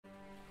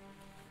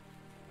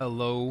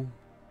Hello.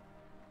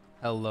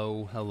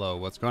 Hello, hello.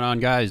 What's going on,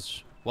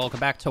 guys? Welcome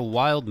back to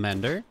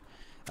Wildmender.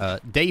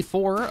 Day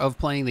 4 of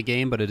playing the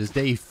game, but it is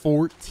day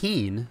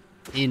 14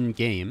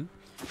 in-game.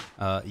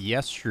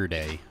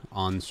 Yesterday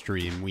on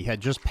stream, we had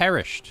just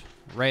perished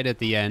right at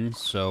the end,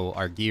 so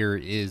our gear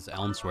is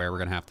elsewhere. We're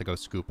going to have to go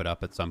scoop it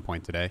up at some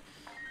point today.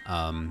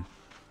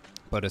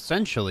 But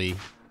essentially,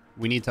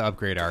 we need to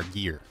upgrade our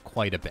gear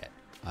quite a bit.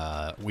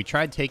 We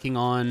tried taking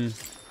on...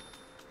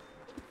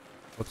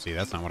 Whoopsie,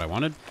 that's not what I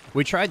wanted.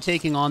 We tried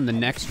taking on the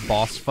next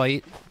boss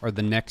fight, or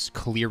the next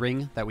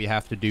clearing that we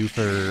have to do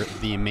for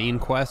the main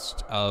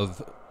quest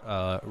of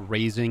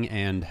raising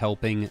and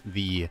helping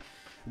the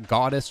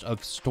goddess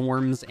of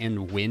storms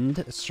and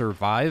wind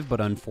survive,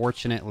 but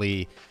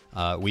unfortunately,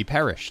 we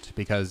perished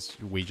because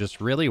we just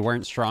really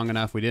weren't strong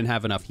enough. We didn't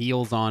have enough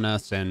heals on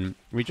us, and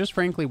we just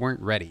frankly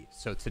weren't ready.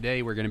 So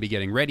today we're going to be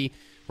getting ready.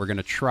 We're going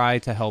to try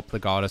to help the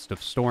Goddess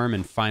of Storm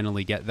and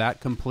finally get that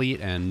complete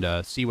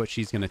and see what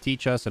she's going to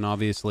teach us, and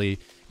obviously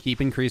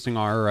keep increasing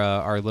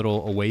our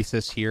little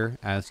oasis here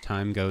as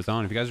time goes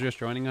on. If you guys are just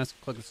joining us,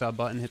 click the sub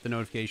button, hit the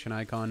notification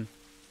icon.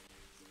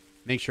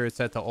 Make sure it's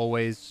set to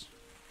always,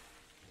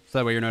 so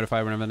that way you're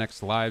notified whenever the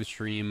next live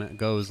stream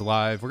goes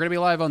live. We're going to be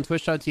live on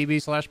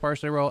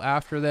twitch.tv/PartiallyRoyal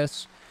after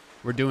this.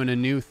 We're doing a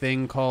new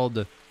thing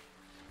called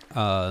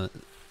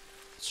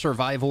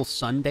Survival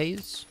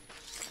Sundays.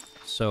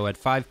 So at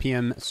 5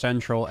 p.m.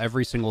 Central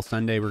every single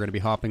Sunday, we're going to be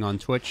hopping on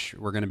Twitch.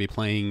 We're going to be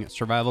playing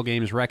survival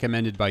games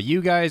recommended by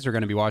you guys. We're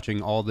going to be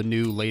watching all the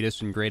new,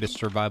 latest, and greatest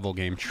survival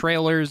game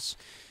trailers.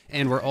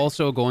 And we're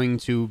also going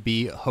to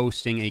be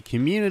hosting a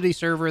community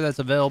server that's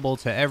available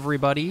to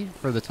everybody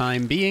for the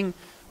time being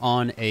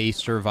on a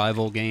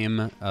survival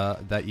game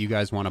that you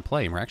guys want to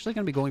play. And we're actually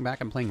going to be going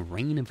back and playing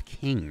Reign of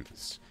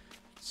Kings.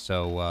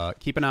 So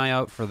keep an eye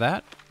out for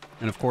that.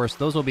 And of course,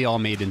 those will be all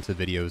made into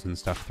videos and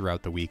stuff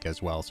throughout the week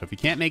as well. So if you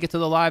can't make it to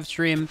the live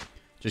stream,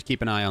 just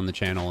keep an eye on the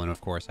channel and of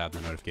course have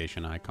the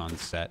notification icon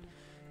set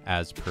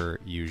as per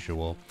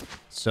usual.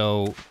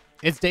 So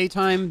it's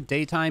daytime.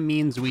 Daytime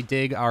means we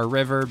dig our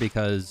river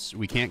because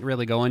we can't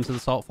really go into the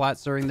salt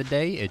flats during the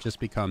day. It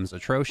just becomes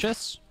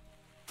atrocious.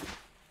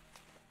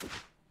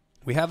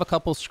 We have a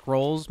couple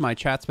scrolls. My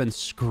chat's been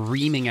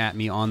screaming at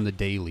me on the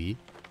daily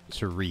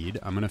to read.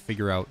 I'm going to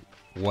figure out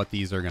what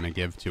these are going to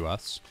give to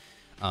us.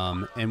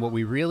 And what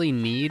we really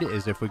need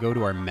is if we go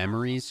to our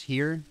memories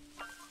here,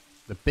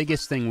 the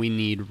biggest thing we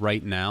need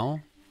right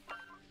now,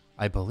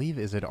 I believe,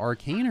 is it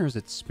arcane or is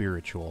it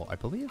spiritual? I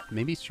believe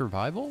maybe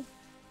survival?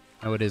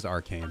 Oh, it is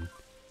arcane.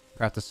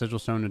 Craft a sigil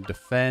stone to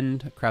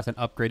defend. Craft an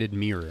upgraded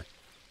mirror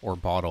or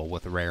bottle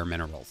with rare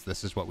minerals.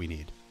 This is what we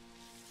need.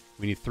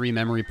 We need 3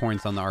 memory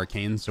points on the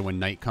arcane, so when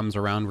night comes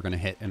around, we're going to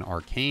hit an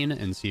arcane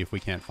and see if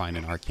we can't find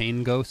an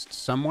arcane ghost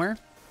somewhere.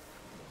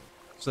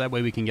 So that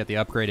way we can get the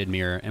upgraded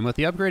mirror. And with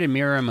the upgraded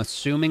mirror, I'm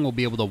assuming we'll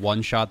be able to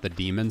one-shot the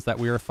demons that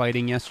we were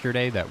fighting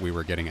yesterday that we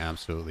were getting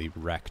absolutely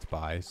wrecked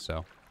by,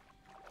 so.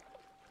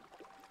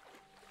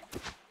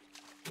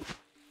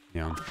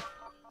 Yeah.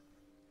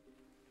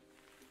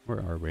 Where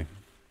are we?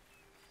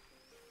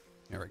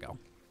 There we go.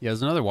 Yeah,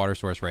 there's another water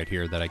source right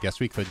here that I guess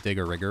we could dig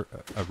a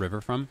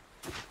river from.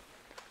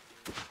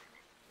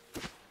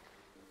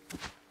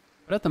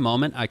 But at the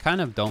moment, I kind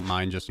of don't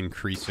mind just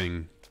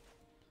increasing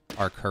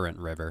our current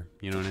river,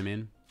 you know what I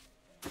mean?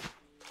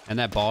 And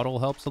that bottle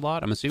helps a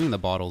lot. I'm assuming the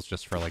bottle's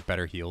just for like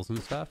better heals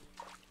and stuff.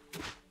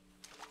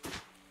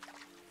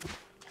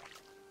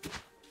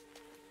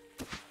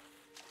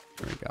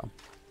 There we go.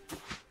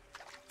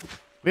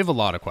 We have a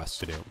lot of quests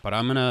to do, but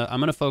I'm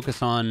gonna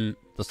focus on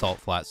the salt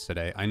flats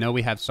today. I know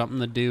we have something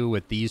to do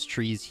with these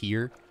trees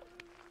here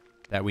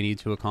that we need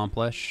to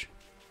accomplish,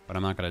 but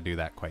I'm not gonna do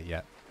that quite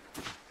yet.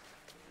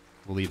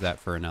 We'll leave that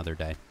for another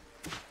day.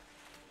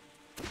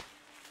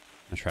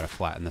 I'm gonna try to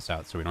flatten this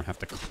out so we don't have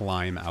to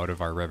climb out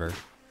of our river.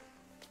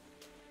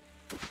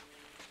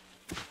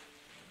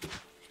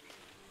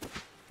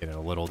 Get it a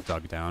little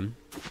dug down.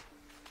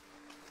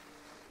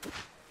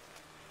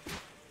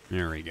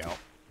 There we go.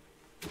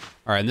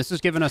 Alright, and this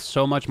has given us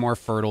so much more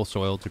fertile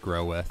soil to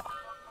grow with.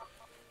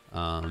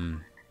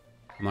 I'm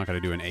not gonna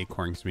do an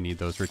acorn because we need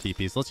those for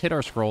TPs. Let's hit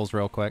our scrolls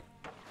real quick.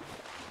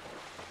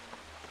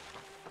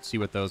 See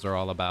what those are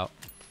all about.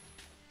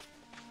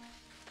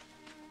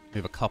 We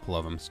have a couple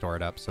of them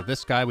stored up. So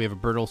this guy, we have a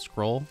brittle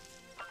scroll,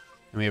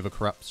 and we have a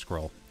corrupt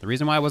scroll. The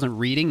reason why I wasn't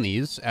reading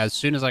these as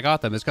soon as I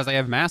got them is because I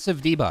have massive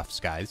debuffs,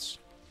 guys.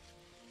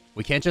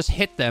 We can't just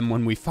hit them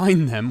when we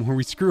find them, or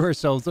we screw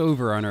ourselves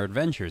over on our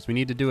adventures. We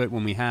need to do it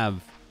when we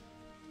have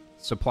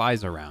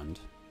supplies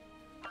around,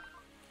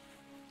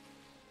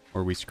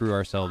 or we screw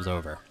ourselves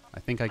over.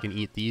 I think I can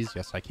eat these.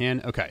 Yes, I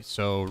can. Okay,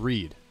 so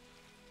read.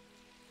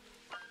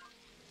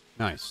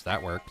 Nice,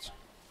 that worked.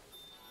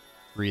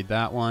 Read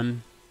that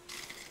one.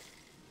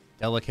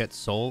 Delicate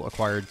Soul,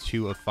 acquired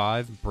 2 of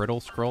 5. Brittle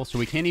Scroll. So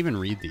we can't even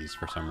read these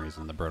for some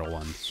reason, the brittle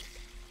ones.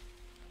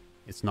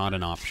 It's not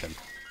an option.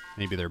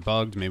 Maybe they're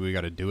bugged. Maybe we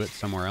got to do it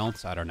somewhere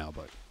else. I don't know,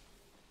 but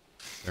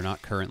they're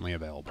not currently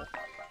available.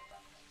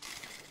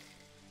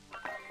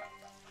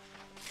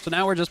 So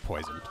now we're just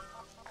poisoned.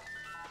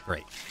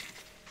 Great.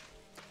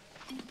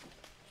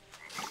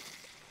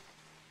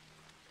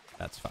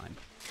 That's fine.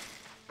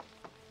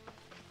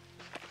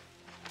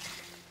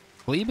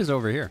 Glebe is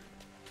over here.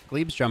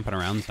 Glebe's jumping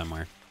around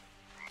somewhere.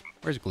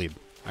 Where's Glebe?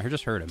 I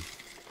just heard him.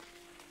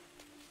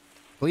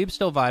 Glebe's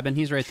still vibing.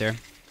 He's right there.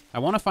 I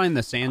want to find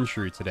the sand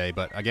shrew today,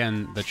 but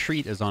again, the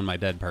treat is on my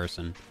dead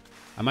person.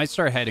 I might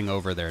start heading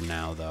over there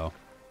now, though.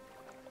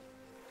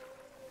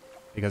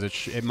 Because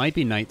it might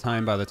be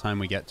nighttime by the time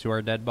we get to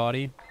our dead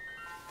body.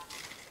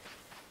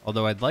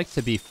 Although I'd like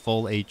to be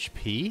full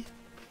HP.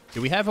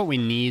 Do we have what we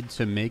need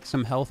to make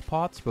some health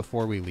pots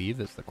before we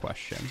leave is the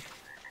question.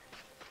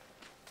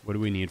 What do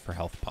we need for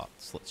health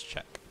pots? Let's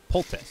check.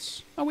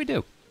 Poultice. Oh, we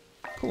do.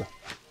 Cool.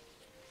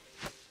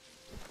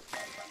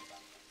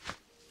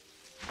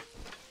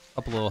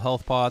 Couple little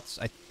health pots.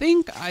 I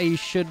think I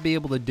should be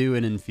able to do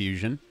an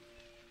infusion.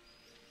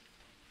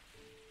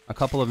 A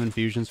couple of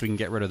infusions so we can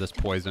get rid of this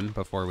poison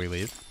before we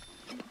leave.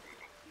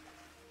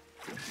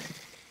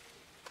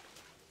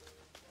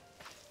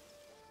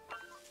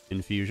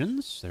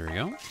 Infusions. There we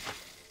go.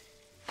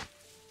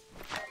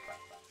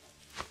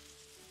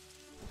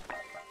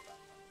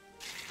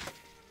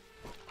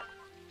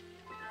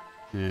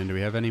 And do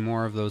we have any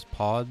more of those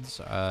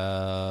pods?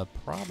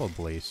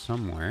 Probably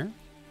somewhere.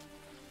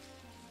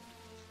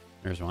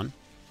 There's one.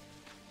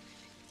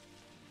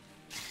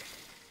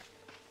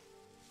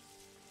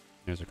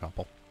 There's a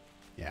couple.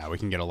 Yeah, we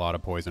can get a lot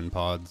of poison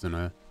pods and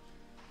a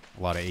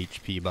lot of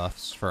HP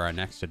buffs for our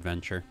next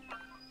adventure.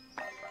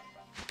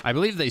 I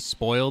believe they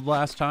spoiled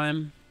last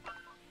time.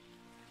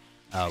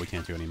 Oh, we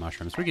can't do any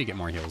mushrooms. We could get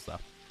more heals, though.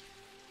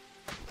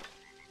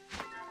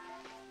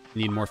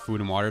 Need more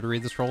food and water to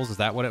read the scrolls? Is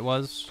that what it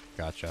was?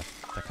 Gotcha.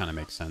 That kind of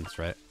makes sense,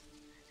 right?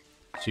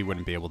 So you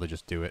wouldn't be able to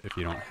just do it if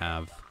you don't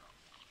have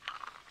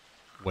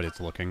what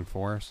it's looking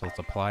for. So let's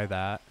apply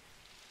that.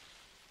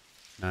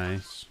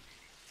 Nice.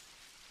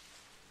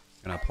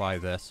 Gonna apply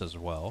this as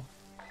well.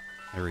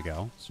 There we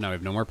go. So now we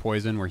have no more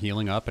poison. We're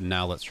healing up, and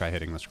now let's try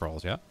hitting the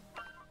scrolls, yeah?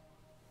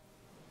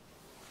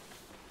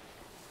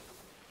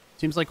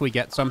 Seems like we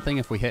get something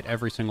if we hit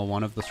every single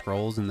one of the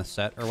scrolls in the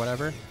set or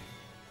whatever.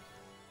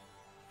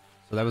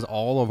 So that was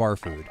all of our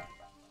food.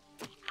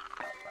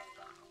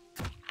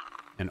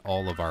 And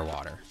all of our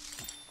water.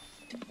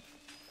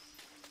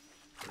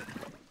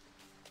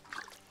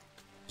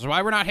 This is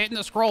why we're not hitting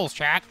the scrolls,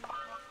 chat.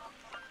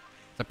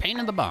 It's a pain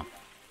in the bum.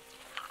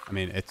 I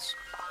mean, it's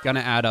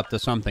gonna add up to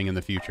something in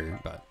the future,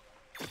 but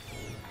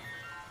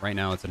right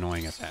now it's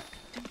annoying as heck.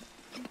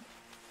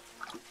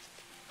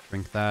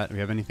 Drink that. Do we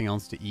have anything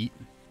else to eat?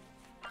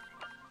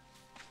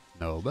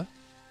 Nope.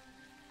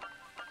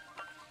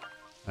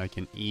 I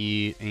can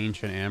eat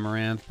ancient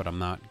amaranth, but I'm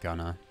not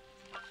gonna.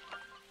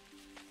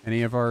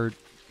 Any of our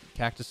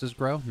cactuses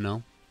grow?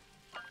 No.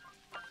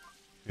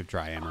 We have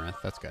dry amaranth.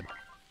 That's good.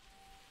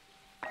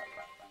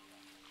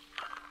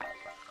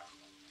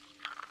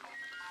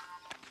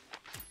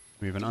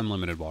 We have an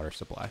unlimited water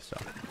supply, so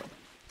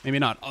maybe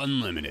not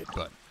unlimited,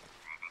 but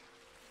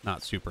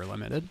not super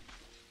limited.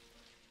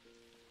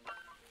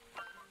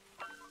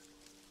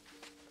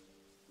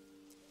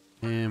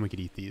 And we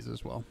could eat these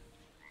as well.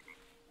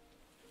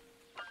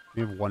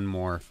 We have one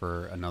more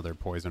for another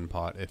poison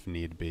pot if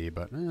need be,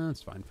 but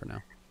it's fine for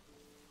now.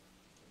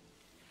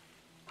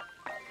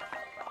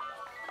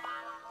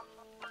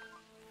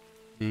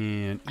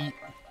 And eat.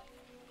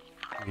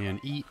 And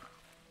eat.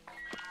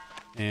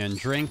 And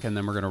drink, and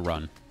then we're gonna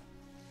run.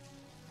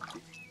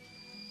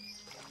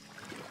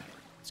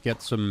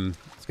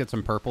 Let's get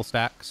some purple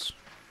stacks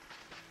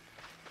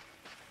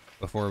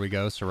before we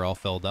go, so we're all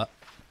filled up.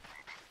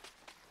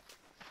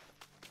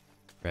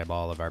 Grab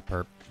all of our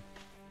perp.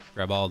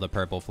 Grab all the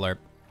purple flurp.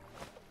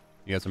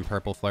 You got some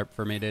purple flurp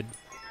for me, dude?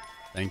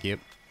 Thank you.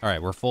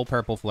 Alright, we're full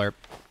purple flurp.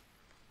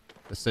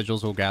 The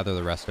sigils will gather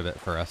the rest of it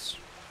for us.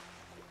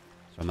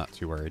 So I'm not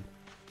too worried.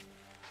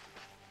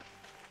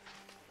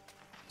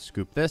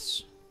 Scoop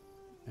this.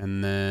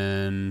 And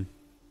then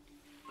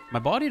my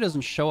body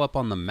doesn't show up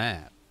on the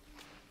map.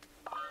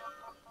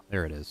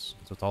 There it is.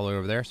 So it's all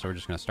over there. So we're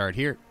just going to start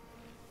here.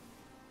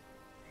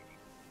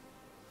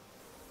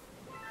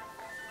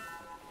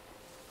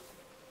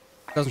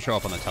 It doesn't show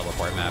up on the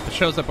teleport map. It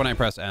shows up when I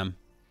press M.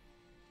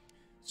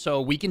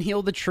 So we can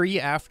heal the tree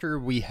after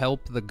we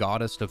help the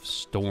Goddess of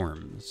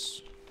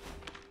Storms.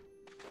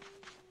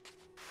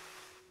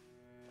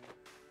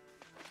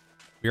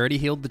 We already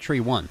healed the tree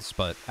once,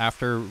 but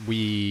after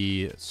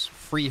we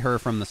free her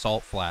from the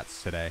salt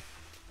flats today,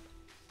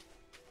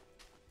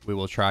 we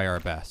will try our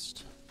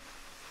best.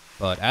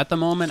 But at the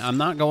moment, I'm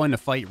not going to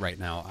fight right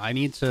now. I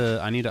need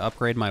to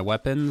upgrade my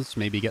weapons,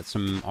 maybe get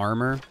some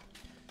armor.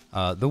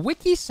 The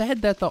wiki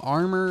said that the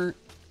armor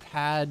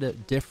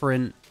had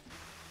different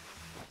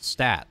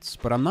stats,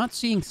 but I'm not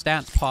seeing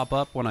stats pop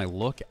up when I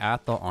look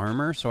at the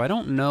armor, so I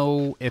don't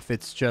know if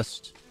it's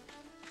just,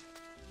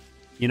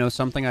 you know,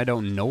 something I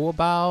don't know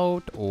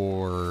about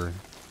or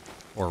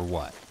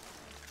what.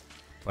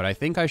 But I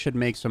think I should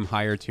make some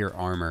higher tier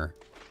armor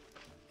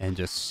and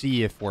just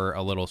see if we're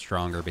a little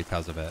stronger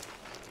because of it.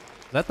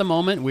 At the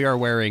moment, we are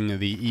wearing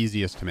the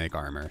easiest to make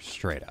armor,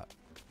 straight up.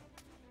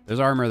 There's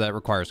armor that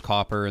requires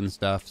copper and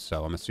stuff,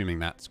 so I'm assuming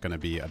that's going to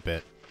be a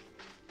bit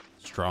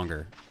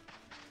stronger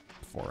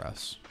for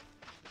us.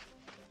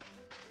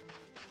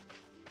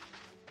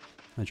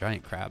 A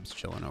giant crab's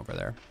chilling over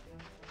there.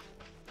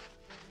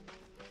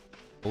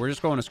 But we're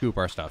just going to scoop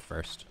our stuff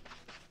first.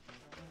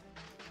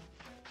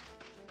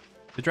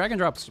 The drag and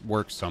drops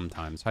work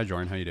sometimes. Hi,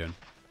 Jordan. How you doing?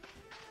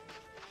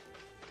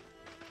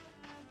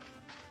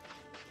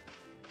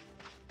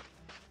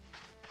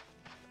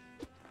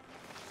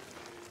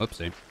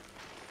 Oopsie.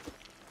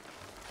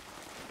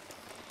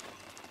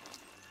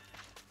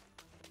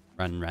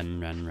 Run, run,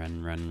 run,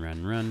 run, run,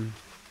 run, run.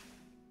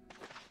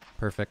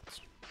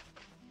 Perfect.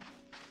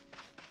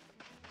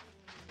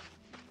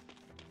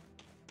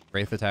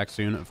 Wraith attack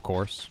soon, of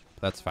course.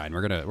 That's fine.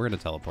 We're gonna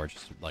teleport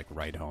just like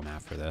right home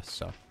after this,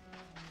 so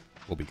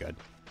we'll be good.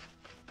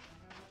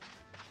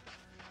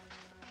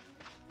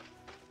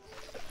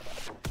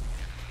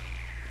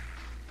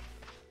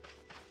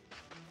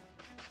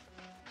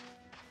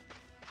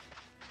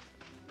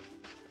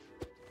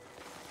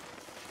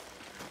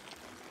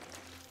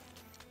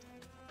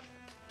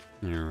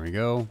 There we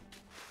go.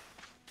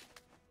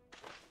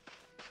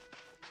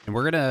 And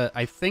we're gonna,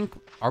 I think,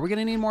 are we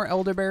gonna need more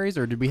elderberries,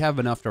 or did we have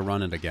enough to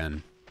run it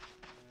again?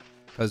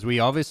 Because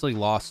we obviously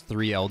lost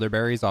 3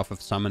 elderberries off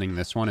of summoning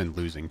this one and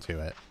losing to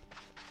it.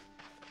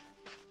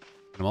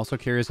 I'm also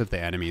curious if the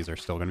enemies are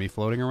still gonna be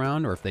floating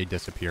around, or if they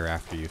disappear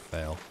after you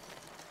fail.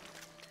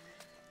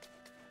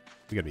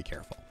 We gotta be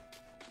careful.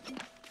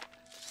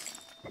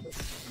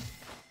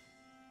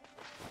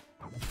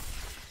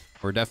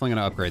 We're definitely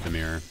gonna upgrade the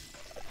mirror.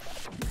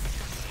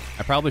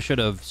 I probably should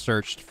have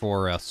searched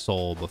for a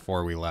soul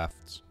before we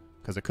left,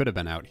 because it could have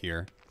been out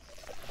here.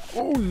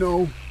 Oh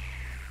no!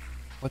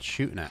 What's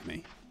shooting at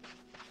me?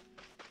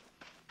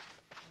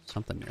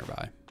 Something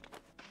nearby.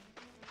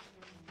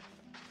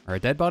 Our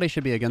dead body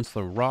should be against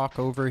the rock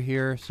over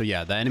here. So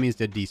yeah, the enemies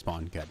did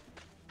despawn. Good.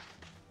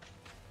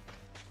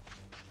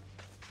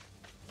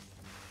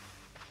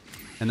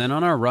 And then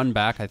on our run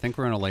back, I think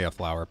we're going to lay a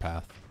flower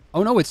path.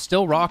 Oh no, it's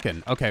still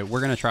rocking. Okay, we're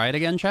going to try it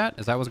again, chat.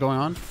 Is that what's going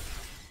on?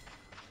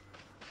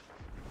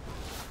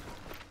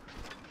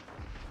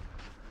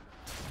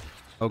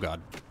 Oh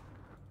god.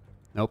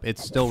 Nope,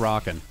 it's still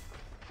rocking.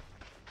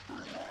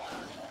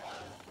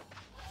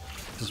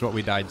 This is what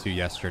we died to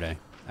yesterday,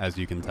 as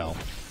you can tell.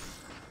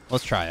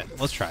 Let's try it.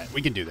 Let's try it.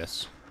 We can do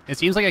this. It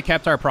seems like it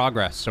kept our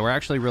progress, so we're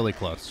actually really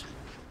close.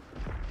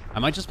 I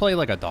might just play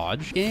like a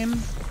dodge game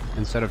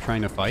instead of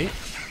trying to fight.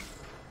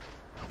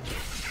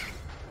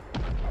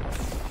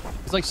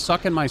 It's like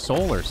sucking my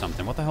soul or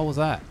something. What the hell was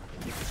that?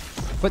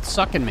 Quit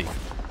sucking me.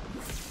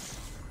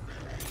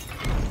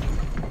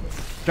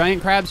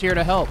 Giant crab's here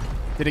to help.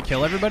 Did it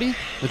kill everybody?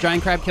 The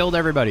giant crab killed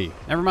everybody.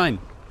 Never mind.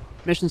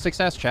 Mission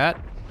success, chat.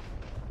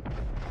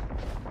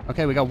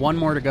 Okay, we got one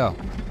more to go.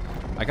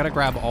 I gotta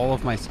grab all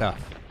of my stuff.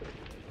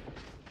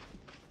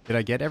 Did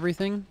I get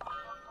everything?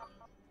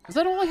 Is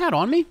that all I had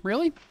on me?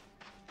 Really?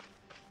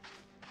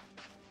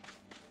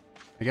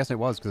 I guess it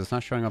was, because it's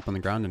not showing up on the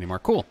ground anymore.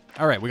 Cool.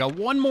 All right, we got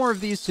one more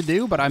of these to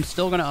do, but I'm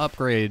still gonna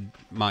upgrade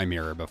my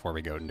mirror before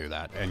we go and do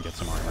that and get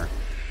some armor.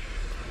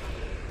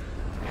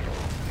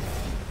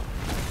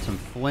 Some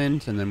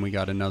flint, and then we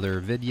got another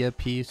Vidya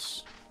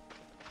piece.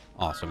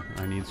 Awesome.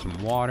 I need some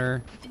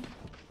water.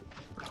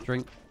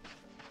 Drink.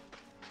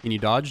 Can you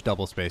dodge?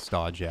 Double space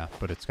dodge, yeah.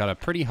 But it's got a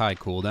pretty high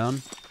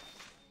cooldown.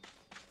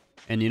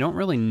 And you don't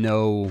really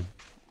know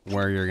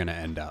where you're going to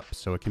end up,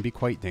 so it can be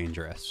quite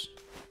dangerous.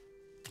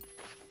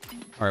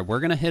 All right, we're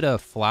going to hit a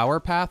flower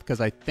path,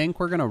 because I think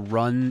we're going to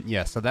run...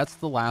 Yeah, so that's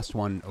the last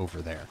one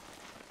over there.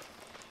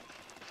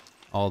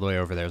 All the way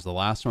over there is the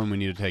last one we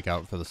need to take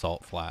out for the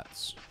salt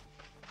flats.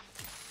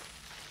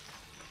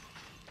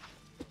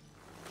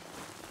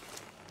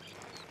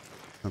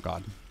 Oh,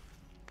 God.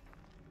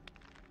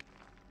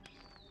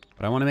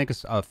 But I want to make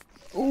a...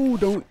 Oh,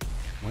 don't...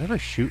 Whatever's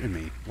shooting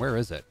me. Where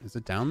is it? Is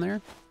it down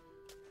there?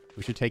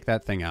 We should take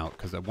that thing out,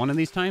 because one of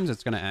these times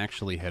it's going to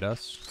actually hit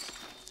us,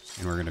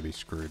 and we're going to be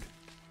screwed.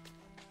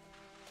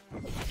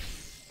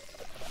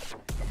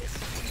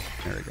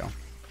 There we go.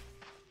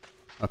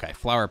 Okay,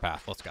 flower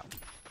path. Let's go.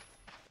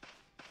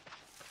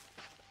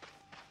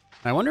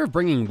 I wonder if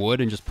bringing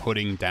wood and just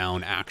putting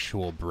down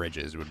actual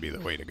bridges would be the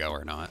way to go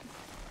or not.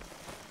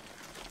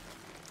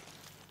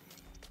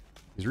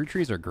 These root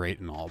trees are great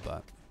and all,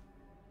 but...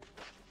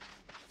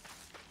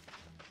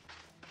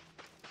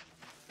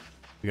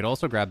 We could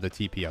also grab the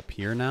TP up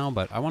here now,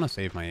 but I want to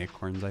save my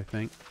acorns, I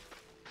think.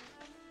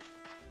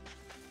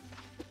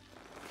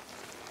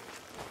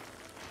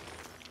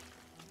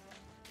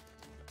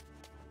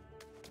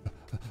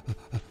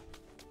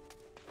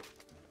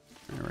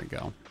 There we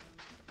go.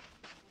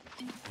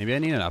 Maybe I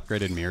need an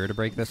upgraded mirror to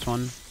break this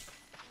one.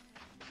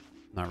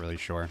 Not really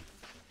sure.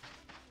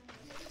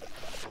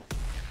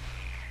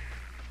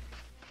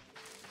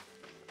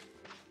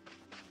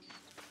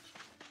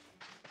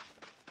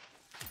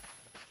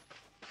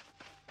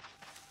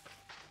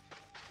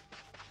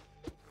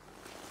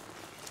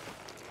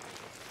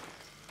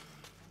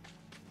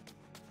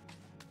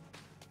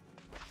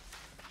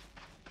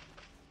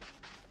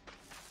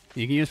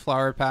 You can use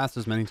flower paths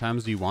as many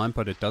times as you want,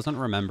 but it doesn't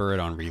remember it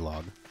on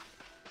relog.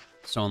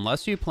 So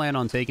unless you plan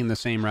on taking the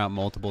same route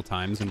multiple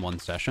times in one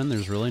session,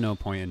 there's really no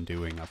point in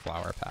doing a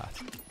flower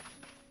path.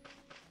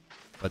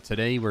 But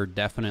today we're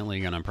definitely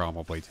going to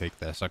probably take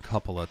this a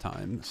couple of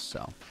times,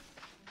 so.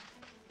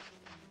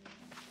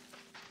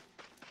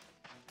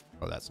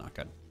 Oh, that's not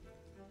good.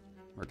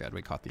 We're good,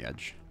 we caught the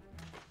edge.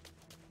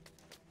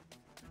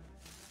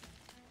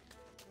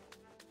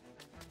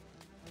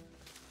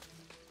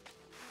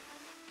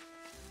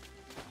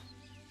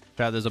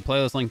 Chad, there's a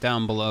playlist link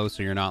down below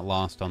so you're not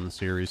lost on the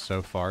series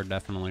so far.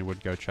 Definitely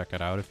would go check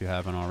it out if you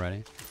haven't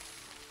already.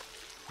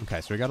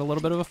 Okay, so we got a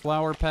little bit of a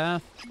flower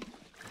path.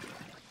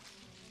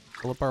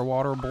 Fill up our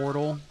water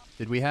bottle.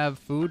 Did we have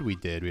food? We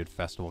did. We had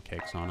festival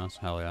cakes on us.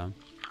 Hell yeah.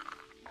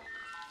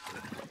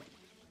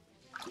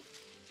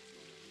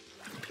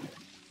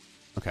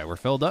 Okay, we're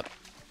filled up.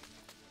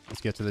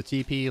 Let's get to the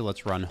TP.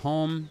 Let's run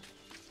home.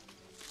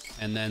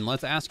 And then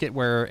let's ask it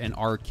where an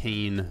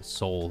arcane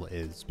soul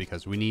is,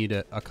 because we need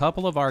a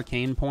couple of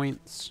arcane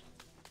points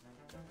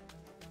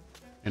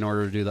in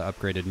order to do the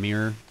upgraded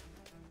mirror.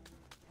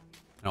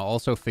 And I'll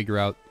also figure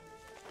out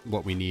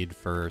what we need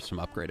for some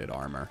upgraded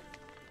armor.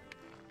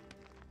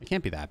 It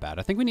can't be that bad.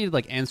 I think we needed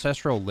like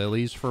ancestral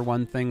lilies for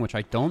one thing, which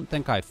I don't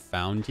think I've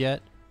found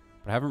yet,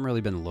 but I haven't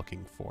really been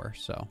looking for,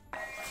 so.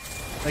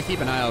 I keep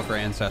an eye out for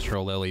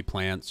ancestral lily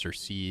plants or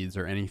seeds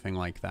or anything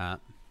like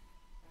that.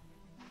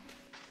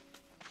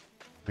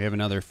 We have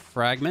another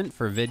fragment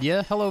for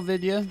Vidya. Hello,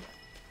 Vidya.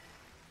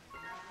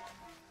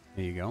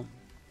 There you go.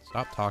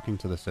 Stop talking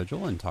to the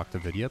sigil and talk to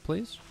Vidya,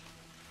 please.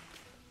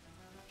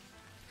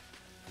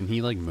 Can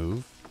he, like,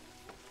 move?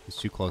 He's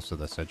too close to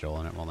the sigil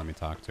and it won't let me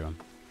talk to him.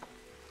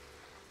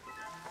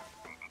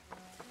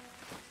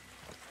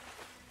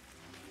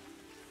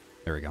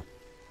 There we go.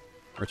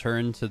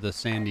 Return to the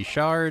Sandy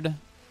Shard.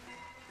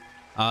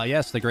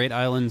 Yes, the Great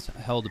Islands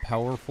held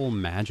powerful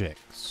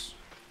magics.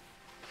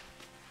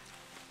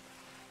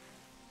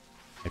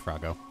 Hey,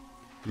 Froggo.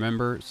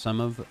 Remember some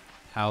of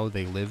how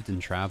they lived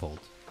and traveled.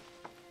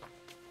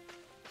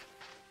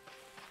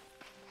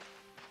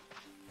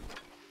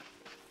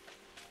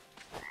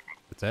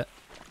 That's it?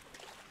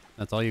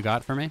 That's all you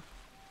got for me?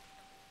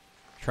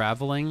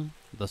 Traveling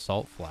the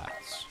salt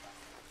flats.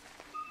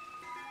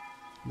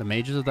 The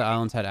mages of the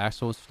islands had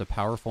access to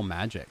powerful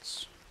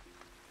magics.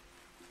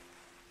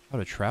 How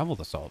to travel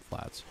the salt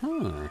flats.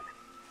 Huh.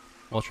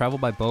 While travel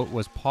by boat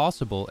was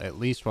possible, at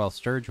least while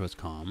Sturge was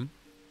calm.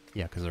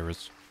 Yeah, because there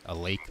was a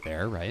lake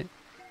there, right?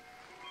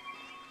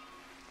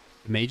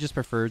 The mages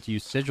preferred to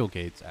use sigil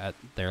gates at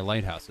their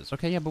lighthouses.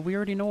 Okay, yeah, but we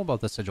already know about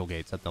the sigil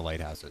gates at the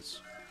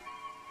lighthouses.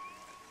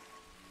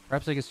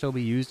 Perhaps they could still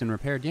be used and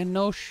repaired. Yeah,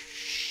 no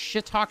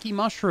shiitake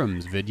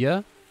mushrooms,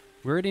 Vidya.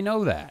 We already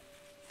know that.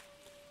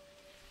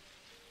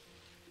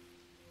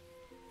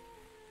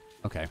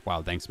 Okay,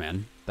 wow, thanks,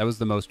 man. That was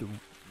the most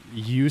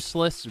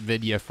useless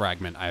Vidya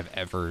fragment I've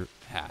ever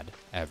had,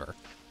 ever.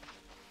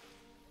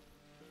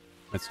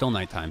 It's still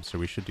nighttime, so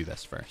we should do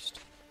this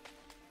first.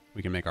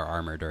 We can make our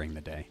armor during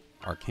the day.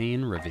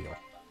 Arcane reveal.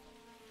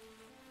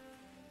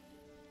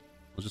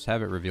 We'll just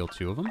have it reveal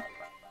 2 of them.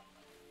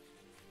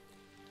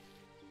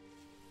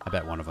 I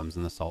bet one of them's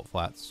in the salt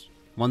flats.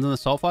 One's in the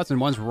salt flats and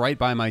one's right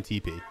by my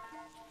TP.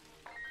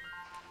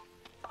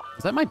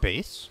 Is that my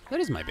base? That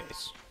is my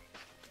base.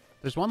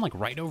 There's one like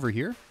right over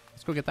here.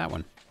 Let's go get that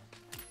one.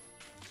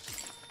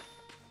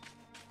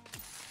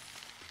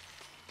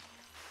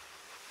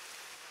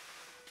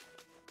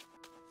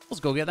 Let's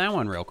go get that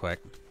one real quick.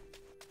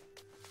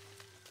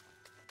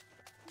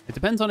 It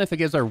depends on if it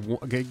gives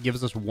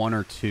us 1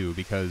 or 2,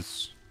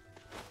 because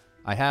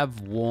I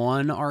have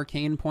 1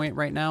 arcane point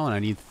right now and I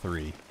need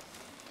 3.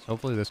 So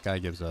hopefully this guy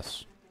gives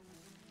us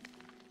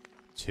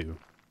 2.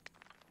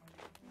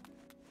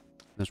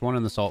 There's 1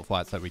 in the salt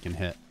flats that we can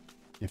hit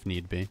if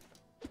need be.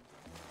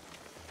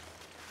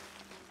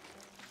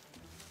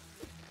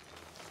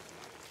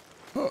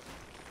 Oh.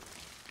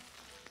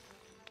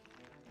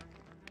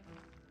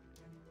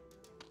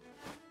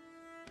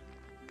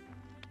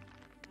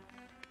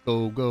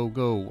 Go, go,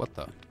 go. What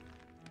the?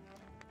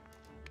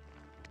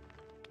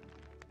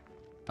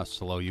 How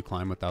slow you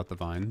climb without the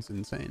vines.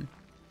 Insane.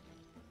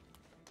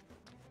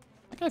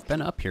 I think I've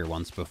been up here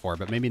once before,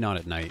 but maybe not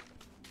at night.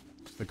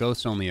 The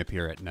ghosts only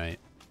appear at night.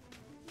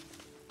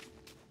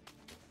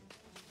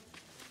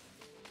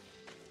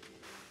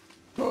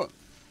 Oh.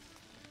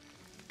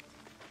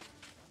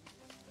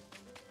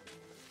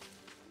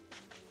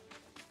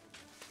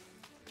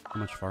 How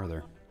much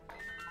farther?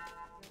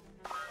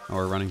 Oh,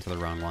 we're running to the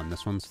wrong one.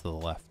 This one's to the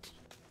left.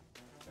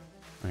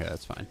 Okay,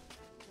 that's fine.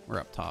 We're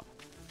up top.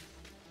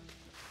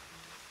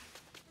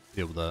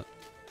 Be able to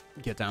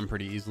get down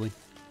pretty easily.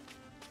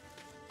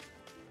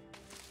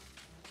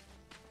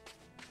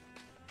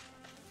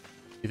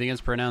 You think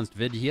it's pronounced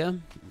Vidya?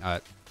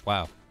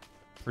 Wow.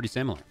 Pretty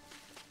similar.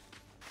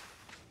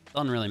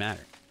 Doesn't really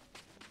matter.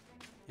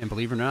 And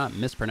believe it or not,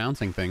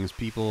 mispronouncing things,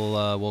 people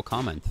will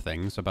comment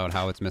things about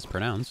how it's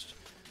mispronounced,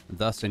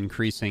 thus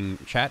increasing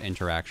chat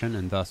interaction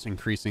and thus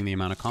increasing the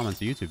amount of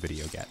comments a YouTube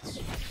video gets.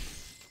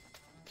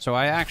 So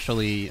I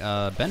actually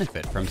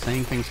benefit from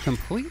saying things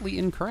completely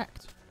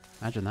incorrect.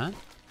 Imagine that.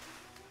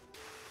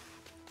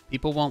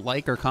 People won't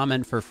like or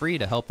comment for free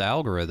to help the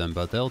algorithm,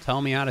 but they'll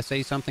tell me how to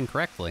say something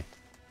correctly.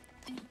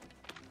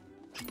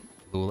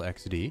 Cool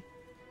XD.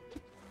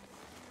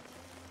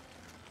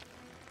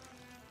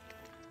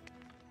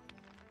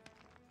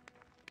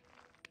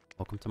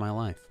 Welcome to my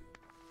life.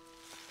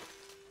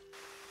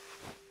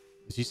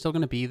 Is he still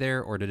going to be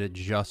there, or did it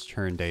just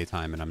turn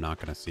daytime and I'm not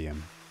going to see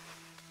him?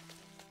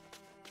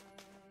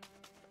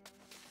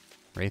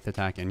 Wraith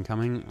attack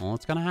incoming? Well,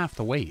 it's going to have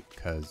to wait,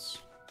 because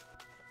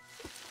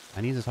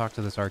I need to talk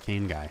to this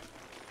arcane guy.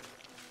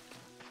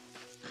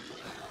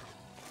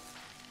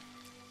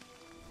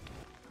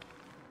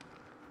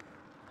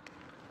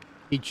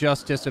 He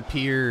just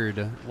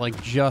disappeared.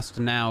 Like, just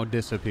now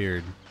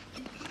disappeared.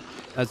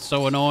 That's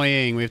so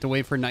annoying. We have to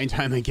wait for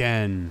nighttime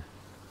again.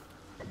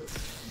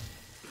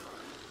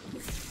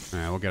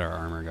 Alright, we'll get our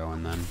armor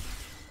going then.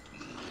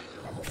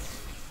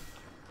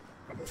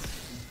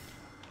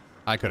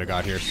 I could have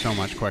got here so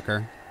much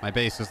quicker. My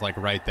base is like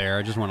right there.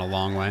 I just went a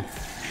long way.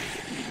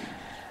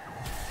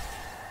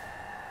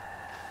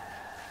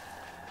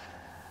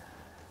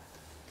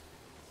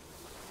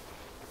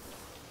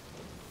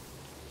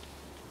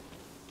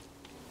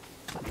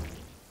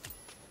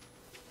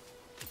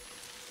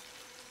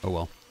 Oh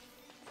well.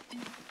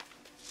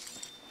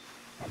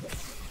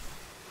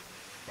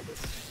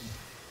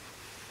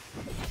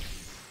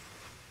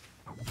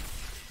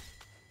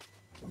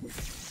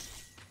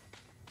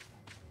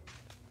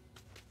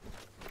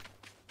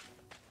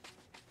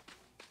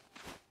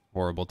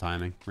 Horrible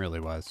timing. Really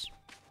was.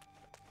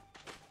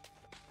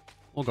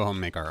 We'll go home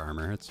and make our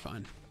armor. It's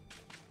fine.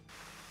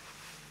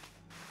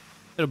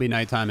 It'll be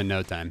nighttime in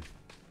no time.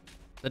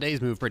 The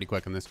days move pretty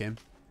quick in this game.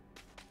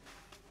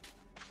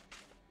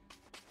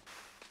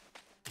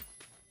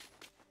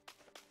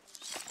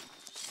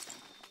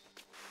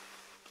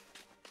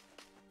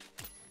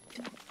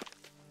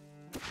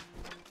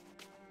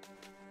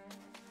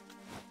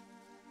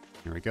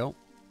 Here we go.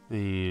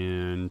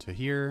 And to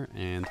here,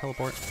 and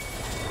teleport.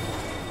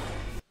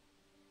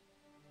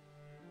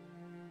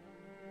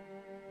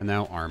 And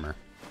now armor.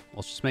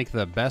 Let's just make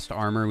the best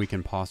armor we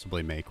can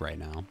possibly make right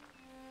now.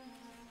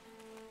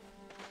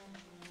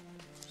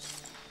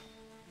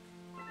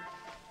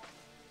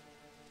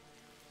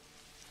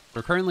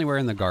 We're currently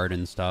wearing the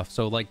garden stuff,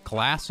 so like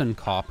glass and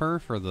copper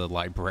for the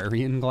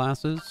librarian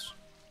glasses.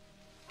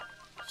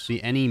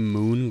 See any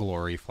moon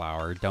glory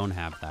flower? Don't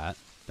have that.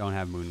 Don't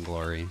have moon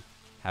glory.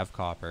 Have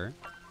copper.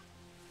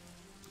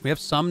 We have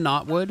some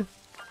knotwood.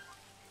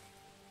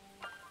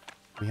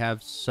 We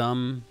have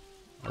some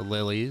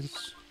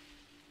lilies.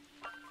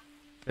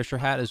 Fisher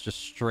hat is just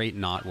straight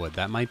knotwood.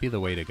 That might be the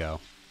way to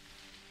go.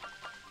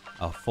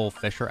 A full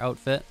fisher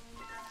outfit.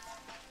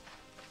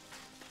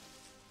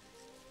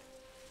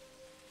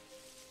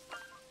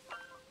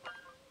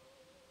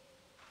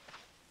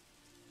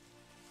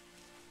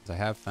 I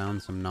have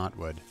found some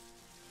knotwood.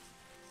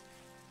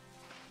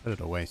 Put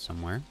it away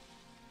somewhere.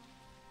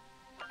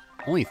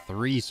 Only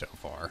 3 so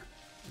far.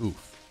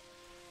 Oof.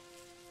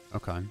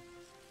 Okay.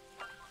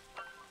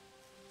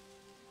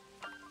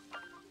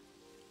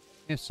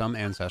 We have some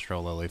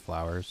ancestral lily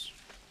flowers.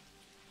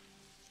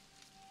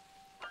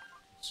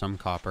 Some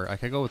copper. I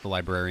could go with the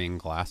librarian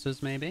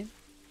glasses, maybe?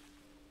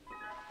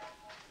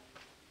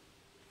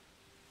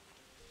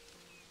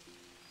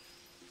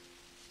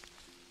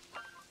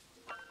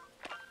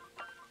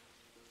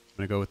 I'm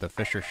gonna go with the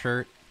fisher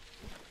shirt.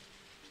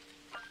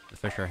 The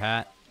fisher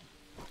hat.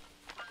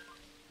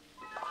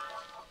 We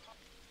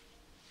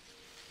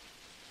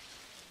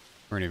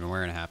weren't even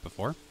wearing a hat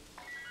before.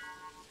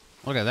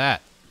 Look at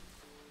that.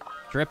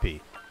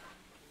 Drippy.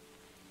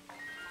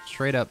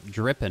 Straight up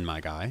dripping, my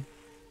guy.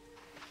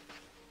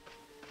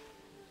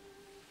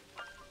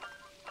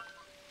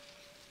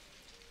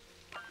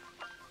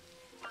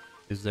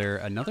 Is there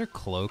another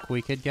cloak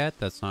we could get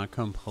that's not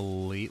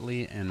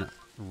completely and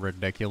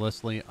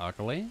ridiculously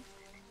ugly?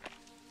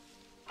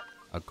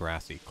 A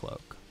grassy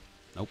cloak.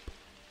 Nope.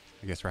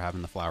 I guess we're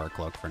having the flower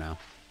cloak for now.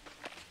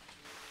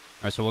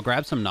 Alright, so we'll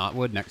grab some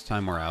knotwood next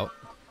time we're out.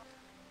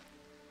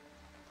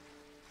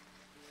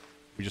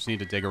 We just need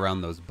to dig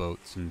around those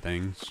boats and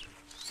things.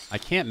 I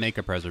can't make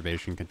a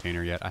preservation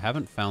container yet. I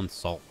haven't found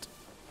salt.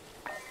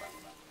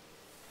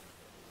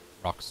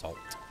 Rock salt.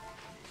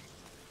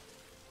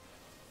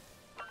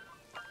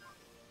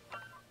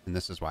 And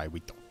this is why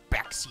we don't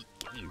backseat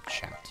game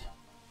chat.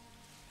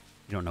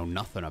 You don't know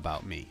nothing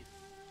about me.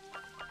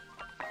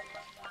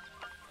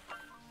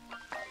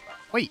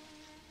 Wait.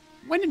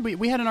 When did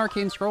we had an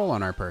arcane scroll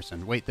on our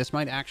person. Wait, this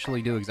might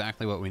actually do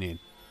exactly what we need.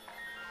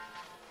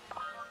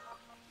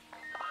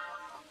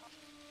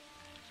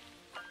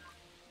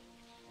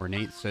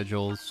 Ornate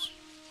sigils.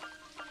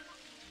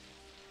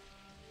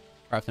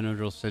 Craft a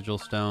neutral sigil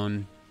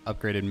stone.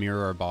 Upgraded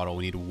mirror or bottle.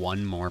 We need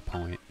 1 more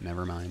point.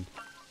 Never mind.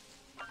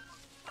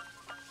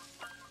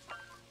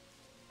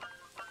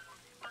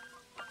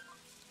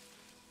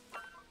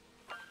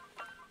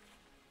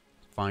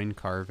 Fine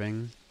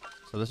carving.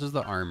 So this is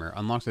the armor.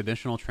 Unlocks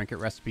additional trinket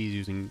recipes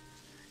using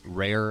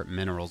rare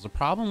minerals. The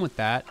problem with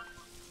that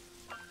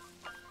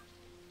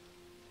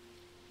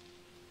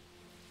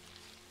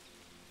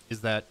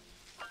is that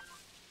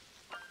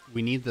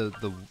we need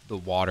the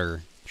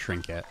water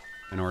trinket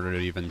in order to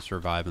even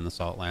survive in the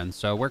salt land.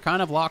 So we're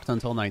kind of locked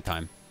until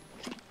nighttime.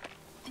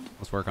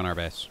 Let's work on our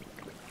base.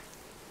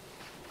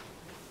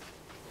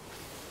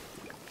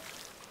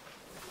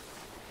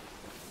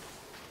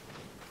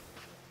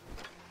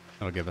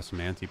 That'll give us some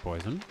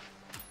anti-poison.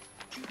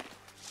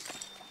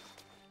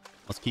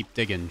 Let's keep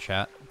digging,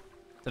 chat.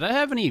 Did I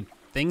have any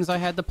things I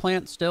had to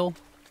plant still?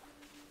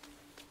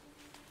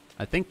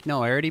 I think,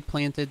 no, I already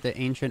planted the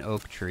ancient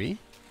oak tree.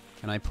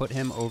 Can I put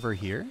him over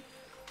here?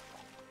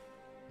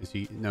 Is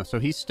he? No, so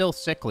he's still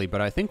sickly,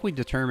 but I think we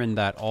determined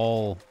that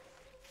all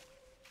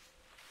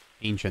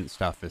ancient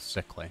stuff is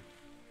sickly.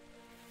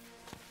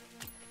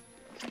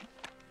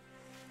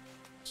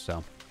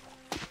 So.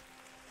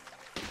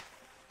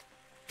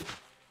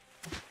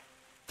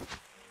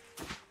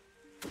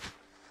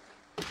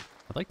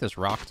 I'd like this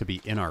rock to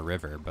be in our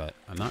river, but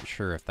I'm not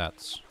sure if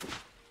that's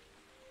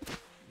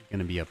going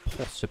to be a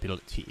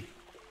possibility.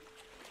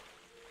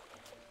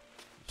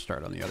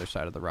 Start on the other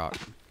side of the rock.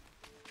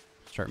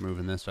 Start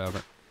moving this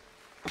over.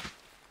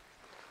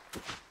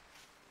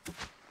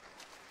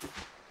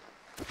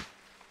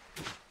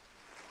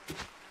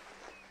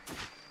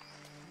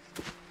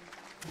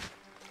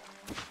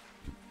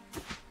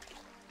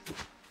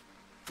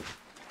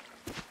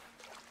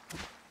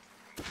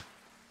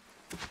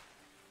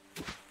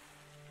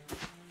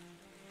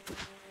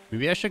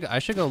 Maybe I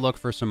should go look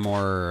for some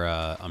more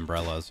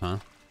umbrellas, huh?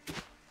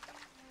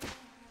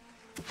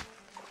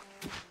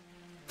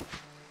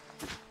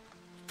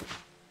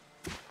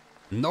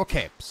 No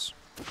capes.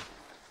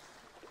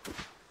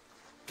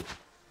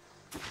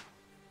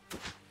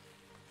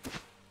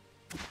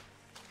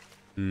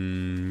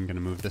 Gonna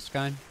move this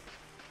guy.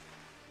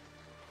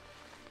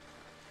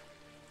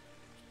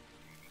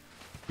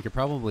 We could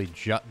probably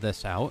jut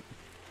this out.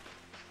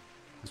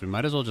 So we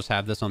might as well just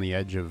have this on the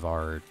edge of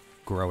our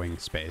growing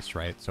space,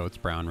 right? So it's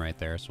brown right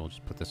there, so we'll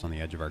just put this on the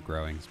edge of our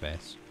growing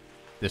space.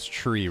 This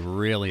tree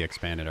really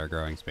expanded our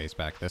growing space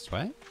back this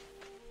way.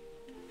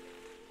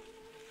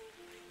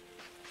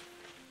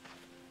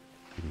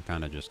 You can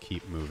kind of just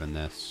keep moving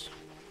this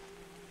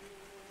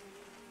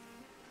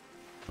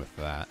with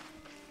that.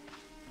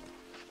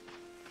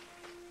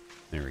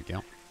 There we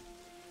go.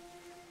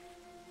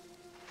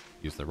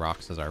 Use the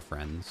rocks as our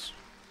friends.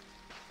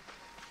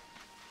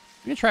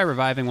 I'm going to try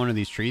reviving one of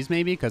these trees,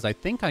 maybe, because I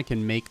think I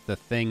can make the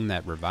thing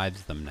that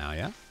revives them now,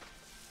 yeah?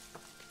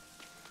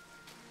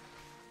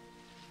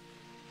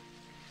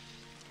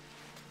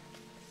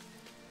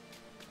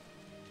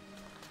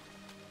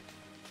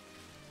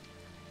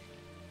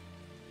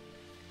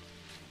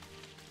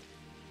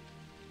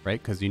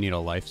 Right, because you need a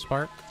life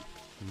spark.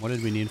 What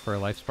did we need for a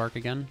life spark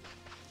again?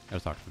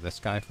 Gotta talk to this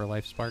guy for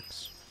life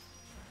sparks.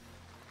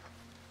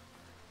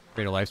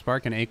 Create a life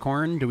spark, an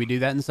acorn. Do we do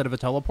that instead of a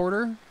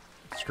teleporter?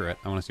 Screw it.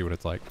 I want to see what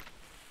it's like.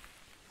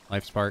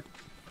 Life spark.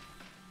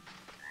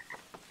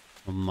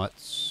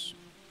 Let's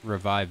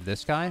revive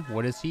this guy.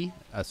 What is he?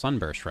 A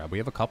sunburst shrub. We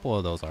have a couple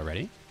of those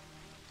already.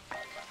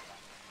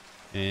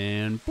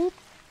 And boop.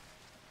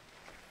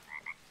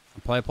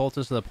 Apply a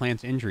poultice to the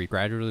plant's injury,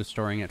 gradually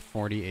restoring at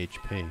 40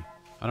 HP.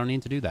 I don't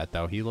need to do that,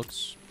 though. He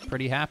looks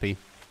pretty happy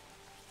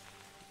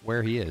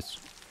where he is.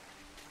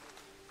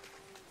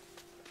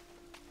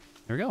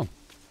 There we go.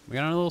 We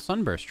got a little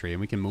sunburst tree,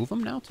 and we can move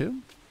him now, too.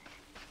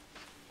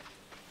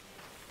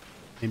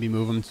 Maybe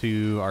move him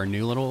to our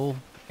new little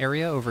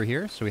area over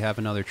here, so we have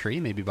another tree,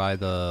 maybe by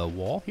the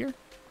wall here.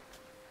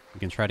 We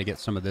can try to get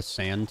some of this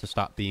sand to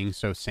stop being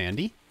so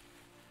sandy.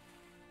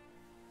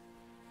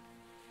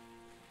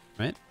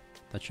 Right?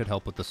 That should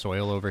help with the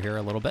soil over here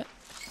a little bit.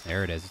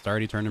 There it is. It's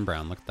already turning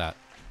brown. Look at that.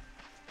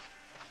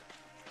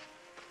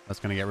 That's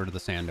going to get rid of the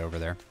sand over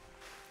there.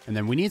 And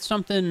then we need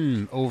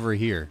something over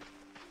here.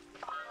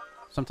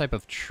 Some type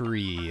of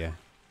tree.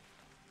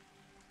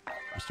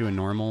 Let's do a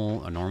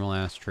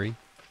normal-ass tree.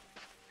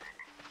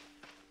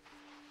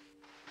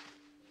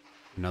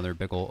 Another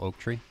big old oak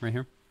tree right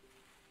here.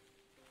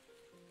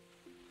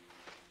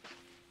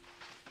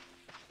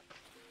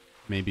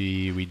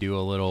 Maybe we do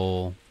a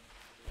little...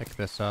 Pick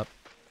this up.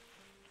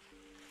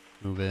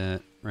 Move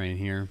it right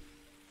here.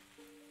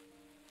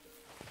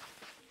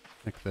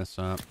 Pick this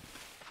up.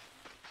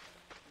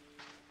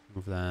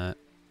 Move that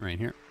right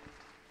here.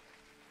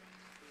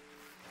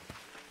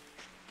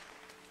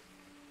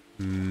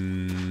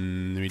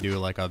 We do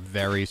like a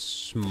very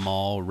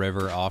small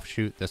river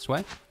offshoot this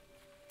way.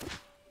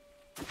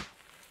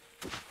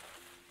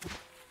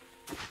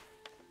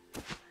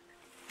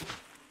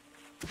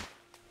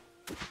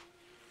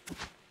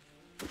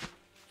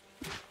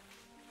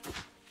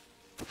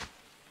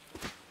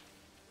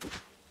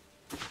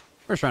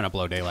 We're trying to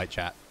blow daylight,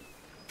 chat.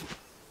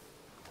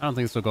 I don't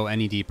think this will go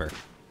any deeper.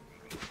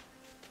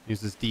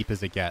 It's as deep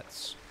as it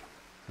gets.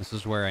 This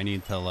is where I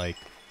need to, like,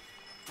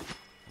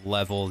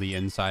 level the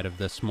inside of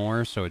this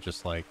more, so it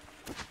just, like,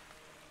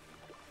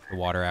 the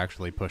water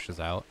actually pushes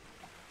out.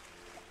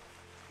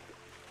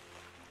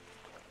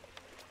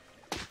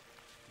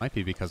 Might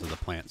be because of the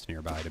plants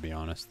nearby, to be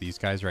honest. These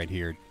guys right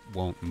here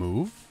won't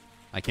move.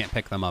 I can't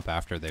pick them up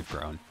after they've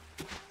grown.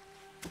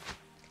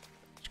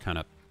 Which kind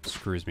of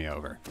screws me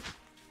over.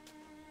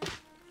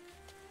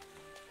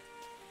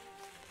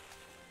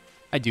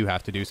 I do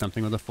have to do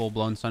something with a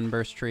full-blown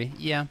sunburst tree.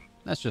 Yeah,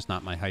 that's just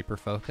not my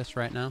hyper-focus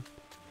right now.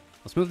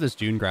 Let's move this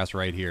dune grass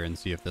right here and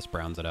see if this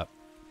browns it up.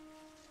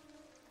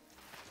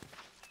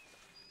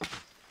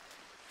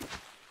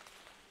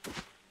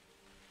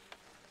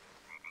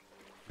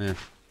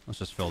 Let's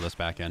just fill this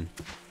back in.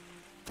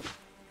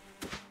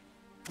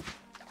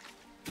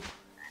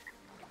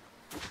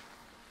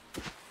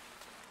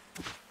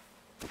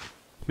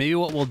 Maybe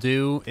what we'll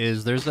do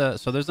is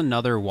there's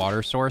another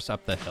water source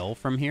up the hill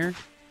from here.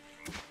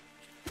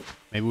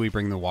 Maybe we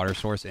bring the water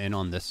source in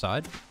on this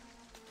side.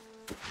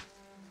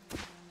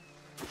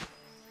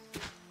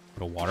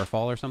 Put a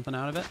waterfall or something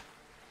out of it.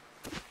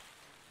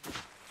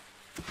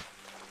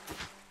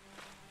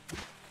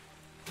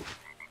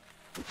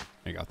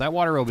 There you go. That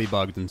water will be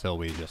bugged until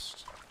we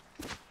just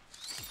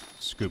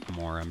scoop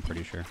more, I'm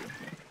pretty sure.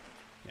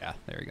 Yeah,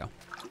 there you go.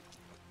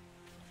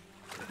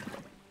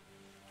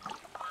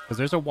 Because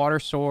there's a water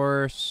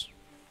source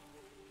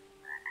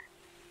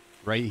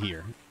right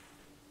here.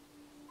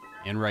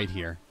 And right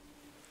here.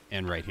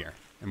 And right here.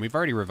 And we've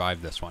already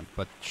revived this one.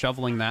 But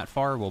shoveling that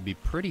far will be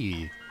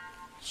pretty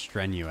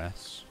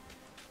strenuous.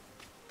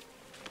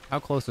 How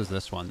close is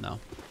this one, though?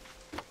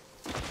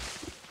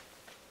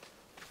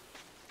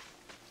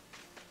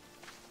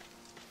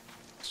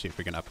 See if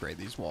we can upgrade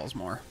these walls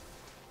more.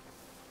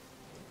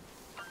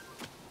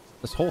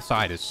 This whole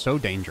side is so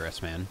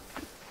dangerous, man.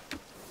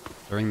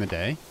 During the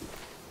day.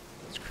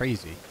 It's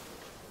crazy.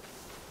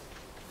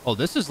 Oh,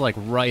 this is like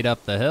right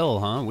up the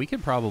hill, huh? We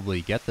could probably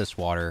get this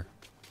water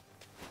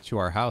to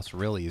our house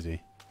real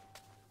easy.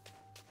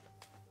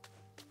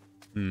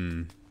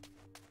 Let's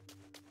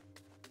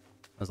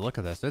look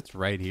at this. It's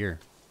right here.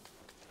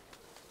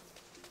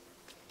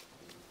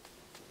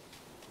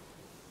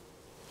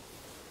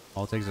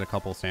 All it takes is a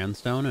couple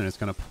sandstone, and it's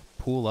going to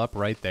pool up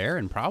right there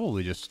and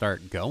probably just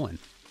start going.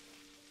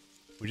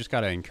 We just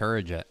got to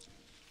encourage it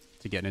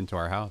to get into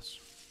our house.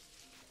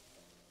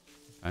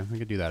 Okay, we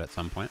could do that at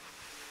some point.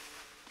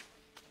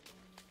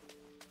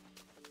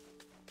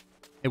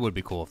 It would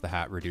be cool if the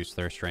hat reduced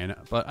their strain,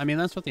 but I mean,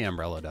 that's what the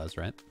umbrella does,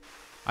 right?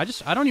 I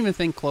don't even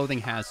think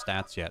clothing has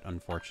stats yet,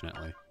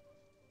 unfortunately.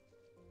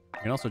 We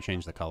can also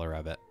change the color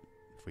of it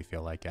if we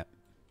feel like it.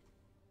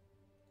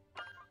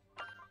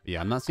 But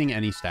yeah, I'm not seeing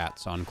any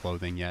stats on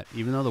clothing yet,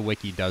 even though the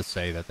wiki does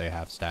say that they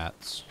have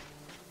stats.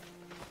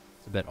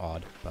 It's a bit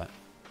odd, but...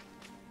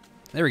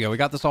 There we go. We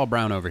got this all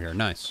brown over here.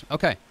 Nice.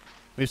 Okay.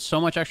 We have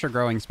so much extra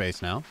growing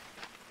space now.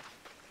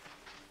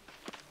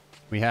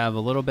 We have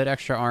a little bit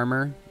extra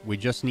armor. We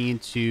just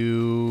need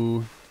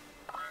to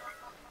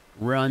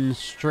run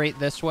straight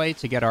this way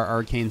to get our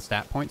arcane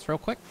stat points real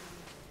quick.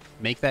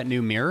 Make that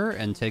new mirror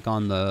and take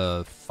on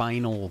the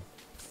final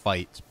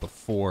fight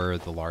before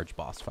the large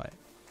boss fight.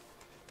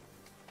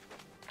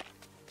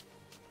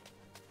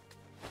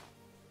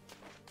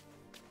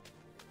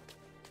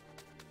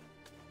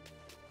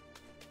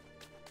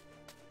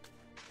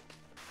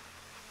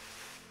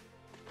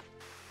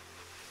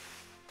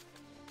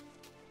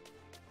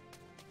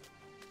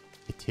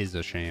 It is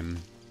a shame.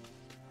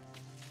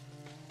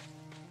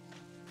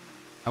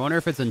 I wonder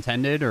if it's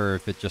intended or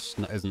if it just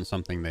isn't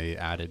something they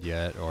added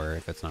yet, or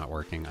if it's not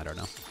working. I don't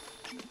know.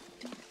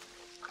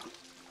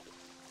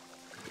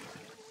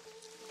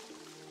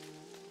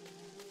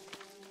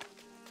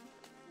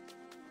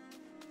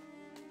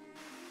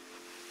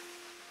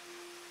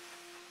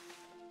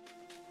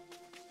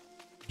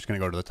 Just gonna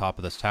go to the top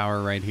of this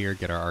tower right here,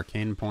 get our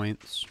arcane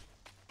points.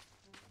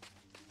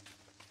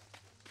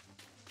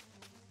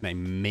 Can I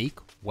make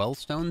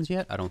wellstones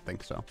yet? I don't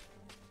think so.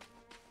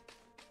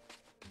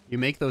 You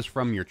make those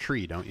from your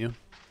tree, don't you?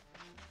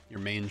 Your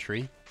main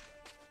tree.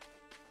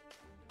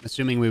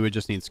 Assuming we would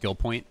just need skill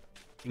point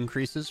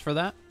increases for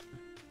that.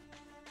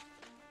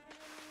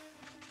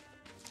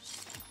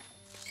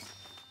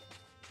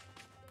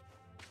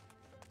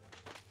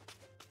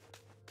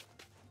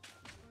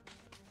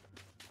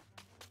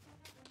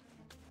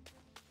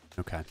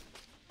 Okay.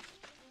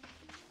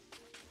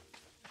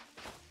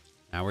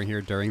 Now we're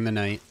here during the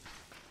night.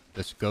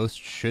 This ghost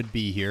should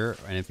be here,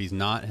 and if he's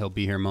not, he'll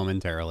be here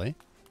momentarily.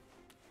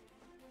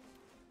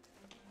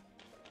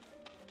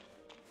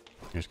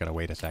 You just gotta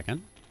wait a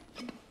second.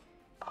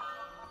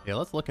 Yeah,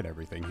 let's look at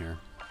everything here.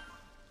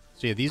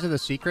 So yeah, these are the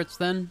secrets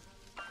then.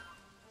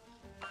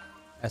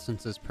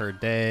 Essences per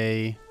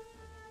day.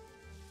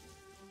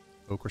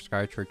 Ochre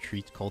Skytree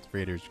treats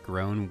cultivators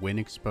grown, win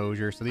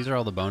exposure. So these are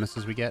all the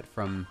bonuses we get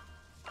from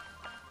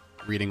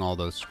reading all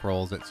those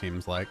scrolls, it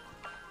seems like.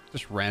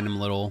 Just random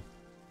little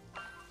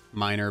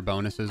minor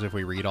bonuses if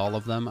we read all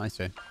of them, I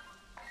see.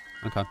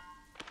 Okay. And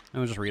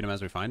we'll just read them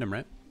as we find them,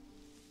 right?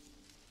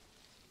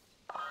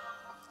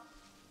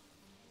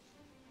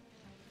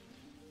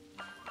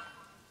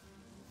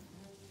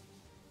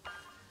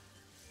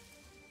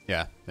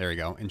 Yeah, there we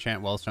go.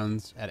 Enchant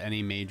wellstones at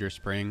any major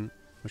spring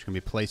which can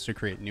be placed to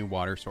create new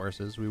water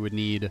sources. We would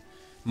need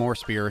more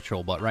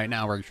spiritual, but right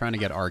now we're trying to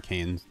get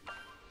arcane.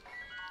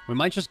 We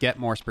might just get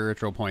more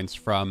spiritual points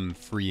from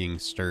freeing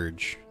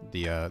Sturge,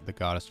 the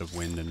goddess of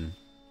wind and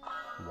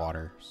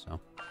water. So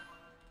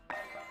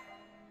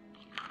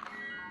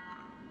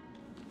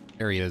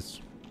there he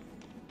is.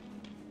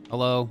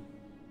 Hello.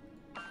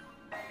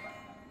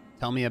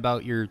 Tell me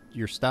about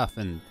your stuff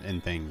and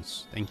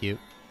things. Thank you.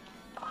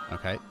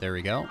 Okay, there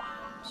we go.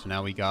 So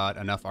now we got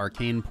enough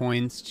arcane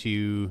points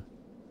to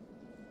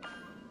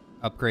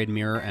upgrade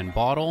mirror and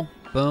bottle.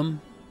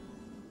 Boom.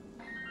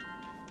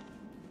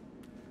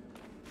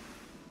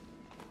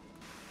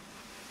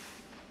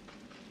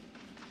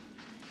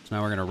 So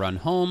now we're going to run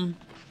home.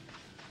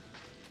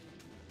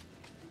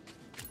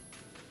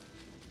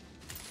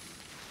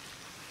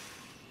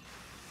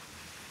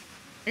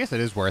 I guess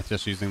it is worth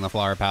just using the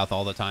flower path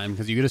all the time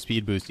because you get a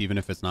speed boost even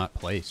if it's not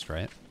placed,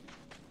 right?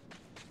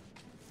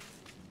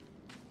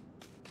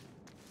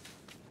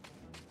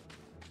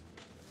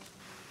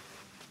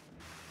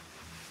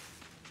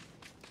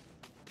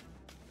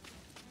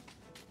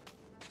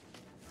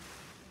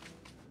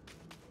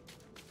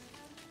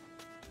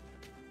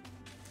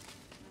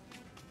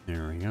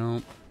 There we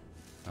go.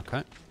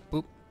 Okay.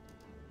 Boop.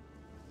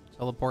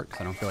 Teleport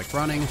because I don't feel like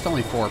running. It's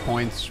only 4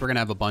 points. We're going to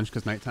have a bunch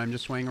because nighttime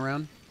just swing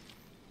around.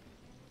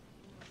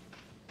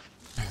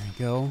 There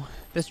we go.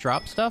 This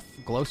drop stuff?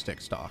 Glow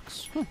stick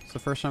stocks. Huh, it's the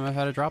first time I've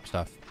had a drop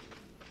stuff.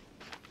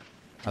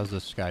 How's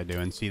this guy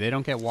doing? See, they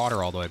don't get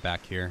water all the way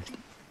back here.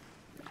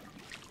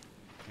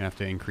 Gonna have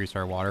to increase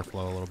our water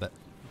flow a little bit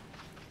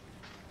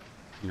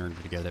in order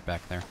to get it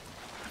back there.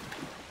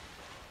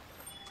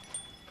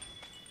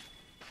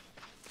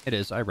 It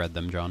is. I read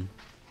them, John.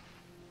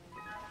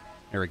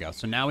 There we go.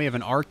 So now we have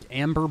an Arced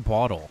Amber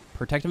bottle.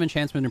 Protective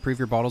enchantment to improve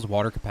your bottle's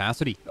water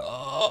capacity.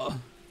 Oh.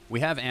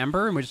 We have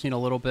amber, and we just need a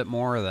little bit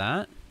more of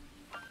that.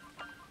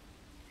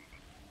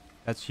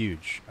 That's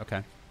huge.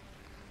 Okay.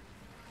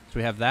 So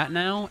we have that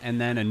now, and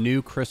then a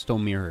new crystal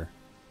mirror.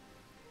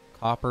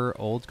 Copper,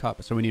 old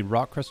copper. So we need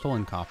rock crystal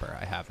and copper.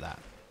 I have that.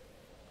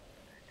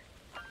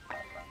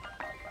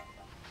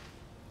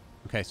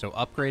 Okay, so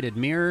upgraded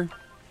mirror.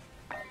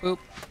 Boop.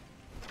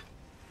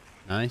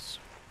 Nice.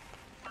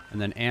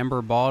 And then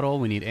amber bottle.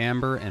 We need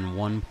amber and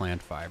 1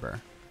 plant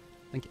fiber.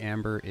 I think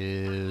amber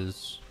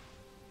is...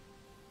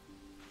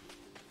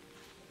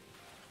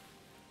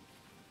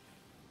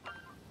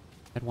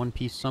 had 1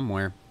 piece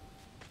somewhere.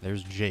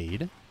 There's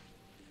jade.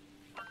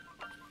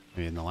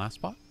 Maybe in the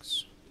last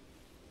box?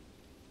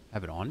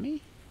 Have it on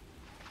me?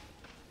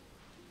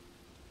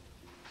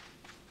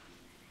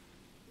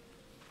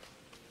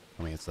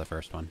 I mean, it's the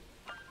first one.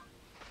 I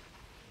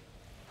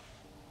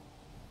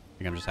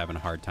think I'm just having a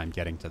hard time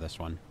getting to this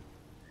one.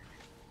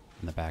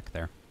 In the back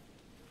there.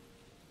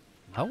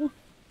 No?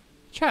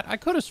 Chat, I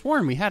could have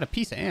sworn we had a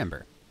piece of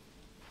amber.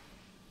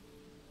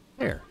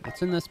 There,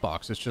 it's in this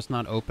box. It's just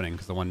not opening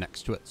because the one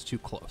next to it's too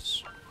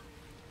close.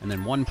 And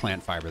then 1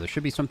 plant fiber. There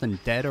should be something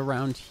dead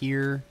around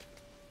here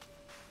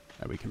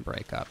that we can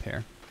break up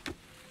here.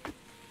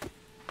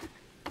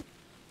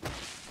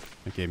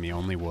 It gave me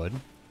only wood.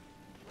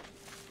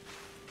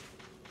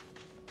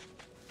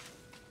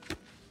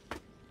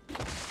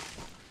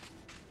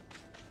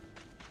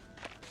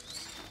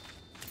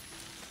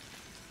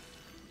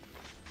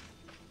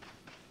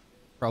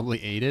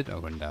 Probably ate it. I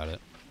wouldn't doubt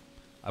it.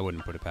 I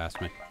wouldn't put it past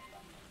me.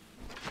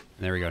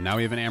 There we go. Now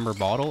we have an amber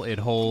bottle. It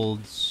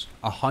holds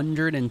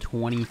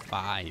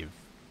 125.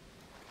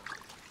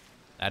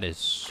 That is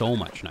so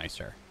much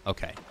nicer.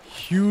 Okay.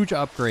 Huge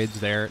upgrades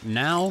there.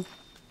 Now,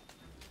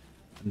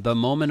 the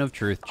moment of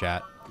truth,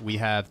 chat. We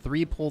have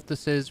 3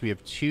 poultices. We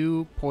have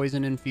 2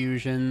 poison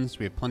infusions.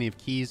 We have plenty of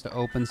keys to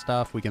open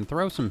stuff. We can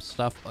throw some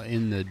stuff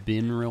in the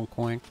bin real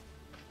quick.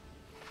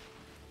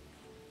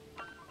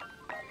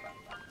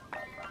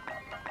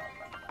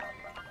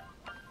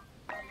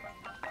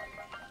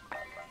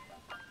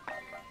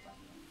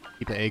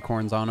 Keep the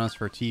acorns on us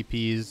for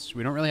TPs.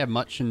 We don't really have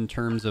much in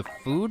terms of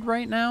food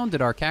right now.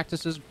 Did our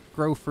cactuses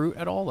grow fruit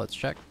at all? Let's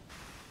check.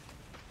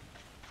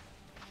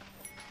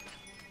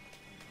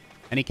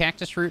 Any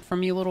cactus fruit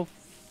from you little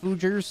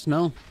foogers?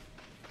 No?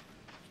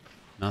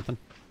 Nothing?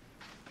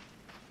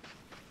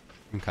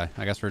 Okay,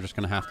 I guess we're just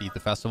going to have to eat the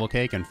festival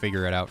cake and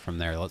figure it out from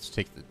there. Let's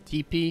take the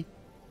TP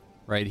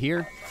right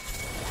here.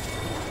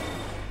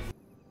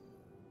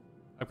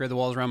 Upgrade the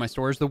walls around my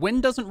storage. The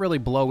wind doesn't really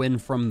blow in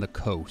from the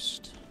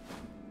coast.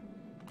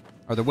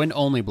 Or the wind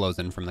only blows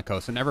in from the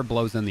coast. It never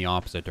blows in the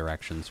opposite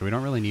direction, so we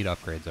don't really need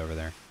upgrades over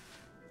there.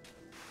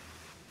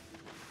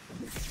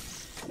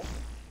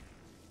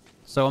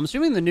 So I'm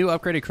assuming the new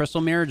upgraded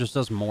crystal mirror just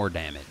does more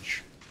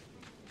damage,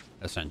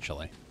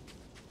 essentially.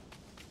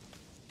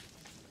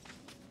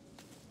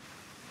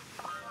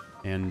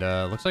 And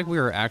looks like we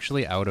were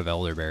actually out of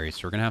elderberries,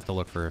 so we're going to have to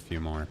look for a few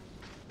more.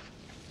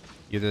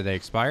 Either they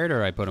expired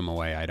or I put them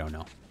away, I don't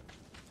know.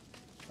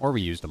 Or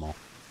we used them all.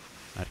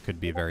 That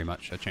could be very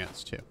much a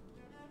chance, too.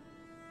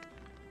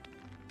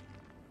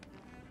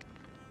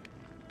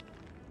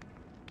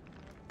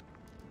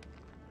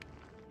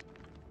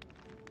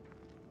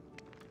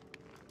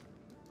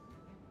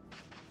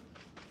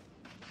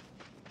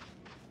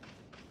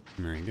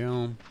 There we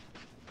go.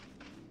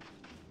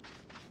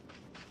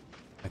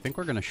 I think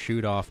we're going to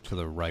shoot off to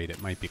the right.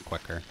 It might be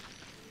quicker.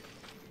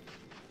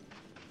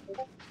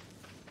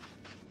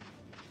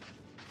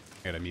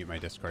 I gotta mute my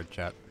Discord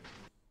chat.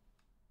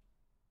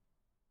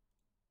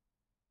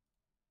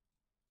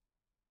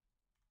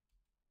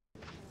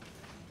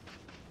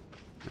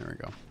 There we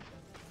go.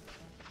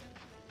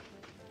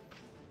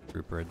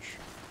 Group bridge.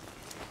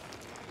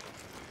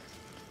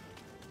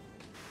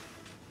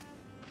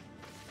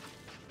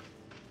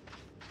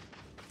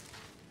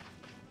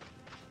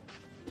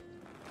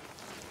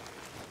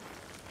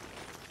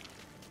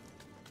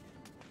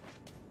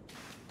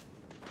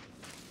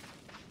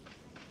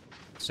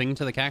 Sing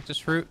to the cactus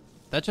fruit?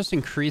 That just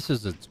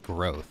increases its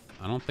growth.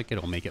 I don't think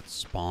it'll make it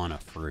spawn a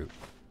fruit.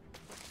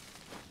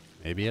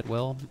 Maybe it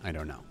will? I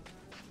don't know.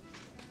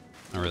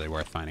 Not really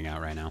worth finding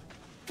out right now.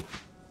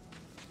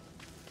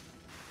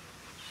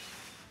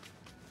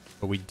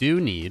 But we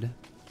do need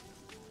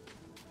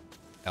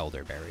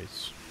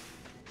elderberries.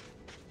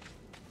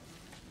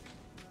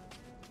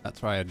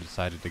 That's why I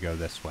decided to go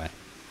this way.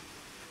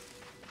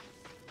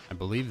 I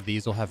believe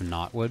these will have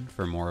knotwood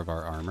for more of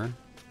our armor.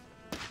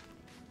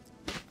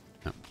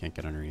 No, can't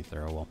get underneath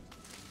there. Oh well.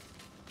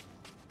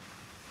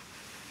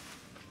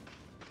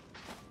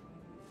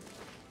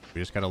 We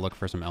just gotta look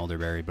for some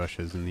elderberry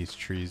bushes in these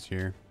trees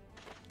here.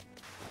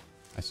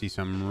 I see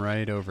some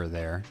right over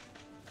there.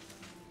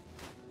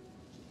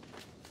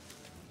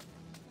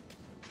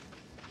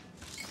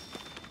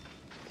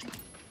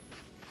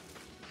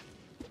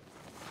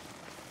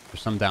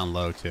 There's some down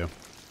low too.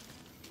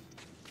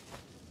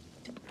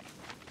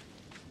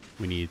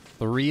 We need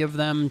 3 of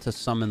them to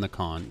summon the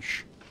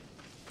conch.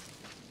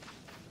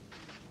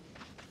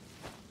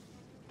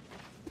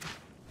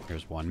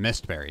 Here's one.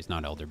 Mist berries,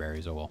 not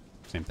elderberries. Oh well,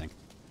 same thing.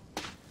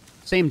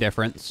 Same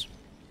difference.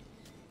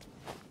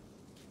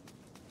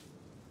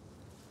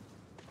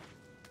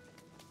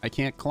 I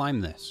can't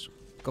climb this.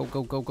 Go,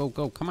 go, go, go,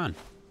 go. Come on.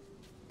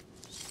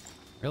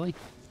 Really?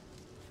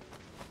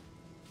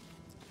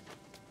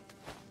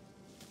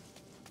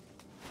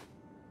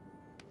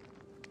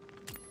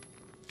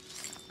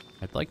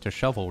 I'd like to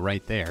shovel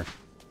right there.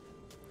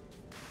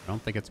 I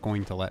don't think it's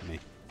going to let me.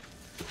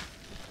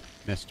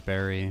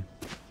 Mistberry.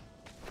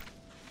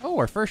 Oh,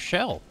 our first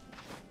shell.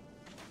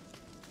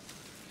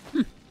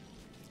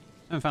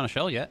 Haven't found a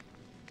shell yet.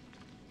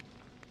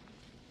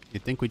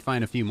 You'd think we'd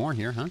find a few more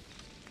here, huh?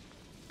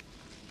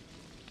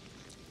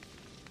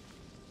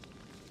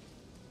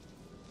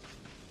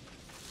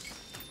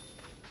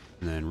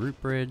 And then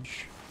root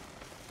bridge.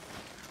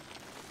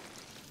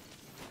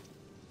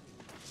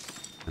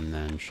 And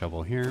then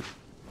shovel here.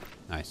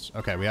 Nice.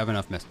 Okay, we have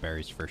enough mist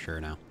berries for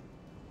sure now.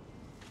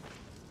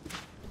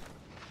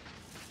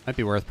 Might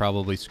be worth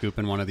probably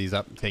scooping one of these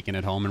up, taking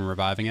it home and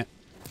reviving it.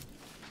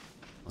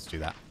 Let's do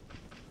that.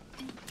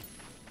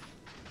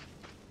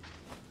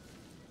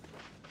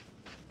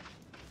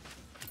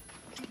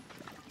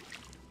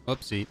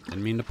 Oopsie,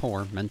 didn't mean to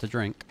pour, meant to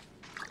drink.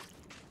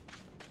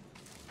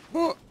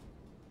 Oh.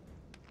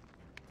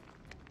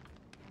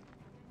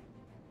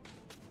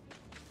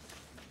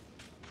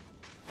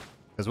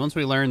 Because once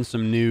we learn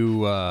some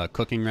new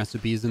cooking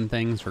recipes and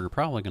things, we're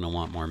probably going to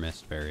want more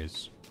mist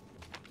berries.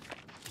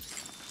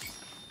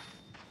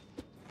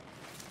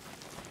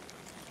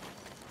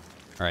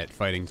 Alright,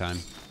 fighting time.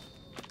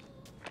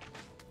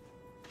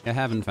 I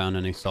haven't found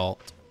any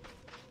salt.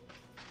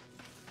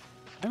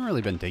 I haven't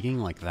really been digging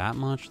like that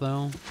much,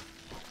 though.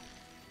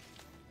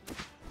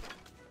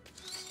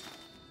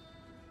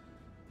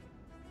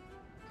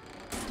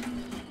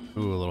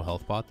 Ooh, a little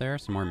health pot there.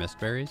 Some more mist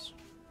berries.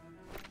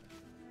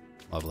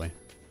 Lovely.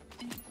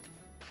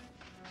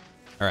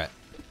 Alright.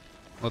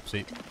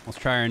 Whoopsie. Let's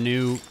try our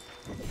new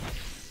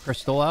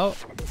crystal out.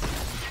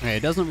 Okay,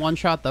 it doesn't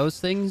one-shot those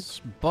things,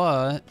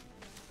 but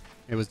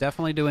it was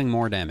definitely doing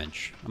more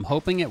damage. I'm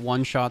hoping it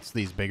one-shots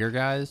these bigger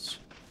guys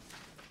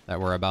that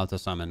we're about to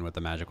summon with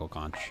the magical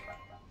conch.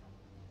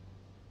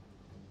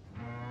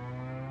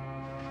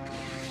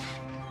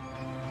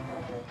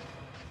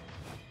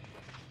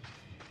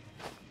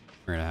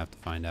 We're gonna have to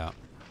find out.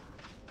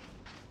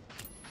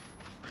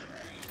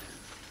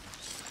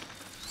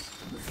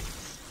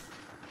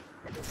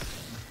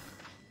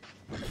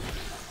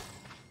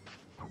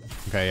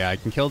 Okay, yeah, I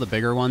can kill the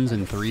bigger ones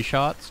in 3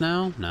 shots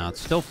now. No, it's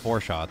still 4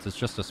 shots. It's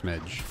just a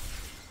smidge.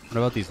 What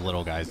about these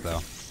little guys, though?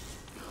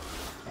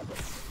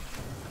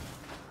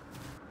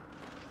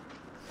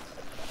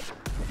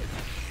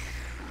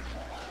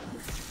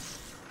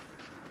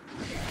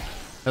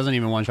 Doesn't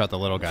even one-shot the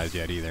little guys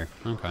yet, either.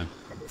 Okay.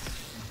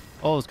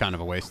 Oh, it was kind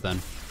of a waste,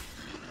 then.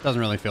 Doesn't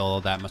really feel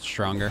that much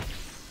stronger.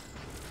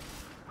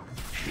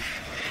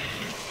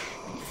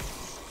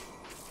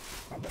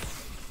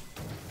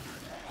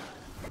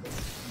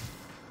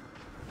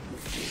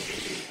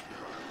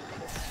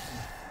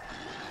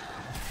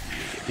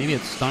 Maybe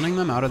it's stunning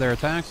them out of their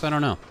attacks? I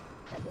don't know.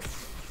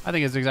 I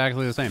think it's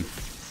exactly the same.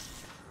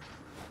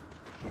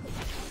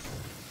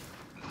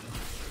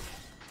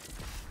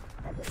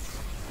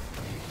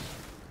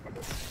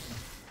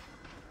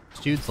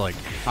 dude's like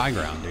high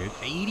ground, dude.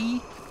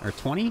 80 or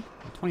 20?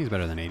 20 is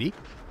better than 80.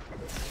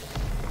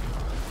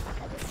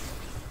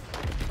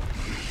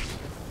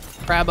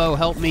 Crabbo,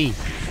 help me.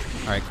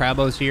 All right,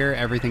 Crabbo's here.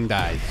 Everything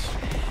dies.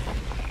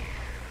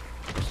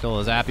 Still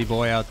a zappy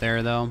boy out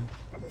there, though.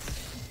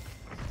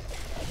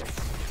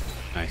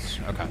 Nice.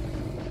 Okay.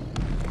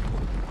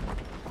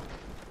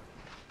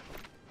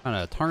 On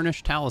a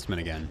tarnished talisman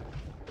again.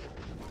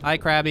 Hi,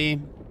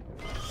 Krabby.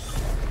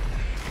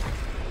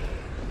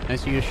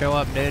 Nice of you to show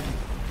up, dude.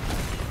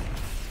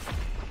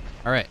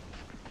 All right.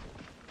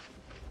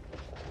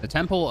 The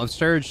Temple of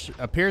Surge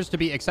appears to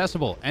be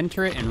accessible.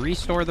 Enter it and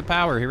restore the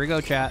power. Here we go,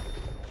 chat.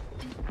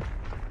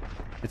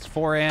 It's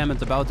 4 a.m.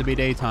 It's about to be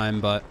daytime,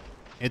 but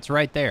it's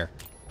right there.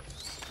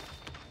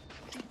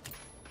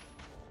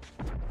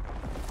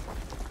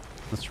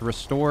 Let's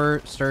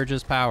restore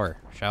Surge's power,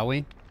 shall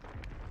we?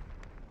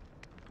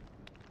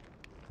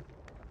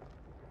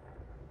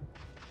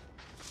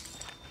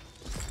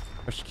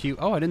 Push Q.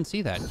 Oh, I didn't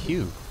see that.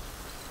 Q.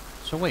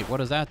 So wait, what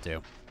does that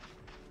do?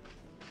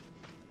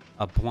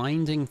 A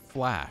blinding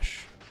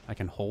flash. I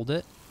can hold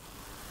it?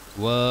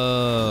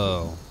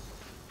 Whoa.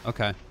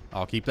 Okay.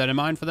 I'll keep that in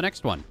mind for the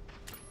next one.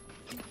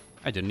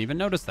 I didn't even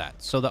notice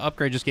that. So the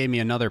upgrade just gave me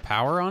another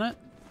power on it?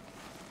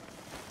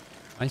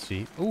 I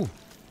see. Ooh.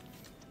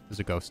 There's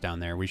a ghost down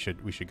there. We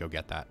should go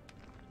get that.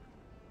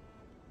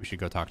 We should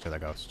go talk to the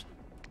ghost.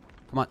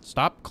 Come on.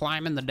 Stop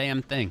climbing the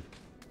damn thing.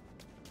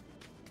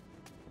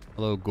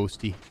 Hello,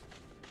 ghosty.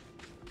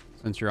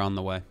 Since you're on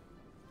the way.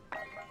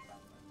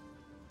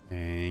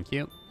 Thank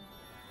you.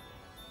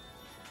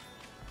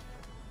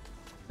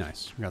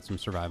 Nice. We got some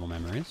survival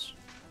memories.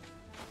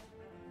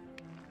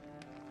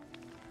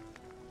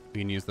 We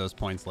can use those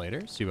points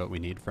later, see what we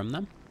need from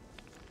them.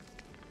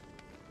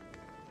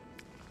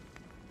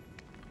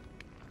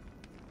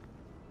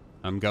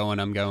 I'm going.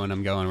 We're going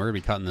to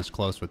be cutting this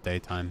close with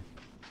daytime.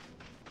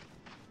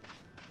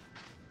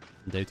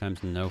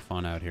 Daytime's no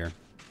fun out here.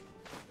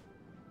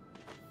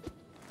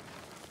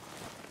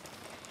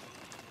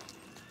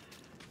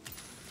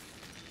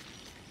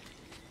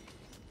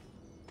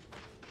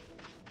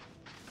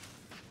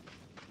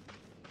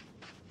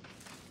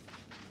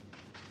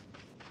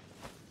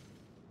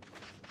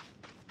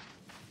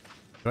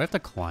 Do I have to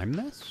climb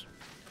this?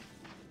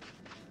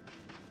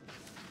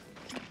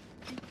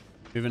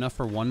 We have enough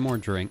for one more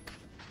drink.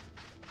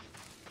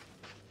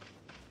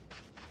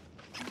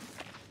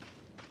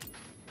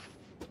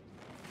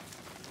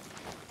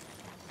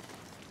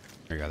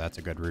 There you go. That's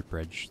a good root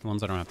bridge. The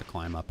ones I don't have to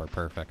climb up are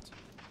perfect.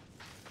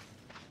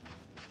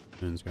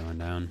 Moon's going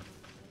down.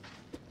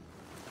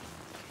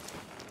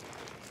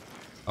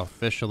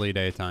 Officially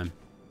daytime.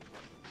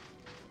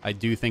 I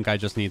do think I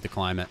just need to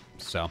climb it,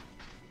 so...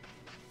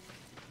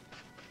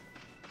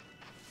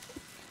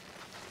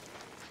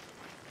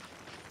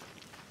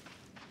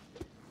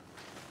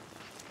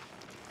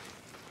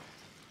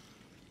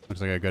 Looks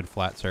like a good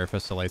flat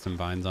surface to lay some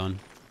vines on.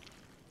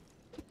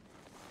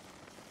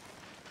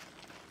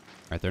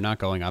 Alright, they're not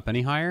going up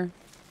any higher.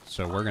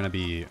 So we're going to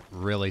be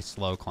really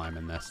slow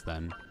climbing this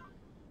then.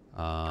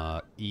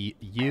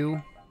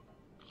 U.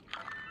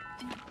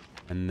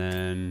 And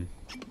then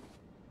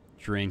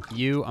drink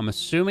U. I'm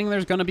assuming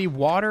there's going to be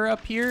water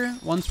up here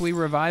once we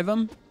revive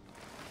them.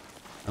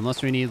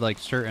 Unless we need like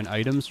certain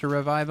items to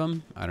revive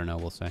them. I don't know,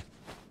 we'll see.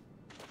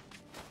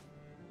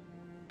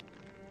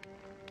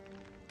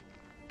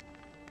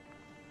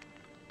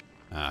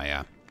 Ah,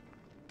 yeah.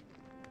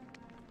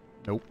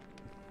 Nope.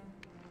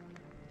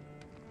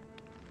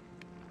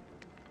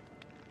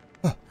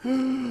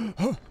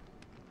 You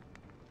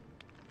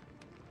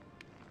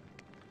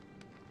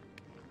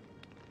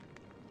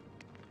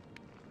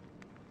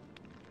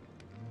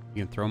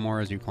can throw more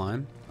as you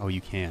climb? Oh,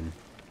 you can.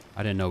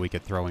 I didn't know we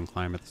could throw and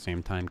climb at the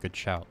same time. Good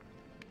shout.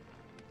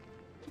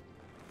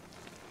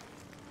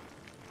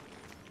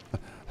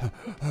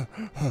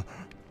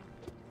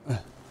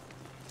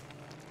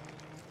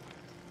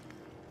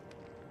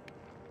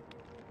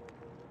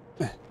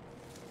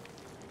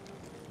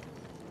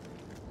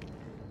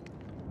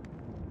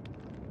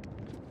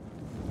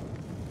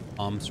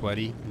 Mom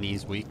sweaty,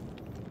 knees weak.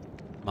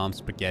 Mom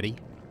spaghetti.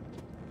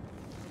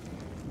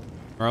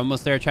 We're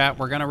almost there, chat.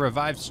 We're gonna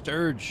revive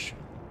Sturge,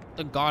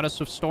 the goddess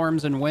of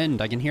storms and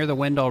wind. I can hear the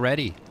wind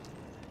already.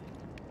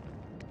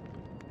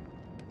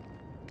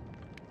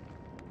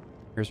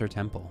 Here's her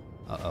temple.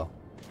 Uh-oh.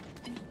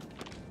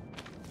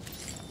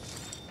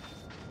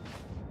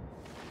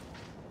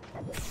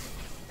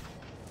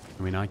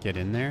 Can we not get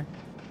in there?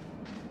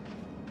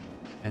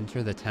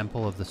 Enter the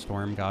temple of the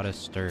storm goddess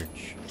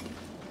Sturge.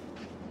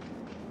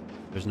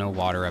 There's no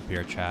water up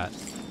here, chat.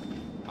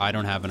 I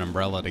don't have an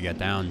umbrella to get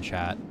down,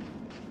 chat.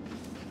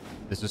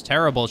 This is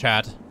terrible,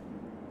 chat.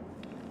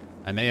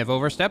 I may have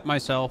overstepped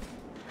myself.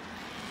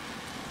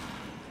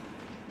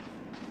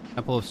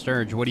 Temple of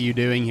Sturge, what are you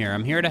doing here?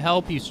 I'm here to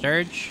help you,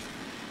 Sturge.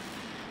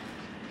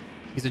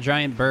 He's a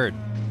giant bird.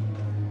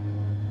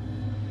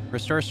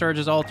 Restore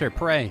Sturge's altar.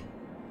 Pray.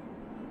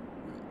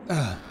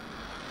 Ugh.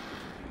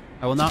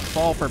 I will not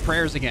fall for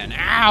prayers again.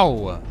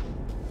 Ow!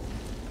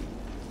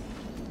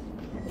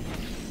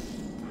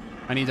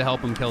 I need to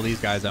help him kill these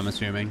guys, I'm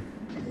assuming.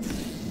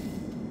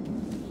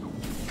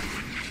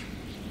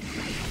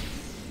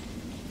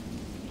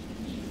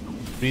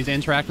 We need to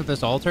interact with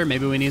this altar.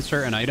 Maybe we need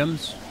certain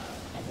items.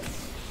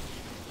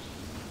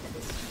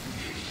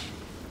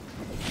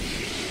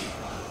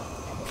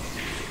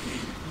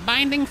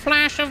 Binding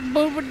flash of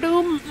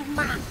Boobadoom.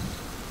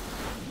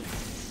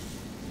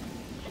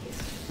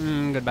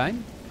 Goodbye.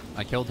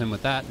 I killed him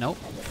with that. Nope.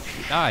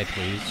 Die,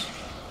 please.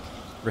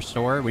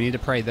 Restore. We need to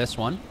pray this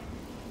one.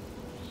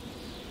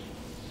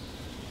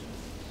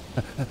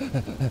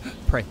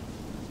 Pray.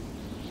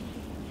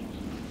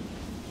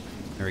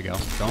 There we go.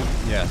 Don't.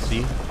 Yeah,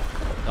 see?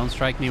 Don't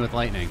strike me with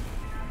lightning.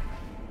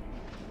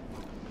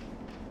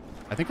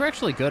 I think we're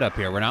actually good up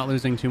here. We're not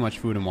losing too much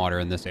food and water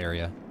in this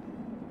area.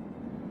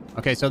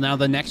 Okay, so now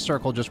the next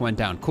circle just went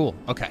down. Cool.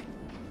 Okay.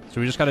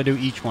 So we just got to do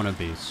each one of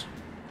these.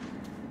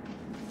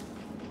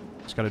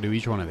 Just got to do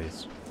each one of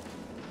these.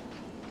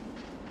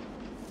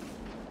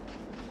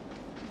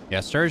 Yeah,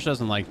 Sturge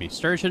doesn't like me.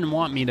 Sturge didn't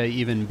want me to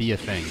even be a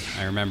thing.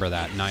 I remember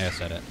that. Naya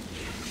said it.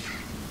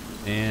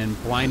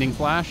 And blinding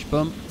flash.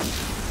 Boom.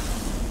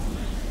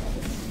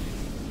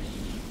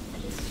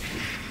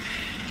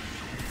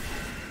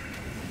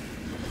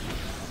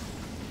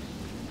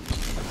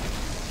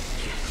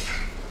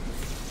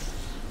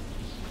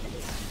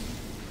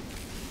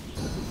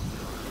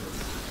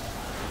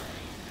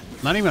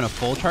 Not even a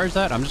full charge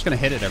that. I'm just going to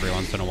hit it every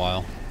once in a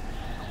while.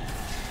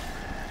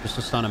 Just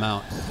to stun them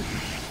out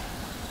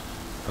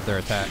of their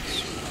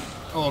attacks.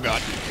 Oh, God.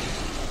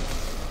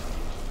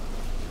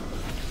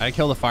 I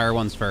kill the fire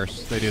ones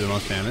first. They do the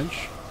most damage.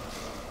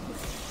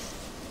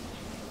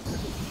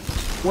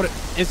 What?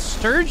 Is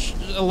Sturge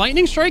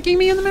lightning striking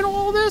me in the middle of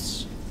all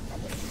this?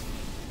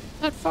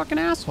 That fucking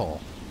asshole.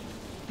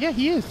 Yeah,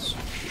 he is.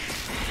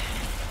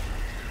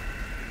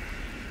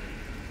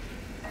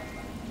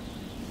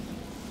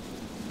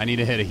 I need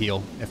to hit a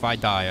heal. If I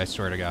die, I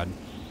swear to God.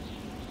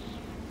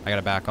 I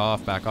gotta back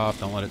off, back off.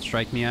 Don't let it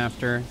strike me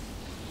after.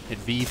 Hit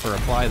V for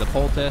apply the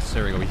poultice.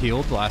 There we go. We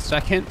healed last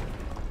second.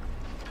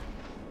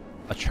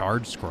 A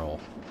charge scroll.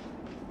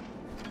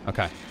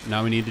 Okay.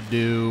 Now we need to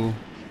do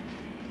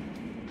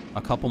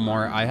a couple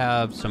more. I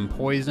have some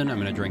poison. I'm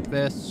gonna drink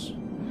this.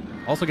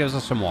 Also gives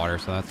us some water,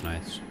 so that's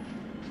nice.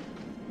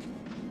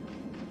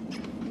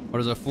 What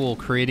is a fool?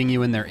 Creating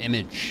you in their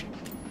image.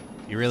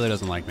 He really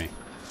doesn't like me.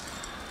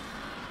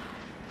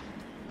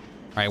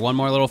 All right, one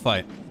more little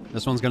fight.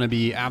 This one's going to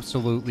be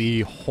absolutely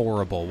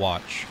horrible.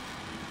 Watch.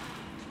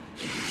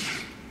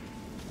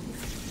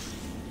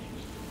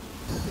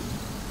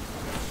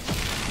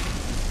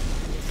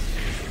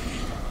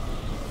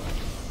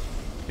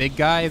 Big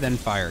guy, then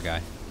fire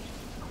guy.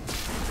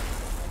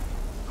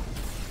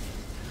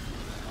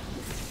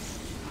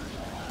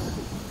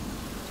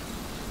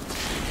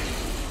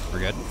 We're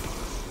good.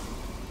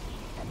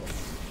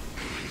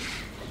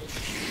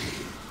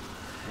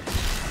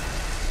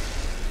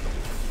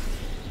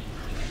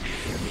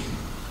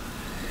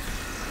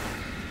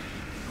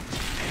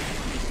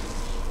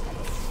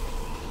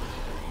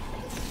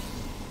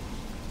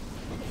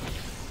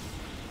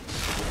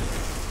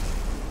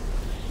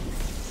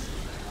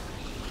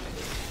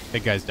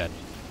 Big guy's dead.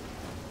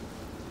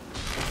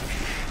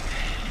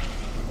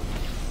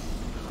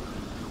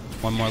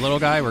 One more little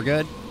guy. We're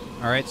good.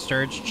 All right,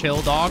 Sturge,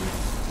 chill, dog.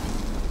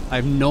 I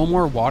have no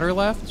more water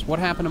left. What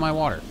happened to my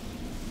water?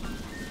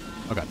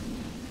 Okay.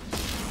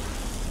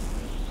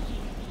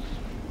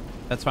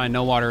 That's fine.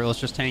 No water. Let's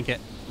just tank it.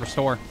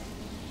 Restore.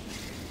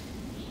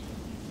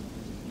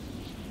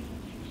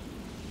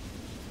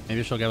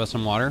 Maybe she'll give us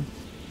some water.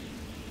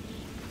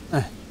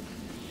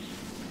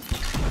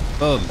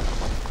 Boom.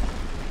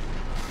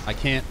 I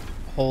can't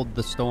hold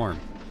the storm.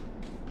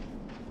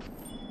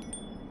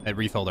 It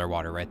refilled our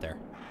water right there.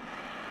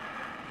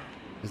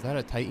 Is that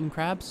a Titan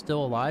crab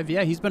still alive?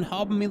 Yeah, he's been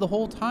helping me the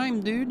whole time,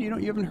 dude. You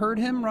haven't heard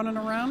him running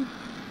around?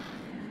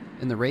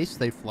 In the race,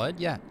 they fled?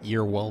 Yeah,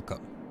 you're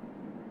welcome.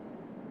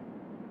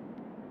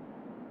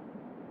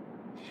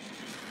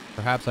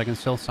 Perhaps I can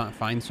still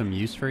find some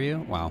use for you?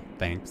 Wow,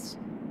 thanks.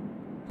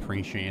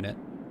 Appreciate it.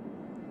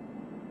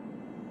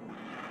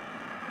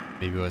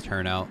 Maybe it'll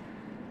turn out.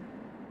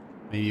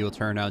 Maybe you'll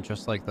turn out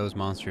just like those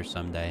monsters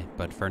someday.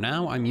 But for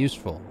now, I'm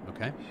useful,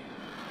 okay?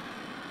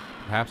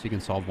 Perhaps you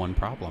can solve one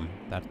problem.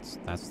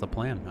 That's the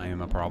plan. I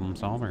am a problem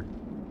solver.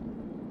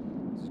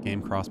 Is this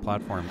game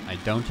cross-platform? I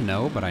don't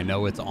know, but I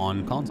know it's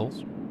on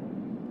consoles.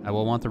 I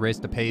will want the race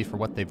to pay for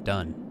what they've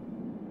done.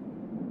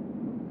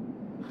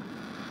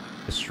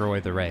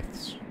 Destroy the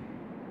wraiths.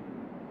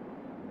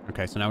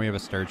 Okay, so now we have a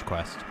Sturge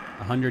quest.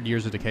 100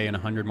 years of decay and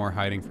 100 more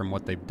hiding from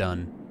what they've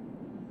done.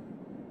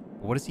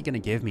 What is he going to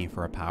give me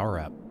for a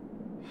power-up?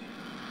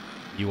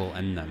 You will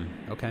end them.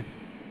 Okay.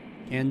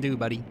 Can do,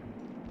 buddy.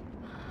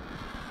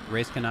 The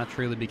race cannot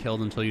truly be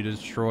killed until you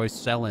destroy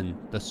Selen,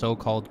 the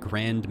so-called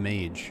Grand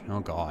Mage. Oh,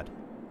 God.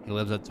 He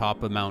lives at the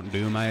top of Mount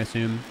Doom, I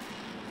assume.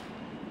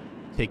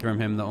 Take from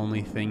him the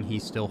only thing he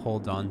still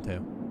holds on to.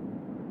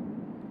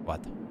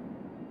 What?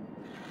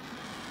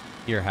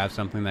 Here, have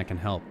something that can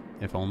help.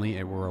 If only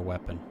it were a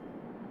weapon.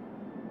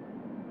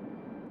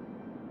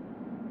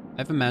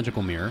 I have a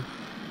magical mirror.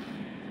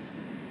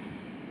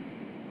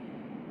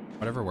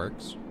 Whatever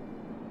works.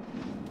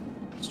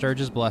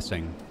 Sturge's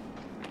Blessing.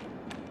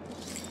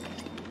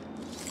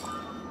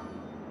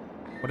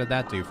 What did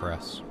that do for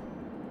us?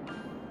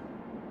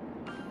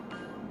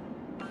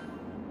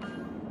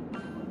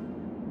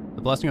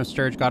 The Blessing of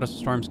Sturge, Goddess of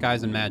Storm,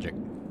 Skies, and Magic.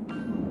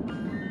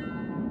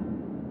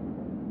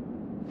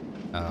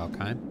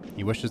 Okay.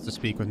 He wishes to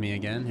speak with me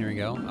again. Here we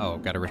go. Oh,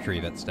 gotta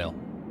retrieve it still.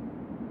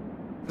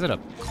 Is it a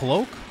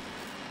cloak?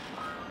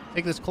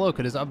 Take this cloak.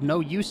 It is of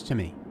no use to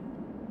me.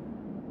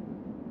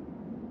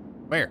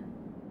 Where?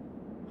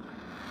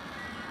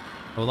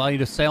 It will allow you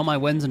to sail my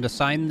winds and to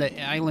sign the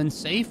island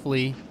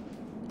safely.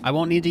 I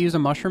won't need to use a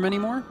mushroom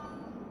anymore?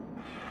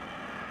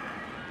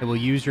 It will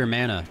use your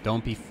mana.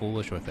 Don't be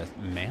foolish with it.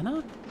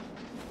 Mana?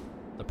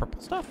 The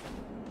purple stuff?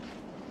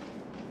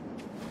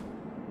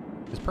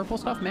 Is purple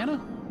stuff mana?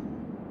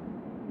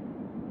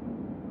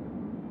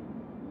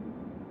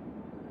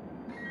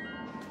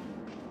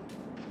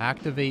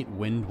 Activate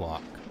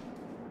Windwalk.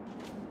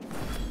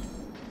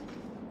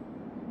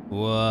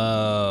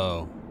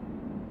 Whoa.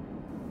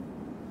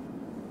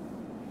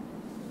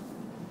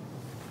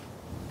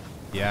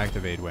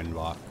 Deactivate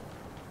Windwalk.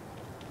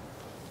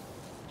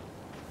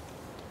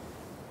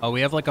 Oh,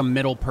 we have like a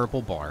middle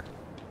purple bar.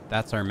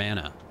 That's our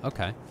mana.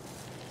 Okay.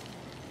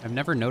 I've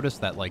never noticed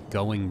that like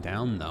going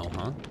down though,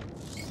 huh?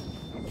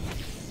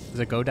 Does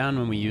it go down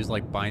when we use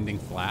like Binding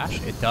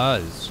Flash? It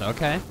does.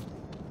 Okay.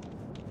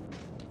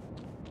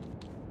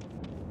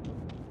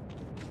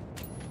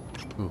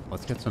 Ooh,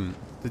 let's get some...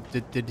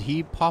 Did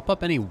he pop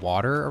up any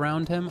water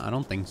around him? I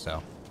don't think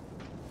so.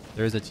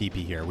 There is a TP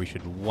here. We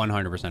should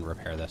 100%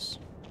 repair this.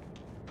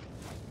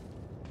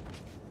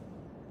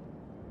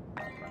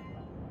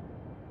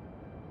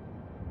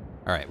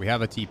 Alright, we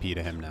have a TP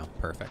to him now.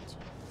 Perfect.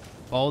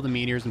 Follow the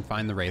meteors and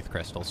find the Wraith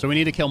Crystal. So we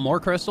need to kill more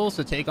crystals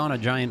to take on a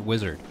giant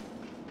wizard.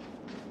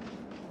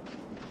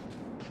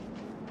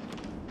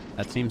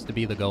 That seems to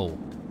be the goal.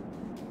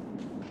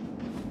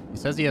 He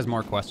says he has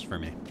more quests for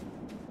me.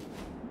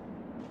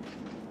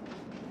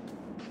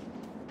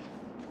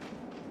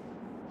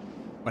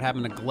 What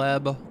happened to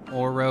Gleb,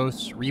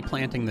 Oros,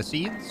 replanting the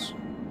seeds?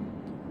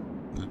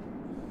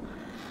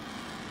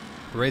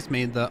 The race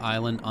made the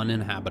island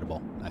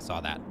uninhabitable. I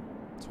saw that.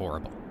 It's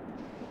horrible.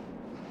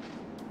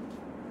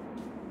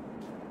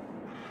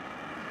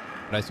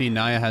 But I see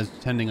Naya has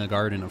tending a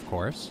garden, of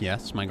course.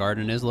 Yes, my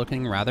garden is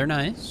looking rather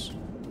nice.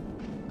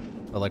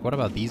 But, like, what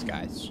about these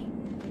guys?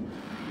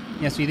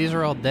 Yeah, see, these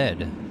are all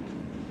dead.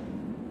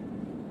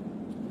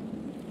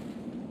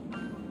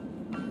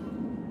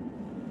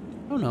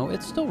 Oh no,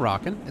 it's still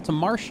rocking. It's a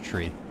marsh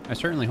tree. I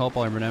certainly hope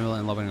our benevolent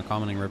and loving and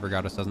commenting river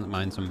goddess doesn't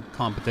mind some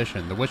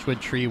competition. The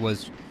witchwood tree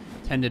was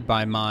tended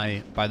by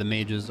the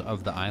mages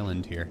of the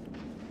island here.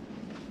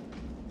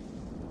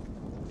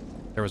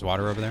 There was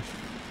water over there?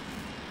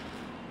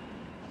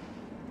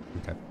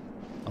 Okay.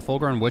 A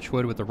full-grown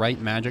witchwood with the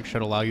right magic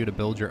should allow you to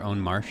build your own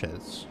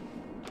marshes.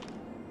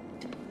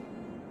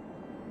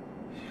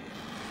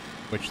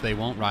 Which they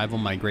won't rival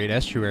my great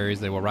estuaries,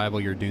 they will rival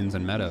your dunes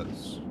and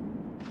meadows.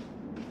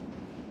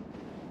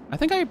 I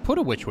think I put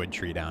a witchwood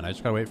tree down. I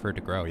just gotta wait for it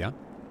to grow, yeah?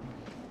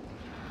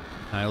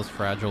 Nile's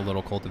fragile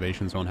little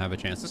cultivations won't have a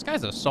chance. This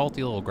guy's a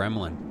salty little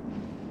gremlin.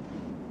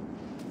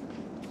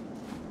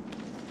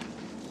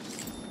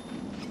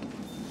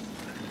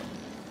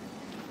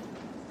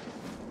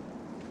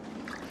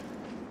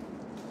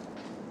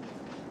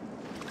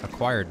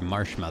 Acquired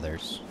marsh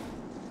mothers.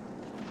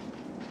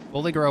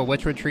 Fully grow a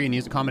witchwood tree and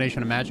use a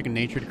combination of magic and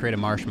nature to create a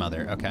marsh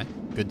mother. Okay,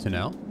 good to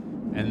know.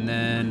 And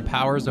then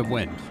powers of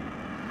wind.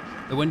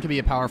 The wind can be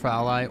a powerful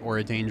ally or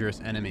a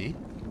dangerous enemy.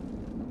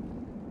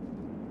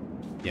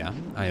 Yeah,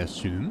 I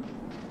assume.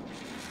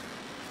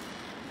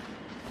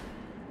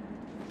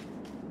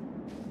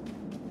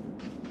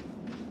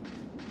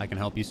 I can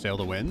help you sail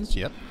the winds.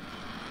 Yep.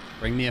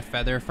 Bring me a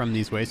feather from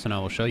these wastes and I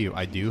will show you.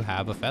 I do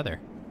have a feather.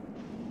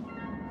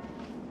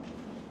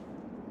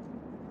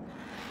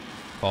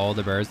 Follow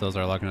the birds. Those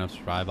are lucky enough to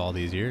survive all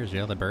these years.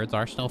 Yeah, the birds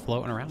are still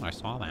floating around. I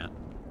saw that.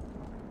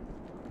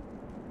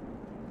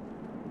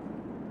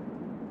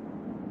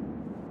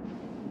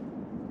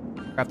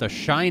 Craft a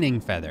shining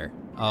feather.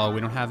 Oh,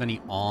 we don't have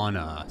any on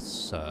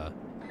us.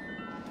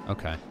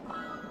 Okay.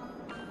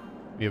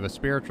 We have a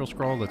spiritual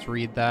scroll. Let's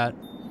read that.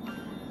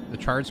 The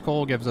charred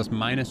scroll gives us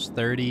minus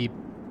 30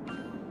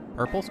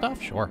 purple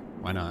stuff? Sure.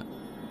 Why not?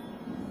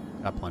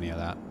 Got plenty of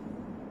that.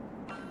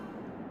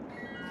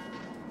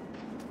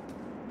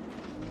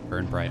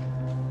 Burn bright.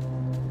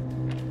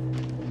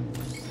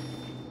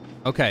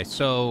 Okay,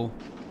 so...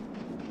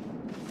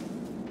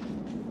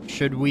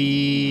 should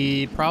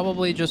we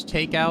probably just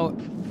take out...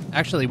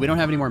 Actually, we don't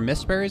have any more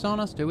mist berries on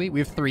us, do we? We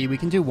have 3. We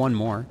can do 1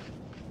 more.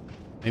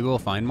 Maybe we'll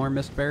find more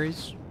mist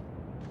berries.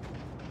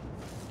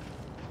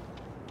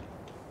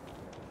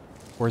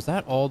 Or is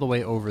that all the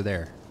way over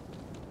there?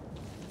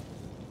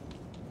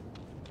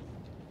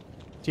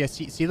 Yeah,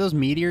 see those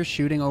meteors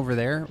shooting over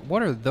there?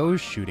 What are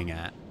those shooting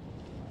at?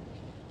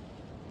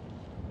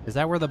 Is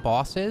that where the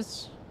boss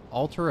is?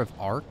 Altar of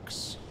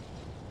Arcs?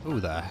 Who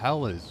the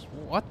hell is...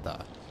 What the...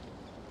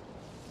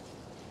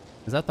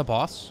 Is that the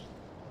boss?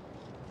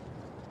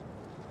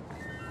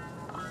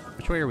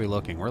 Which way are we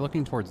looking? We're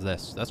looking towards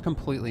this. That's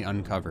completely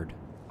uncovered.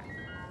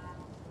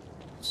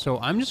 So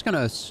I'm just going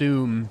to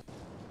assume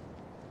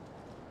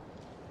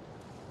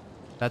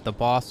that the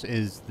boss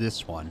is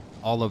this one.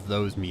 All of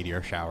those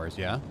meteor showers,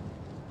 yeah?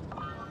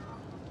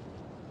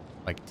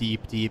 Like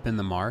deep, deep in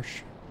the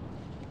marsh.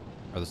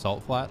 Or the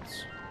salt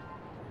flats.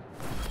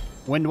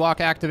 Windwalk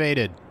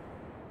activated.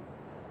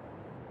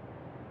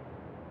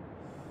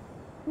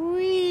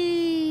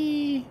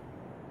 Whee!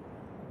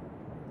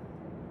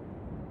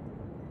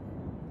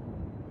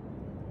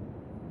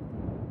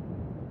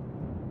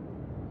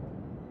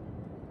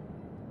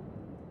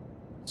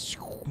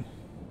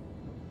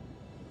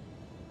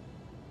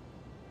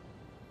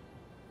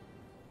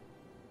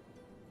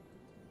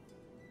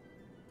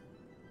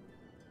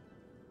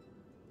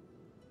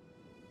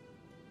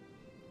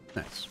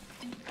 Nice.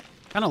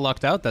 Kind of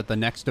lucked out that the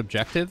next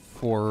objective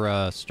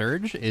for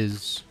Sturge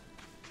is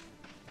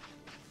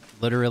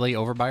literally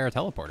over by our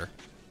teleporter.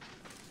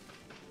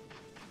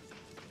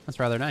 That's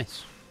rather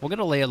nice. We'll get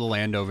a lay of the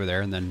land over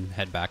there and then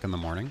head back in the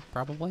morning,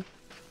 probably.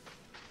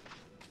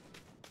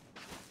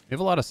 We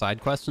have a lot of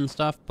side quests and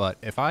stuff, but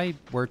if I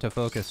were to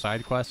focus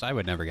side quests, I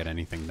would never get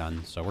anything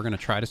done. So we're going to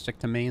try to stick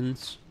to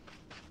mains.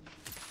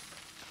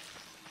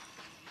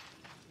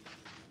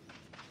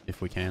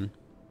 If we can.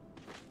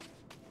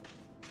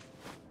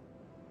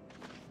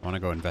 I want to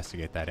go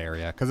investigate that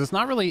area. Because it's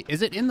not really...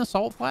 Is it in the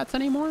salt flats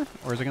anymore?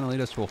 Or is it going to lead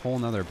us to a whole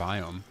nother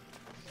biome?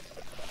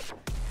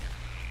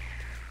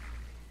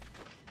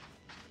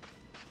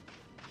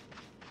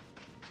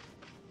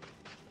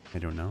 I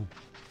don't know.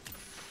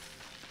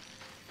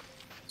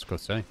 Let's go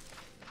see.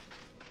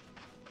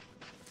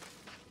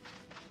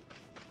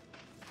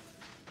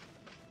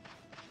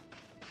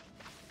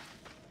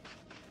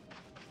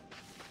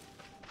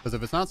 Because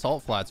if it's not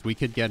salt flats, we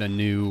could get a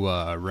new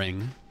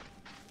ring.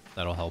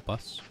 That'll help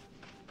us.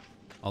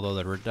 Although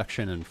the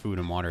reduction in food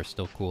and water is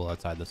still cool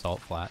outside the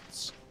salt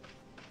flats.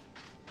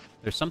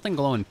 There's something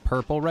glowing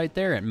purple right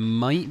there. It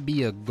might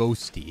be a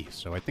ghosty,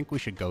 so I think we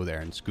should go there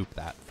and scoop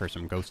that for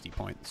some ghosty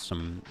points.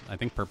 I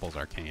think purple's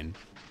arcane.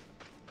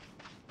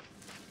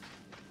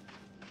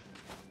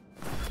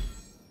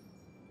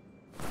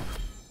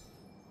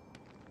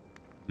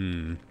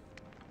 Kind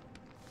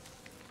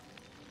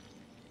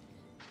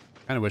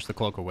of wish the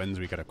Cloak of Winds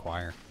we could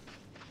acquire.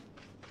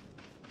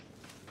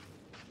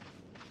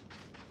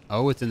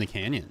 Oh, it's in the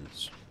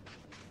canyons.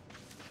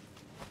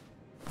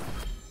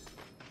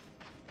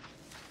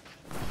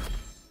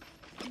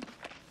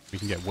 We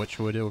can get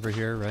witchwood over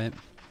here, right?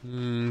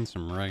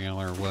 Some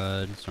regular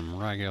wood,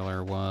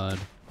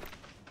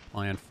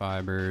 plant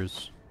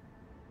fibers.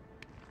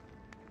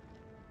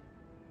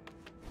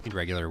 Need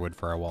regular wood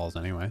for our walls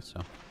anyway,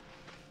 so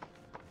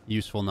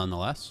useful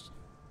nonetheless.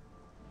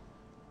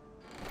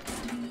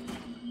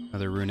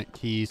 Another runic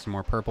key, some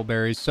more purple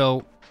berries,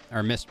 or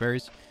mist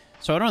berries.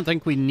 So I don't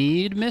think we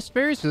need mist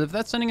berries, because if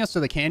that's sending us to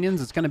the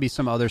canyons, it's going to be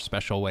some other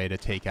special way to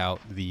take out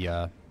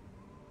the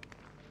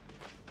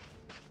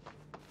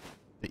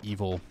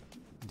evil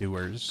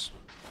doers,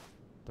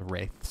 the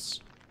wraiths.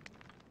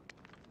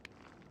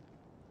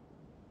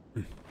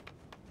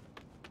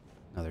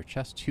 Another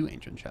chest, 2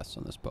 ancient chests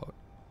on this boat.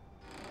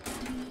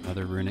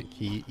 Another runic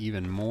key,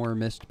 even more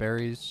mist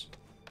berries.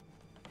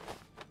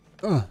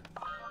 Ugh.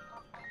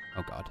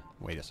 Oh god,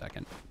 wait a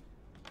second.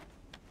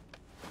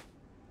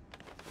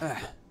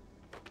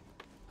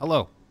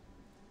 Hello.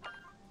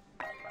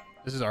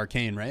 This is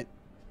arcane, right?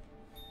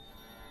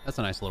 That's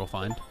a nice little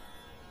find.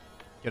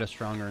 Get us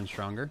stronger and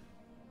stronger.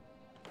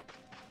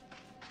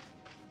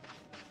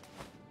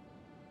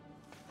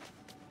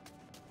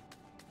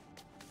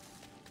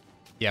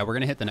 Yeah, we're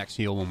gonna hit the next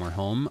heal when we're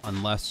home,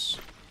 unless...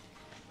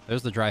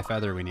 There's the dry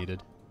feather we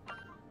needed.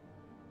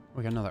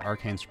 We got another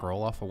arcane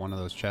scroll off of one of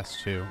those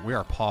chests, too. We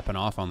are popping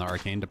off on the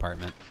arcane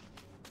department.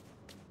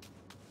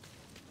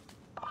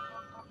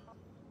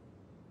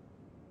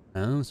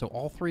 Oh, so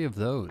all 3 of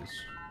those.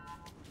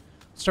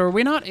 So are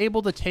we not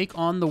able to take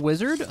on the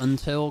wizard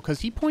until...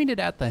 Because he pointed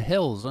at the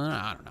hills.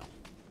 I don't know.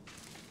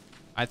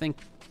 I think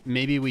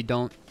maybe we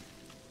don't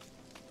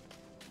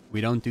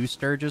do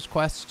Sturge's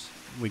quest.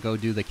 We go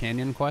do the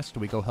canyon quest.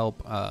 We go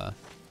help...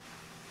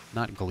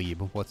 Not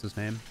Glebe. What's his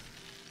name?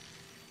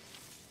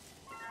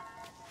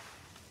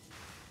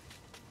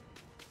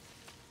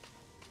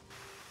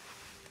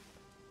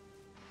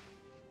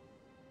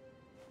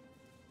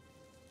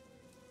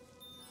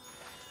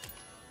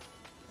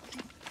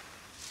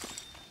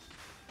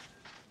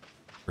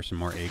 For some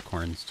more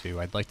acorns too.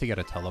 I'd like to get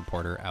a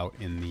teleporter out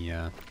in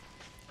the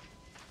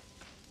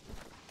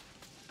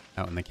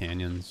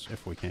canyons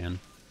if we can.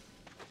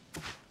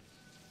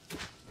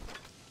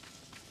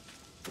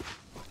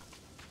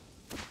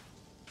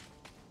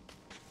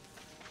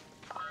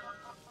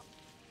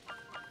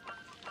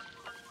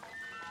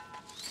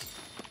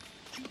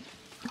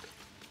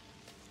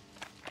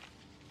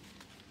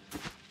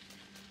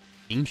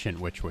 Ancient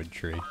witchwood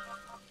tree.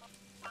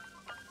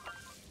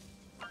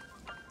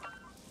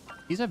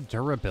 These have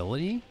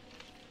durability?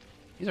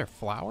 These are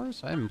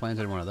flowers? I haven't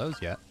planted one of those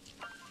yet.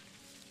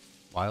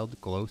 Wild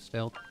glow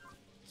stilt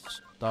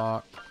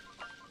stock.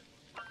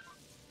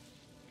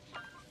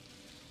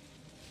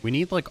 We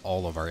need like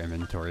all of our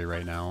inventory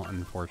right now,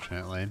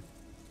 unfortunately.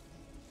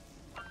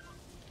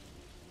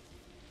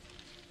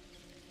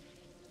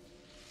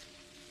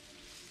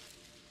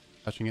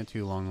 Touching it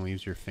too long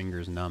leaves your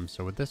fingers numb.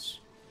 So would this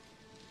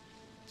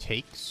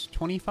takes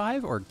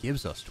 25 or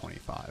gives us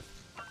 25?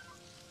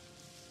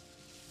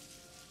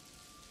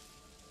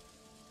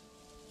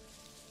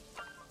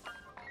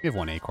 We have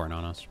one acorn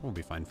on us. We'll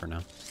be fine for now.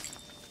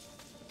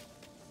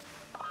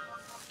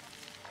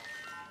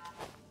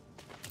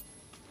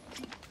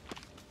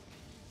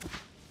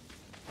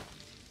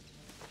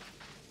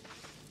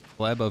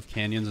 Gleb of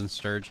Canyons and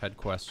Sturge had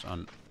quests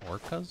on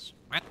orcas?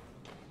 What?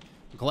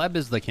 Gleb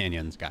is the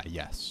Canyons guy,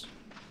 yes.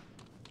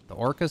 The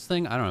orcas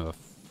thing? I don't have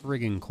a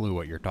friggin' clue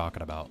what you're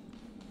talking about.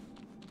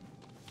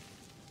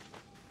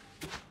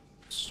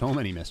 So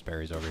many mist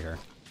berries over here.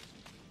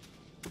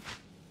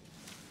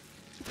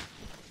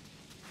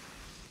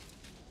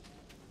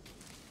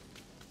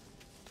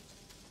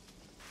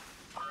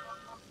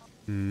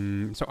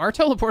 So our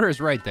teleporter is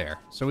right there.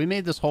 So we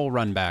made this whole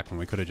run back when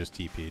we could have just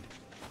TP'd.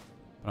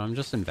 But I'm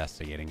just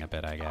investigating a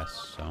bit, I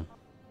guess, so.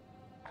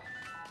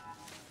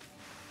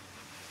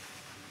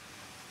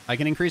 I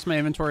can increase my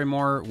inventory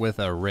more with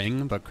a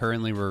ring, but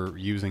currently we're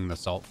using the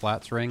salt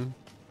flats ring.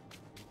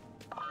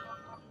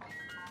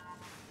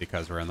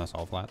 Because we're in the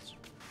salt flats.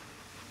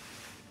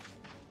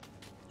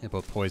 Yeah,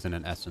 both poison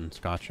and essence,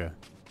 gotcha.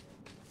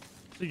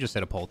 So you just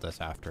hit a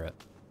poultice after it.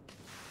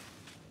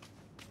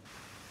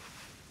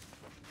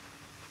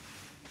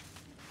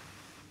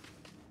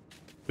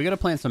 We gotta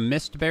plant some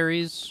mist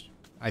berries.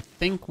 I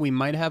think we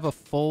might have a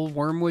full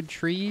wormwood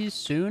tree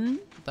soon.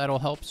 That'll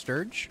help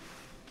Sturge.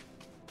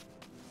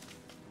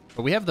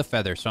 But we have the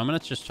feather, so I'm gonna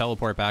just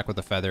teleport back with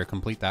the feather,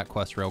 complete that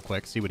quest real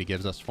quick, see what he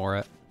gives us for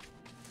it.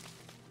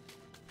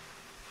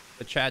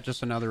 The chat,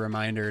 just another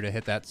reminder to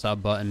hit that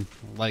sub button.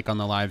 Like on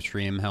the live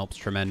stream helps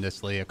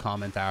tremendously. A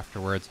comment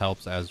afterwards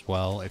helps as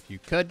well, if you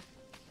could.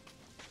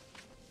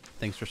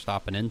 Thanks for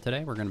stopping in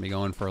today. We're going to be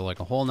going for like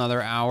a whole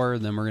nother hour.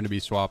 Then we're going to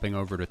be swapping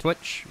over to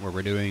Twitch, where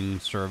we're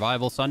doing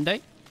Survival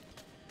Sunday.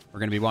 We're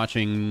going to be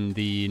watching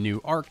the new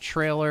Ark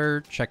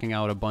trailer, checking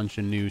out a bunch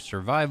of new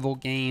survival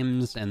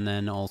games, and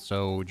then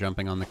also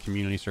jumping on the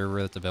community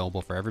server that's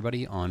available for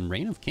everybody on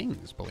Reign of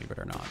Kings, believe it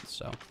or not.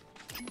 So,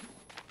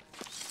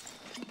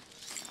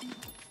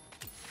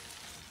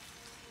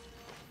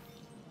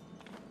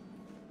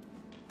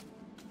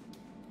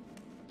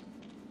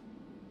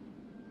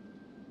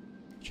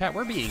 chat,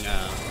 we're being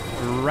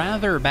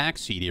rather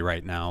backseaty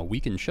right now. We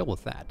can chill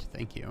with that.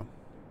 Thank you.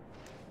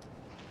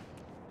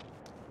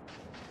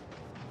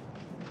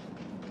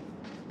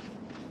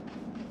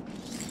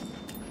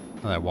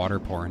 Oh, that water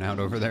pouring out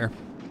over there.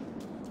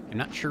 I'm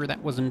not sure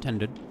that was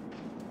intended.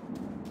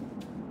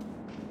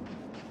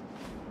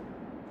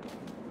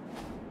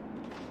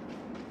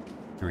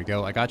 Here we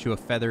go. I got you a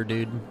feather,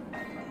 dude.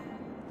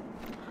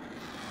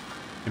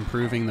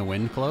 Improving the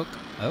wind cloak.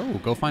 Oh,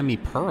 go find me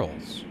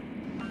pearls.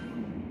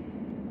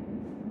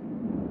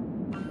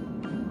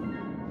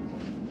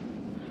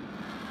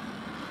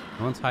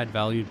 Once hide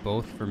valued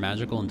both for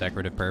magical and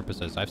decorative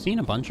purposes. I've seen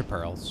a bunch of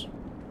pearls.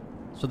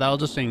 So that'll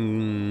just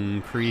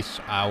increase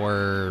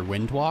our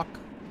wind walk.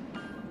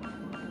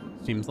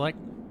 Seems like.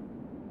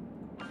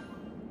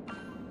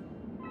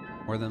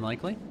 More than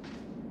likely.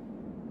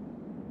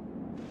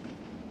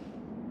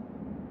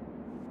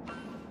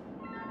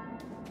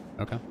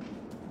 Okay.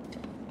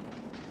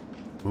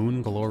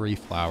 Moon Glory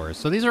Flowers.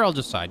 So these are all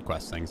just side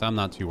quest things. I'm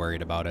not too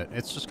worried about it.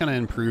 It's just going to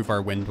improve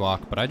our wind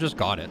walk, but I just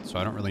got it, so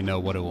I don't really know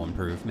what it will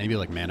improve. Maybe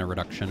like mana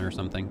reduction or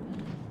something.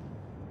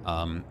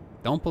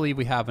 Don't believe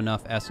we have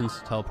enough essence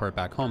to teleport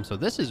back home. So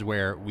this is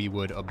where we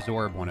would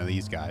absorb one of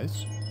these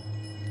guys.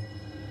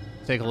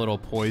 Take a little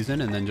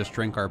poison and then just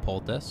drink our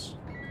poultice.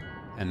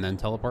 And then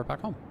teleport back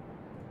home.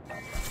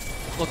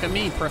 Look at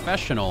me,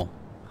 professional.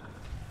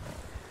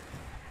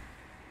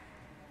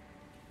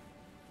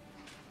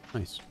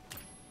 Nice.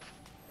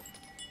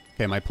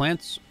 Okay, my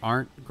plants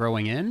aren't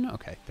growing in.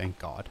 Okay, thank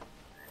God.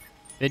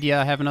 Vidya,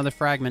 I have another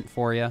fragment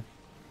for you.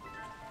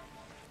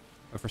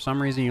 But for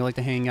some reason, you like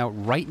to hang out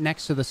right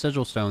next to the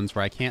sigil stones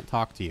where I can't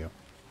talk to you.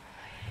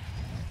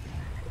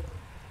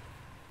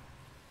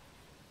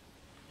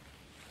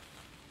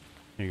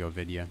 Here you go,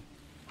 Vidya.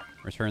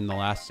 Return the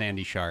last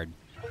sandy shard.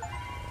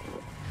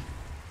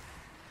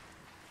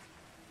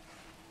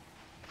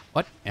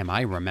 What? Am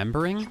I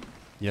remembering?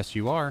 Yes,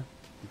 you are,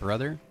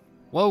 brother.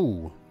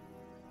 Whoa!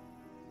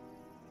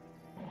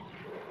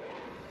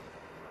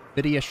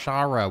 Vidya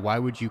Shara, why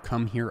would you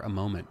come here a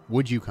moment?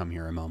 Would you come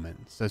here a moment?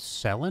 It says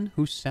Selin?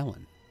 Who's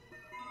Selin?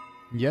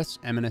 Yes,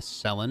 Eminous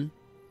Selin.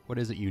 What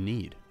is it you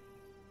need?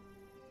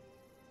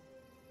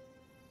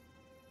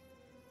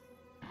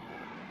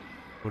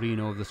 What do you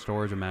know of the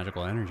storage of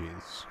magical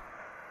energies?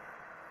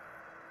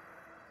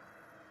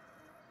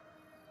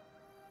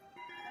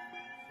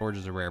 Storage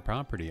is a rare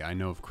property. I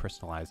know of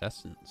crystallized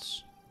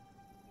essence.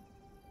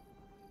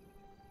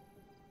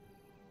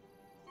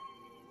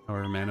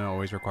 However, mana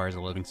always requires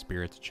a living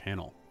spirit to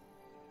channel.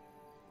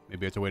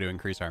 Maybe it's a way to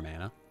increase our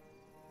mana.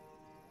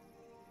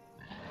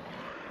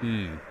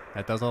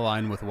 That does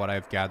align with what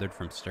I've gathered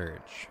from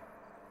Sturge.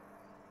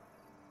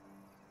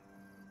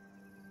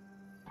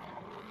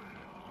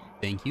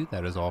 Thank you.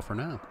 That is all for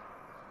now.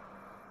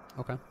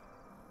 Okay.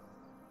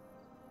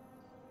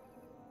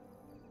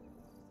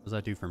 What does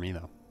that do for me,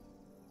 though?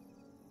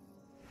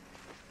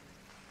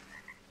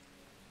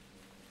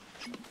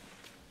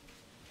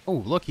 Oh,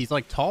 look, he's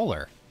like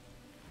taller.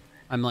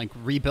 I'm like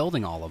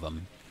rebuilding all of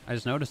them. I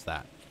just noticed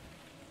that.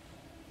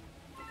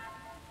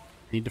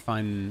 Need to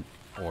find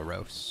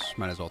Oros.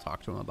 Might as well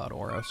talk to him about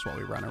Oros while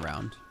we run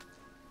around.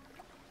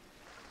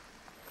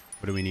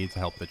 What do we need to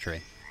help the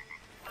tree?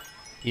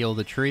 Heal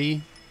the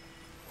tree.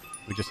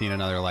 We just need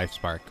another life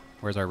spark.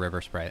 Where's our river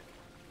sprite?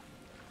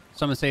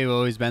 Some say we've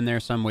always been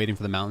there, some waiting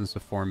for the mountains to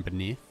form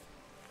beneath.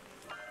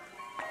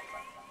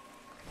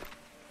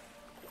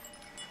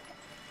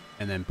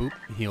 And then boop,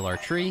 heal our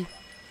tree.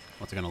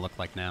 What's it gonna look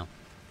like now?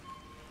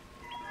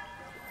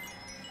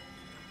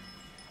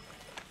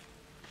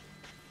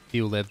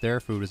 Few live there,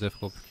 food is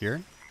difficult to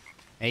procure.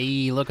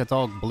 Hey, look, it's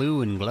all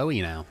blue and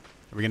glowy now.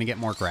 Are we gonna get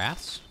more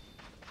grass?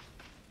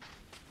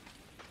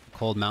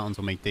 Cold mountains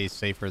will make days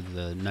safer than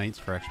the nights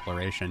for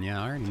exploration.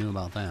 Yeah, I already knew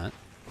about that.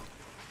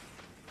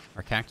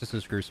 Our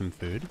cactuses grew some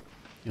food.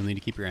 You'll need to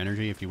keep your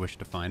energy if you wish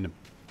to find them.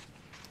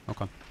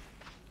 Okay. I'm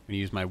gonna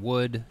use my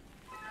wood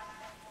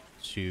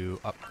to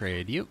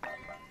upgrade you.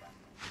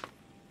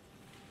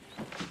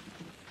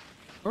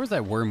 Where was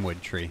that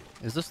wormwood tree?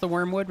 Is this the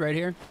wormwood right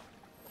here?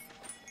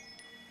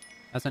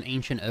 That's an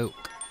ancient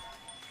oak.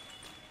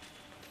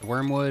 The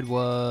wormwood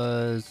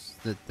was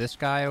this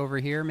guy over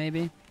here,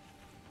 maybe?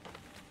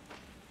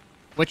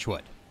 Which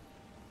wood?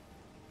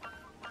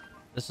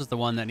 This is the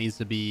one that needs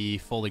to be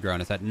fully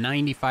grown. It's at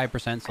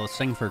 95%, so let's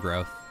sing for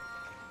growth.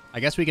 I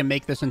guess we can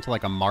make this into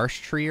like a marsh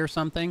tree or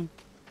something.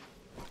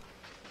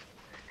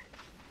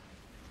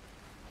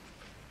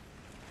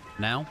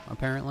 Now,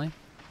 apparently.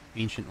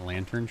 Ancient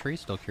lantern tree.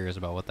 Still curious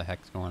about what the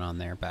heck's going on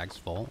there. Bag's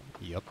full.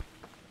 Yup.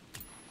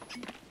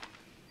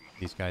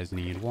 These guys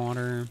need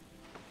water.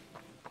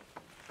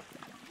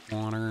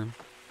 Water.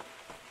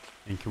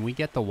 And can we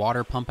get the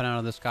water pumping out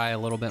of this guy a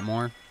little bit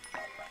more?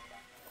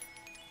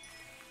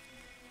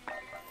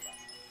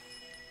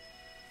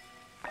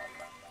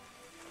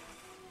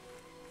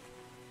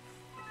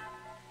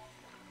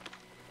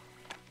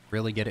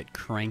 Really get it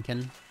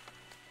cranking.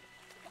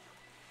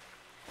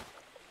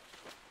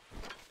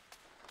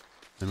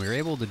 And we were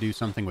able to do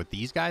something with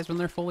these guys when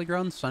they're fully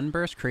grown.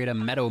 Sunburst, create a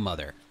meadow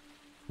mother.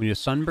 We need a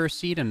sunburst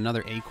seed and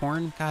another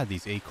acorn. God,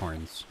 these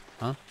acorns.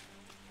 Huh?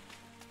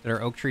 Did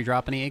our oak tree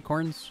drop any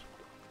acorns?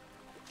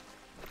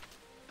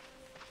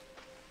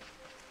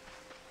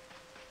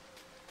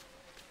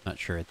 Not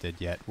sure it did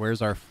yet.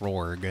 Where's our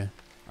frog?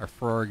 Our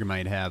frog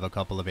might have a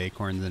couple of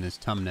acorns in his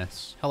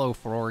tumnus. Hello,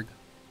 frog.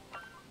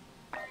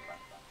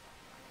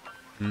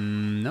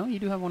 No, you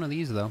do have one of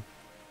these, though.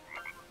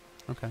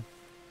 Okay.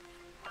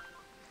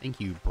 Thank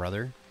you,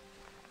 brother.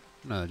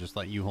 I'm gonna just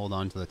let you hold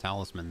on to the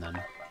talisman, then.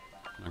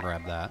 I'm gonna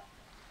grab that.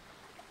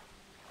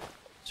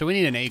 So we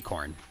need an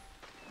acorn.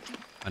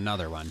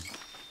 Another one.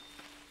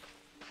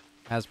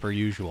 As per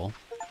usual.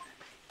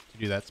 To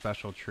do that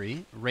special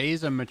tree.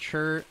 Raise a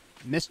mature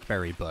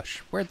mistberry bush.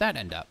 Where'd that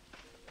end up?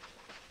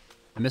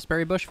 The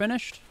mistberry bush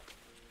finished?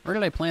 Where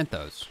did I plant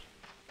those?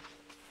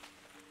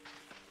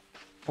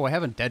 Oh, I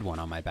have a dead one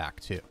on my back,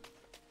 too.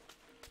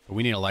 But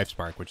we need a life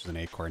spark, which is an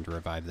acorn, to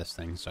revive this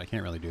thing, so I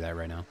can't really do that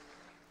right now.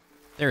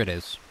 There it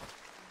is.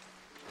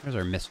 There's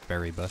our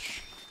mistberry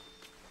bush.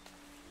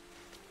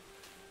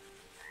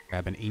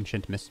 Grab an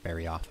ancient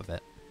mistberry off of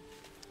it.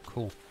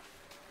 Cool.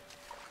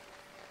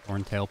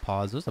 Thorntail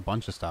paws. There's a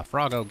bunch of stuff.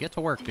 Froggo, get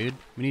to work, dude.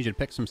 We need you to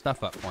pick some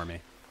stuff up for me.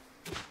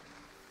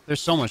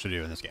 There's so much to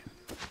do in this game.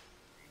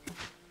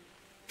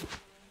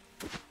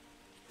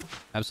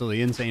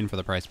 Absolutely insane for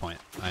the price point.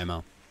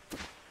 IMO.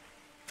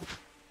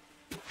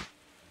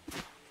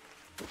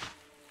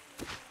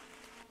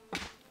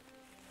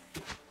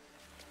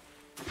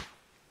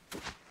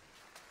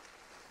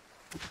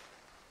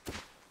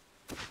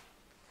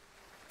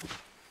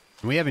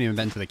 We haven't even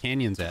been to the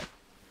canyons yet.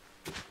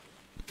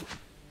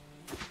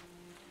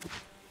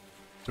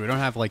 So we don't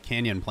have, like,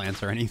 canyon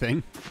plants or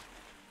anything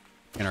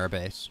in our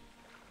base.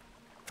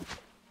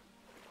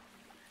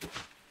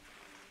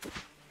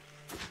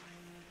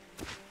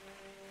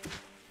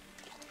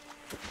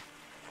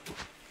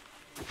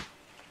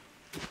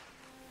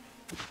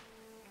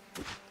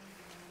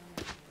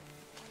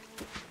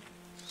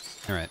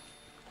 Alright.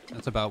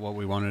 That's about what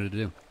we wanted to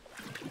do.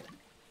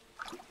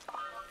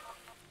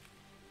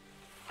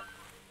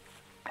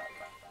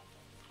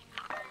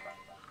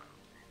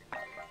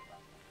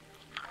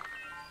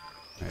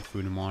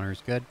 Food and water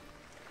is good.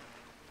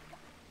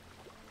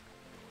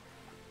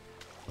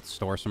 Let's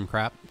store some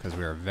crap, because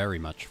we are very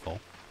much full.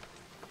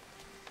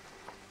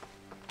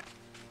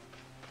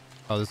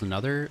 Oh, there's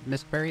another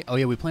mistberry? Oh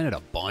yeah, we planted a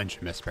bunch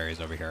of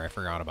mistberries over here. I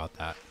forgot about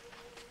that.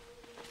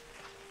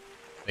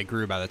 They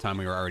grew by the time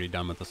we were already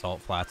done with the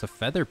salt flats. A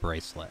feather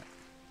bracelet.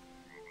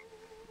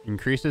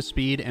 Increases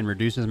speed and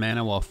reduces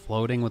mana while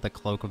floating with a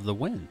cloak of the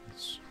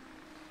winds.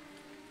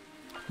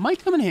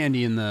 Might come in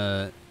handy in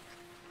the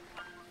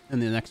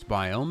next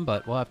biome,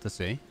 but we'll have to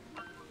see.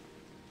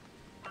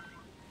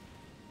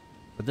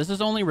 But this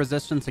is only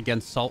resistance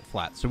against salt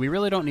flats, so we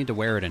really don't need to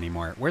wear it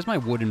anymore. Where's my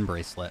wooden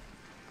bracelet?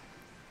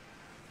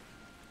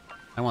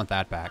 I want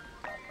that back.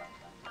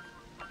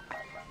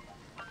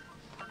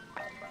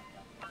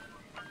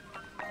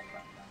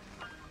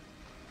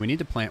 We need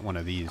to plant one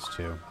of these,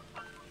 too.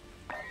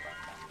 I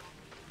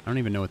don't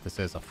even know what this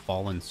is. A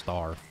fallen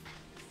star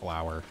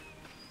flower.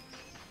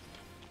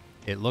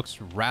 It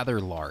looks rather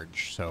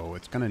large, so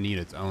it's going to need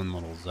its own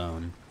little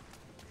zone.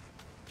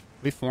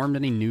 We formed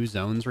any new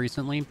zones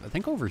recently? I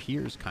think over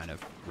here is kind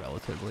of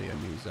relatively a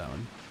new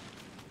zone.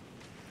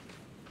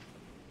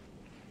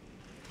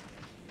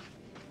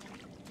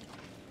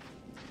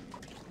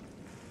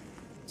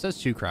 It says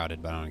too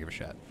crowded, but I don't give a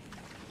shit.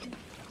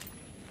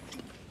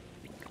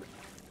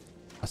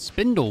 A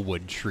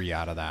spindlewood tree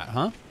out of that,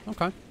 huh?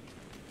 Okay.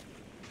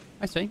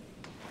 I see.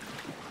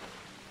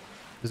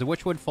 Is the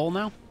witchwood full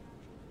now?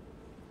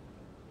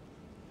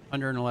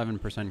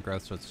 111%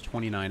 growth, so it's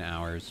 29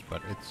 hours,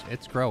 but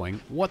it's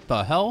growing. What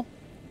the hell?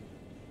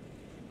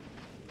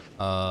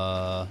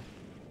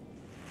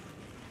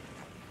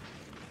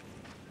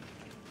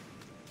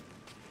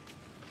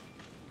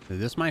 Is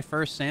this my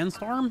first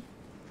sandstorm?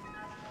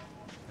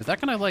 Is that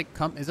gonna like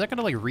come? Is that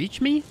gonna like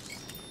reach me?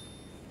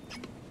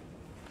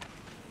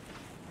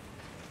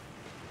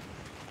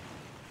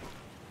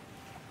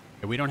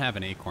 Yeah, we don't have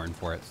an acorn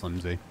for it,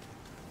 Slimsy.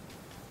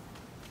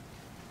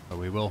 But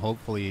we will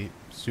hopefully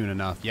soon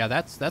enough. Yeah,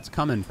 that's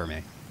coming for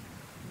me.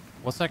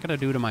 What's that gonna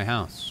do to my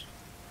house?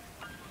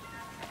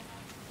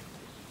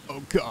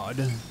 Oh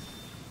god.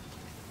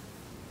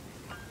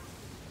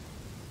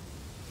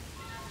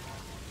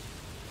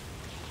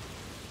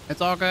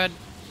 It's all good.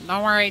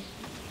 Don't worry.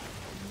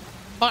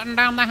 Button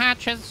down the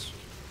hatches.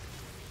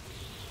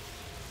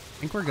 I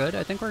think we're good.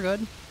 I think we're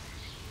good.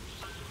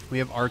 We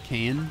have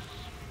Arcane.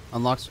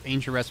 Unlocks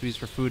ancient recipes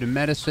for food and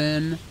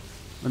medicine.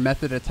 A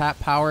method to tap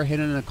power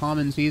hidden in the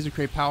common seas to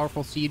create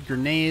powerful seed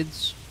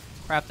grenades.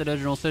 Craft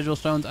additional sigil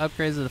stones.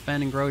 Upgrades to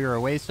defend and grow your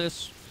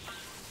oasis.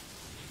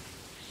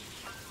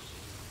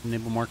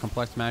 Enable more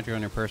complex magic on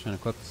your person.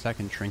 Equip the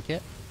second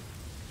trinket.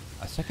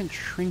 A second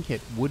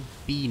trinket would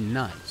be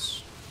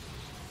nice.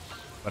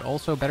 But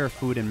also better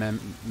food and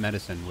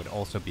medicine would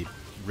also be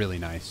really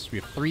nice. We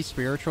have 3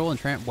 spiritual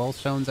enchant well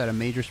stones at a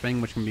major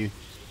spring, which can be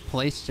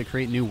placed to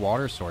create new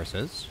water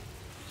sources.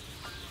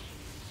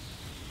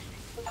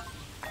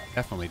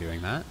 Definitely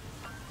doing that.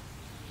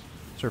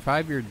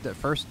 Survive your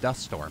first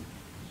dust storm.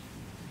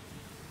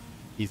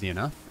 Easy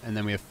enough. And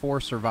then we have 4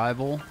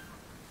 survival.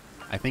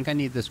 I think I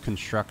need this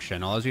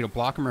construction. Allows you to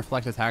block and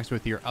reflect attacks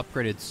with your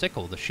upgraded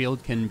sickle. The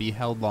shield can be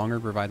held longer,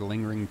 provide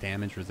lingering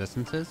damage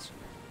resistances.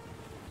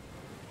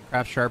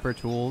 Craft sharper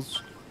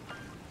tools.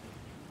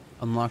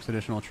 Unlocks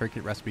additional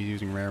trinket recipes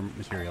using rare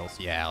materials.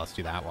 Yeah, let's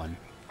do that one.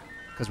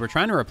 Because we're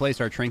trying to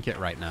replace our trinket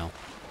right now.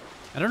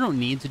 And I don't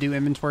need to do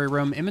inventory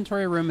room.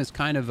 Inventory room is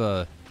kind of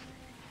a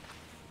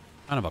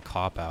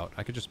cop-out.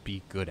 I could just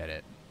be good at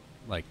it.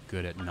 Like,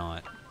 good at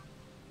not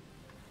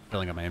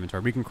filling up my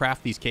inventory. We can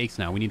craft these cakes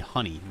now. We need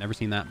honey. Never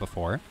seen that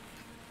before.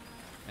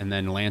 And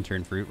then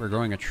lantern fruit. We're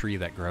growing a tree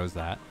that grows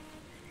that.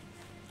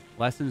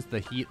 Lessens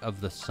the heat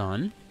of the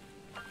sun.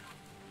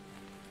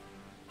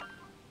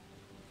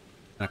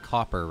 And a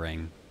copper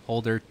ring.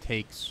 Holder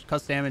takes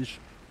cuts damage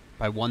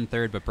by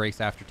 1/3, but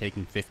breaks after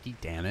taking 50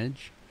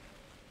 damage.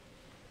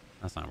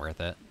 That's not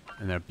worth it.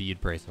 And then a bead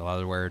bracelet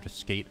allows the wearer to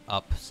skate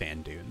up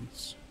sand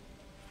dunes.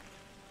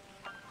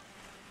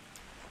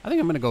 I think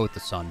I'm going to go with the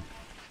sun.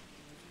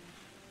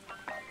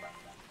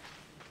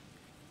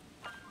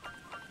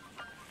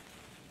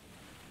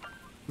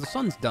 The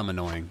sun's dumb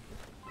annoying.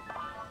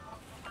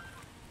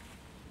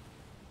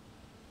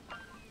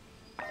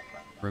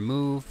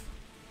 Remove.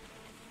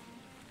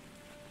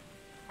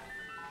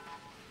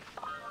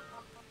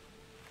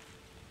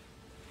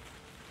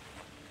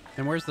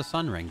 And where's the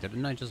sun ring?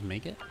 Didn't I just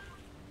make it?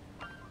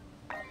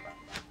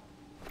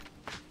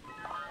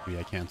 Maybe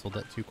I canceled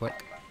it too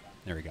quick.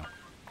 There we go.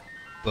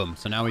 Boom.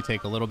 So now we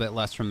take a little bit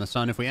less from the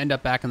sun. If we end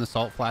up back in the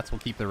salt flats, we'll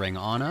keep the ring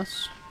on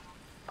us.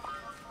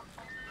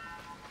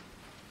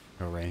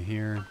 Go right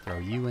here. Throw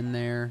you in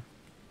there.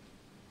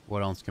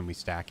 What else can we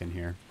stack in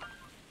here?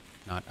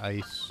 Not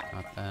ice.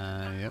 Not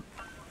that. Yep.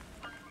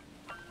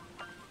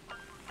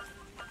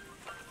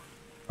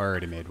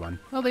 Already made one.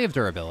 Well, they have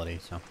durability,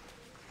 so...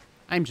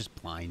 I'm just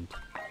blind.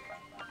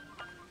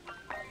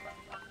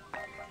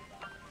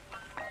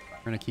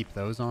 We're going to keep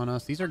those on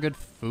us. These are good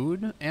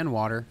food and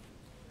water.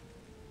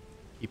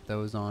 Keep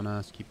those on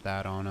us. Keep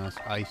that on us.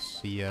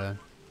 Icea.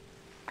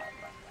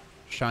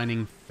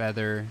 Shining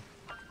feather.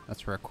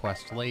 That's for a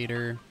quest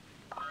later.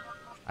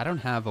 I don't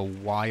have a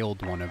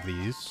wild one of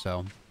these,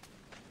 so...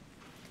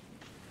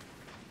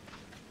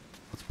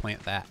 let's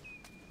plant that,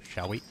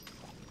 shall we?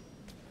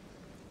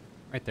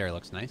 Right there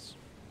looks nice.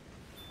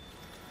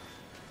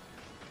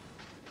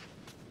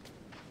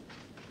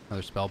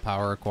 Another spell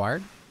power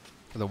acquired.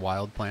 for the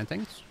wild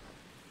plantings.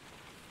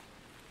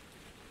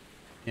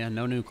 Yeah,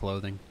 no new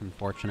clothing,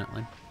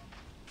 unfortunately.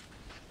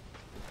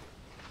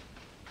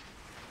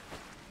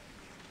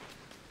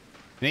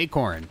 An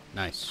acorn.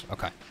 Nice.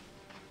 Okay.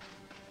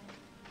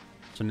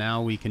 So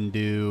now we can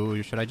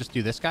do... Should I just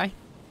do this guy?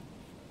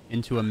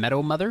 Into a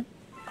meadow mother.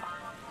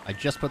 I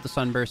just put the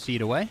sunburst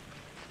seed away.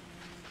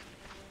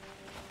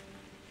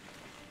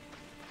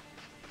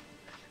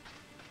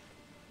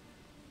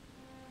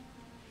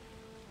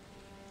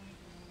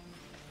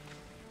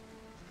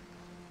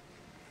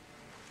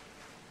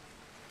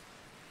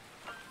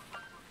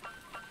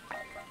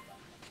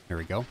 There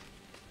we go.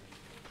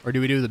 Or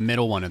do we do the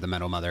middle one of the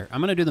meadow mother? I'm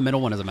going to do the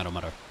middle one as a meadow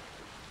mother.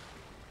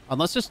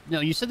 Unless this... No,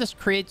 you said this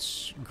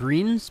creates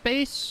green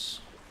space?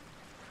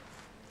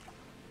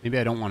 Maybe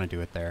I don't want to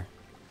do it there.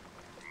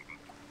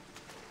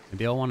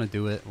 Maybe I'll want to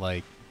do it,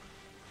 like...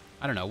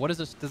 I don't know. What is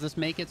this? Does this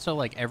make it so,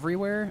 like,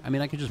 everywhere? I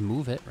mean, I could just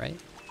move it, right?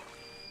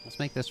 Let's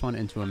make this one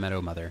into a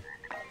meadow mother.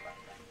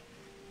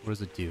 What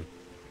does it do?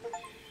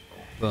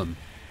 Boom.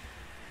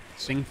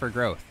 Sing for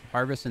growth.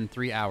 Harvest in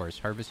 3 hours.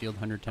 Harvest yield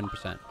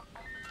 110%.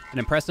 An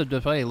impressive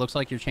display. It looks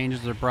like your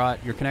changes are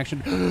brought your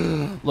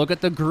connection. Look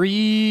at the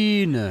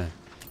green.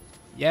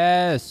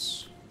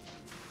 Yes.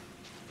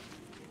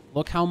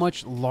 Look how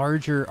much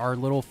larger our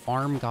little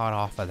farm got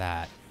off of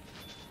that.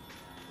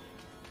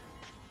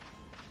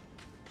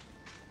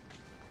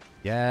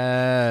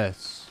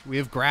 Yes. We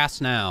have grass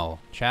now,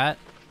 chat.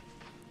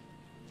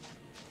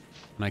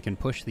 And I can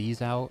push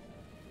these out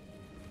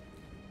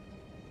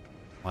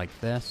like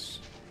this.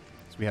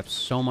 So we have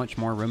so much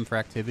more room for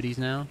activities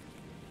now.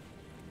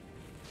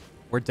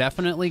 We're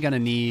definitely going to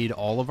need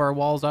all of our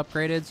walls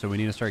upgraded, so we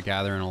need to start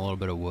gathering a little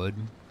bit of wood.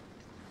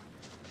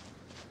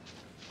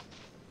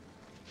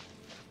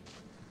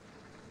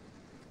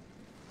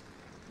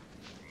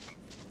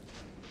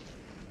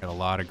 Got a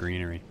lot of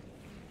greenery.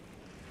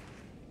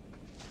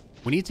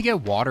 We need to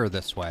get water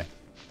this way.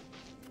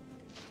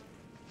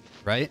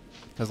 Right?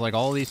 Because, like,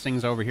 all these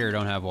things over here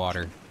don't have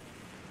water.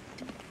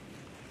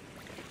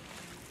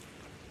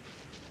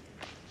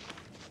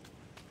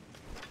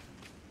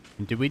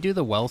 Did we do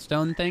the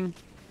wellstone thing?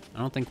 I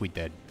don't think we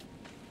did.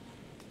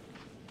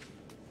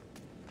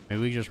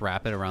 Maybe we just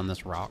wrap it around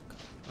this rock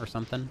or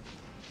something.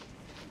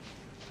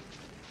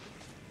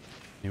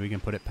 Maybe we can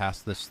put it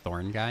past this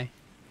thorn guy.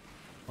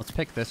 Let's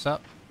pick this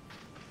up.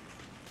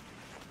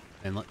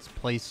 And let's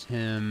place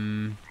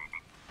him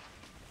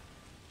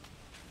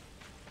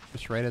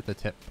just right at the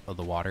tip of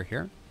the water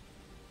here.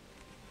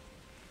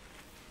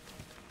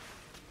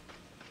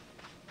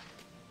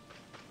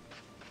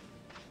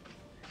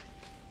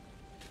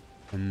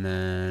 And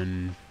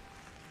then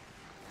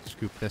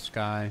scoop this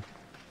guy.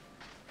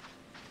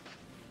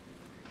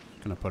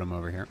 Just gonna put him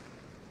over here.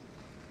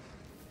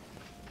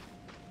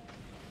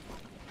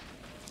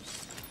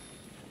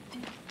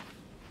 I'm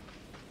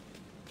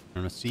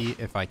gonna see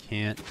if I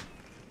can't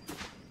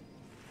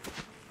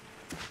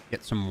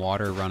get some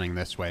water running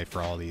this way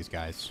for all these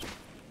guys.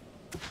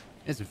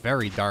 It's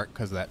very dark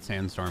because of that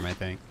sandstorm, I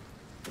think.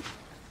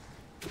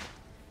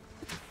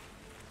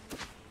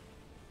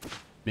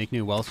 Make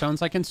new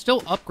wellstones. I can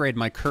still upgrade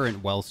my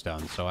current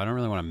wellstone, so I don't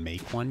really want to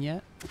make one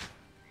yet.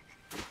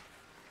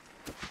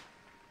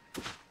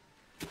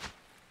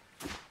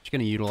 Just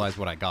gonna utilize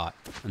what I got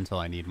until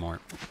I need more.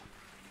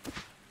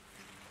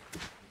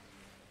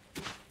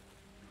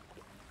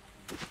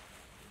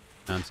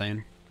 Know what I'm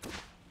saying?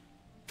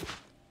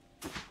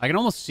 I can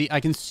almost see...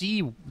 I can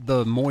see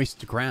the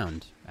moist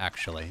ground,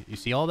 actually. You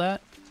see all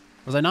that?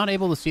 Was I not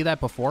able to see that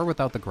before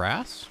without the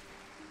grass?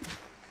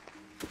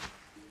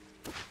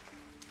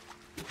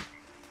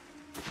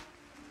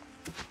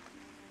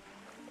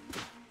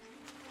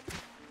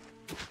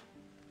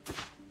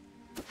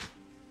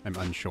 I'm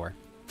unsure.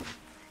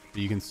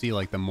 But you can see,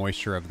 like, the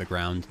moisture of the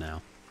ground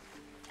now.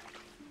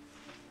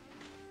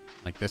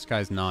 Like, this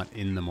guy's not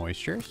in the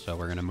moisture, so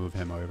we're going to move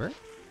him over.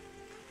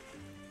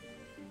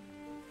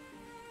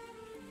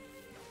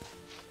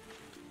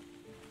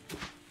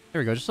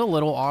 There we go. Just a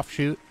little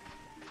offshoot.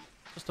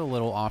 Just a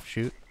little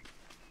offshoot.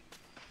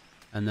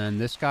 And then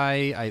this guy,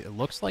 it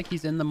looks like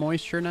he's in the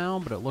moisture now,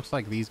 but it looks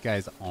like these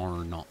guys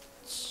are not.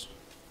 So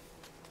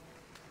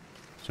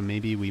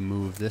maybe we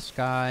move this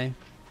guy.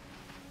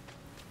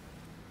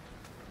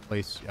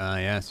 Place,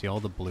 yeah, see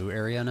all the blue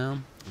area now?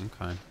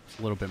 Okay. It's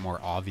a little bit more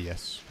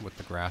obvious with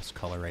the grass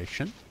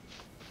coloration.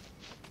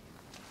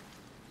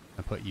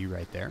 I'll put you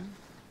right there.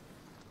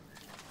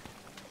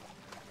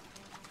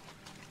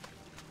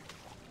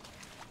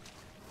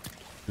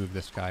 Move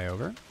this guy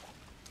over.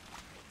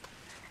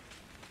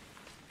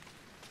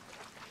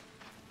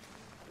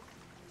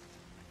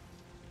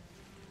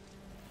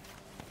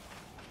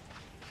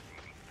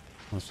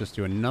 Let's just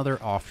do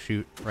another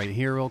offshoot right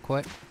here real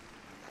quick.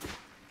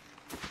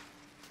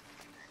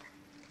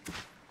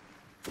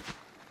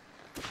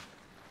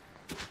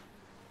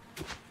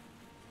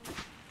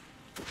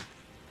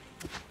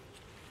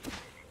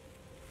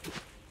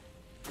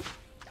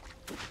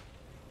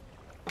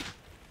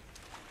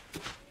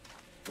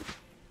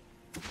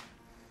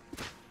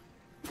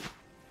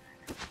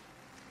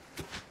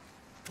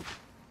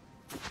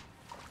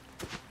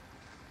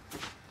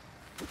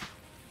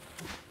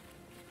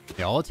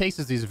 Yeah, all it takes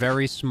is these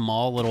very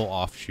small little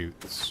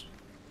offshoots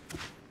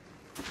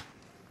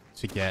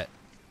to get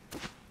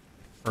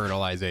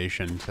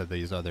fertilization to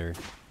these other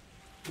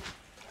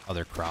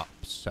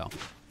crops.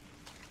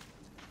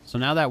 So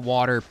now that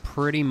water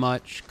pretty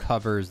much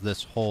covers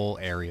this whole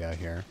area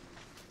here.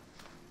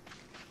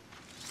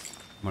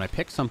 When I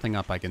pick something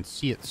up, I can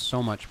see it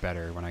so much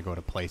better when I go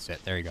to place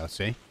it. There you go,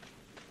 see?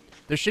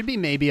 There should be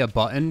maybe a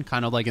button,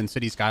 kind of like in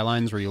City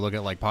Skylines, where you look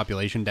at, like,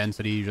 population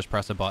density, you just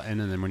press a button,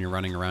 and then when you're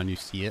running around, you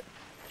see it.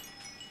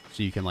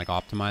 So you can, like,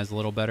 optimize a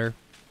little better.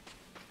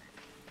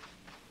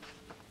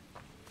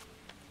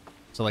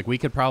 So, like, we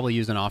could probably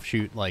use an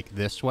offshoot, like,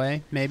 this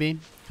way, maybe.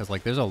 Because,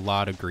 like, there's a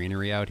lot of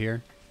greenery out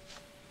here.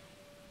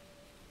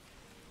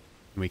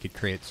 We could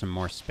create some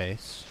more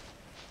space.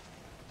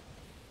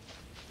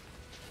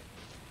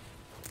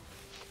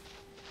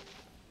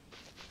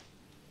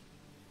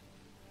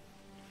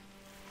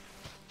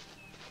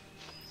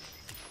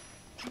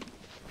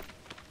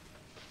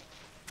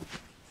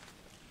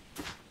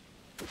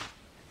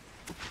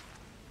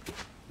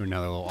 Do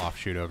another little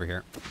offshoot over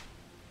here.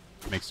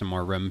 Make some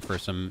more room for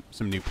some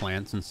new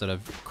plants instead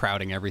of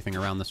crowding everything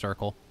around the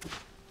circle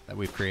that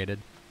we've created.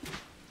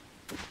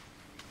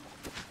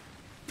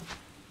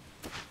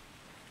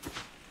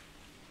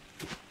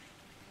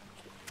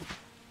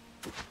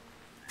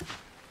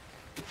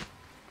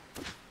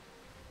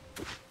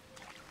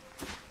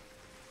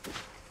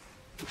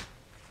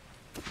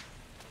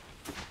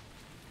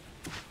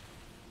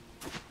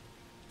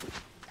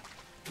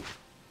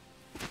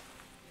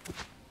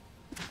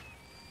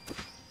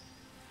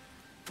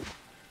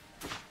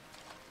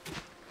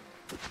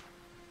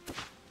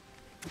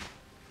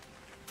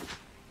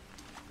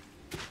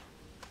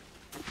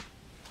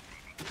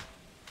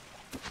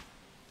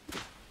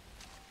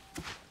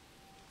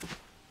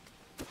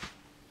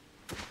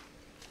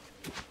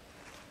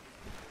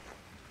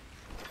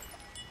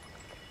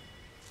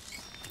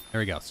 There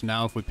we go. So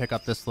now if we pick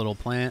up this little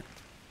plant,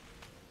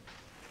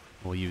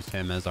 we'll use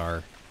him as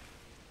our...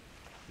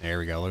 There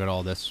we go. Look at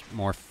all this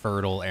more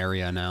fertile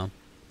area now. And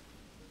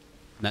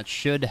that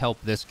should help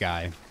this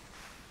guy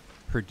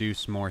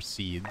produce more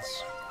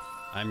seeds.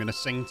 I'm going to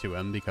sing to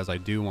him because I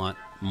do want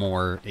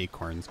more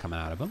acorns coming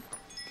out of him.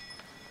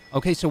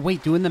 Okay, so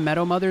wait. Doing the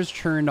Meadow Mothers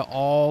turned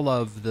all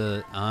of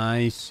the...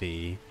 I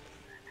see.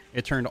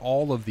 It turned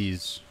all of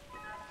these...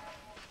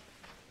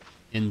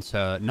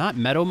 into not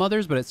Meadow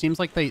Mothers, but it seems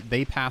like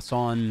they pass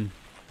on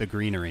the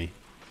greenery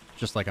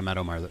just like a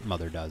Meadow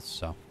Mother does.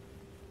 So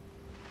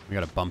we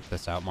got to bump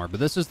this out more, but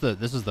this is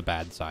the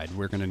bad side.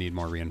 We're going to need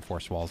more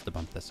reinforced walls to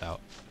bump this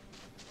out.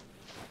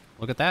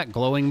 Look at that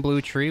glowing blue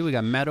tree. We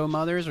got Meadow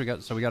Mothers. We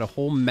got a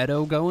whole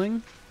meadow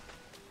going.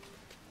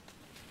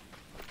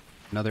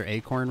 Another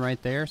acorn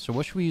right there. So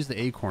what should we use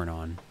the acorn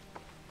on?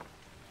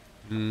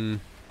 Do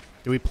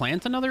we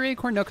plant another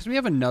acorn? No, because we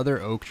have another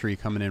oak tree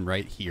coming in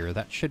right here.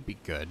 That should be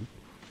good.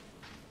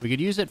 We could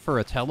use it for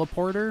a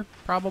teleporter,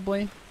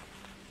 probably.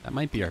 That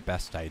might be our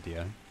best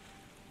idea.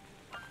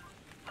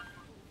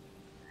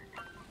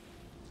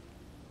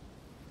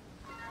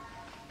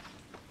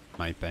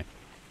 Might be.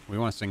 We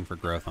want to sing for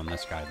growth on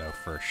this guy, though,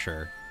 for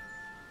sure.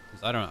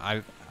 'Cause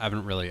I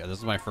haven't really... This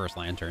is my first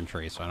lantern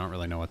tree, so I don't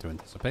really know what to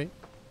anticipate.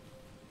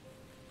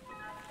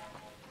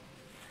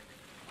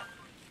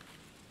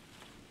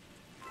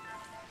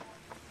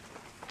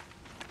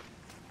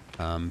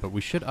 But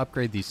we should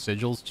upgrade these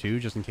sigils too,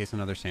 just in case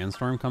another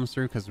sandstorm comes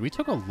through, because we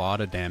took a lot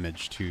of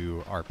damage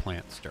to our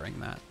plants during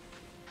that.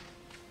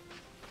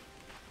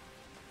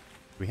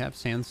 Do we have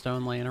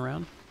sandstone laying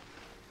around?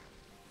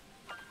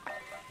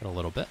 Got a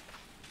little bit.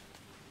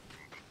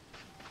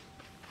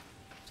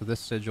 So this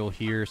sigil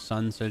here,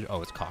 sun sigil.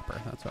 Oh, it's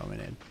copper. That's what we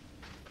need.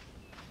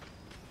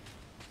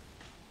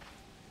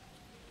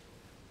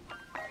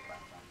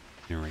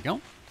 Here we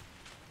go.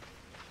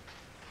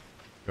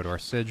 Go to our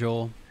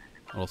sigil.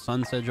 Little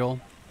sun sigil.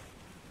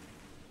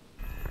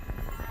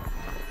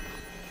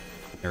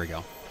 There we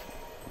go.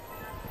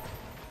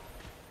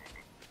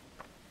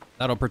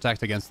 That'll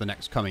protect against the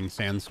next coming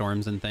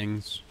sandstorms and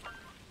things.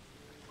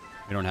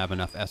 We don't have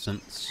enough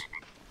essence.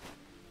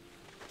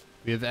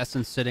 We have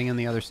essence sitting in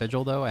the other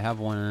sigil, though. I have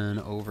one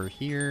over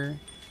here.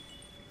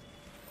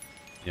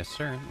 Yes,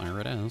 sir. There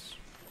it is.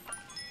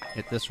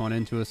 Hit this one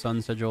into a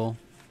sun sigil.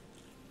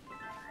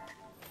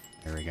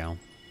 There we go.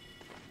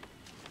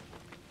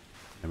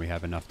 And we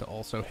have enough to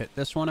also hit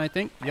this one, I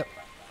think. Yep.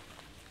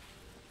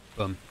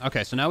 Boom.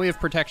 Okay, so now we have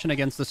protection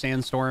against the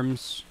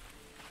sandstorms.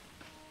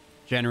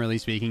 Generally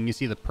speaking, you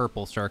see the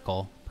purple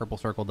circle. Purple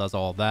circle does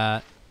all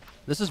that.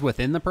 This is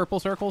within the purple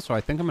circle, so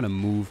I think I'm going to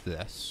move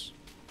this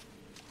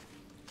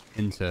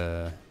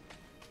into,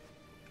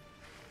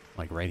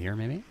 like, right here,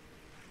 maybe?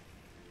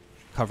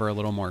 Cover a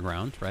little more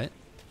ground, right?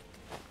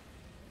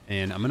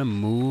 And I'm going to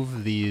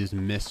move these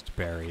mist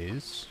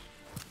berries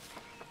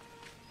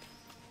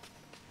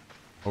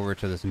over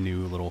to this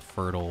new little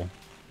fertile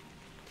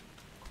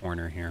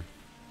corner here.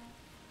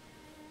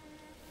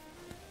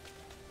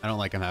 I don't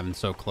like them having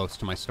so close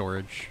to my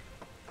storage.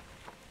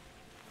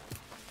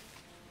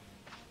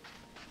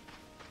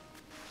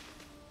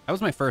 That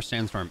was my first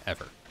sandstorm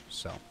ever.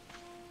 so.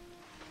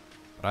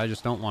 But I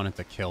just don't want it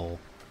to kill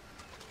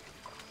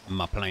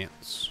my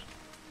plants.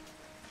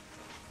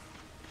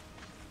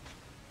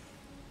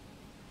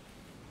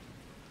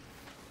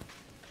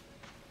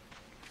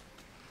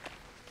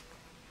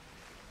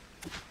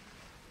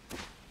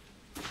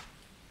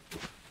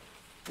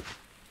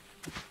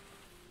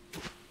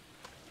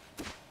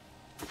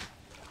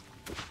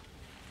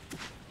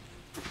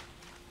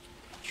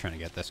 Trying to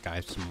get this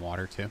guy some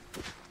water too.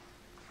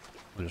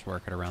 We'll just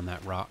work it around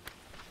that rock.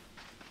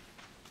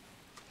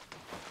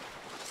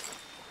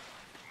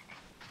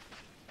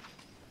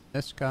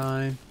 This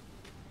guy.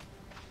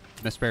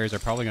 Mist berries are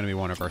probably going to be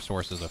one of our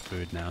sources of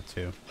food now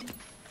too.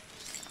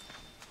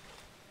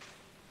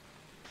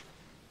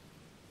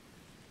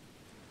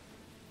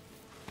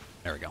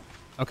 There we go.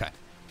 Okay.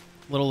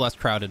 A little less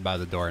crowded by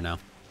the door now.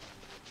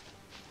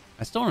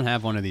 I still don't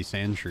have one of these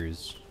sand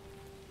shrews.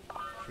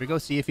 Should we go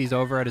see if he's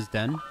over at his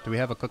den? Do we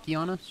have a cookie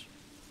on us?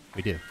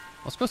 We do.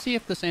 Let's go see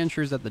if the sand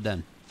shrew's at the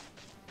den.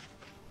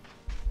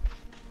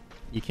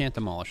 You can't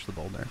demolish the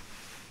boulder.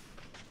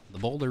 The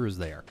boulder is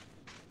there.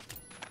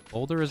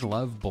 Boulder is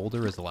love,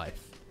 boulder is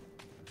life.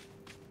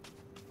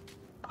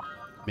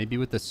 Maybe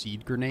with the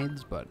seed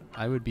grenades, but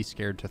I would be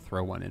scared to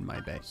throw one in my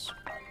base.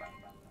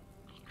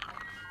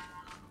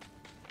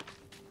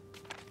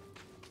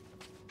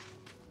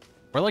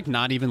 We're like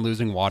not even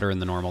losing water in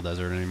the normal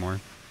desert anymore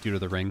due to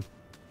the ring.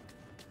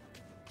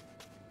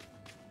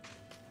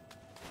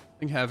 I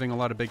think having a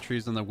lot of big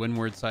trees on the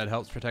windward side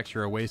helps protect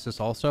your oasis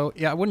also.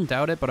 Yeah, I wouldn't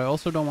doubt it, but I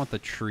also don't want the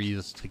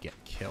trees to get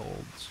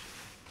killed.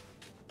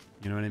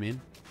 You know what I mean?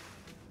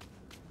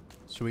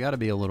 So we got to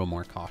be a little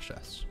more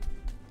cautious.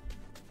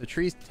 The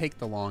trees take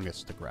the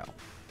longest to grow.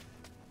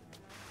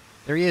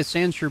 There he is,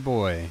 Sand Shrew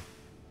Boy.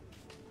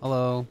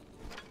 Hello.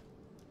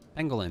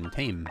 Pangolin,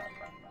 tame.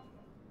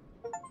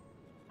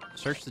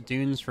 Search the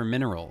dunes for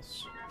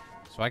minerals.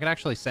 So I could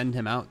actually send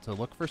him out to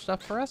look for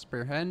stuff for us,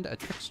 befriend a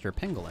trickster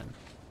pangolin.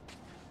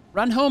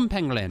 Run home,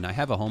 pangolin! I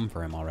have a home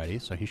for him already,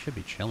 so he should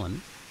be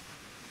chilling.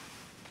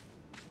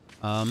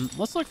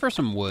 Let's look for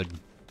some wood.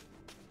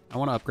 I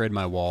want to upgrade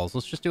my walls.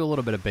 Let's just do a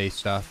little bit of base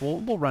stuff.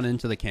 We'll run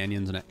into the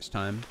canyons next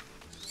time.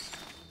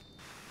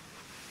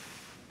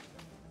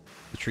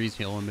 The trees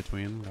heal in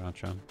between.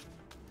 Gotcha.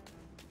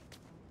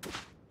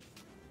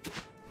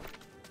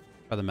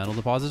 Try the metal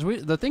deposits.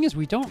 The thing is,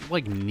 we don't,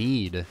 like,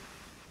 need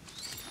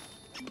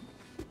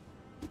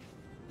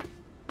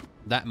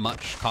that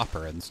much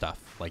copper and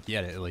stuff. Like,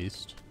 yet, at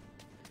least.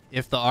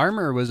 If the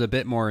armor was a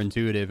bit more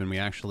intuitive and we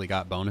actually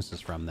got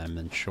bonuses from them,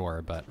 then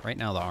sure. But right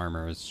now, the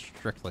armor is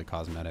strictly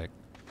cosmetic.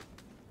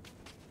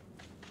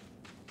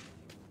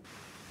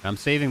 I'm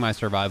saving my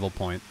survival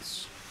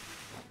points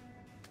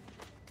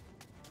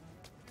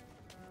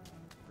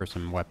for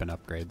some weapon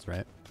upgrades,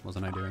 right?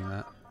 Wasn't I doing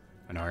that?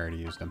 I know I already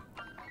used them.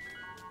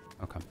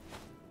 Okay.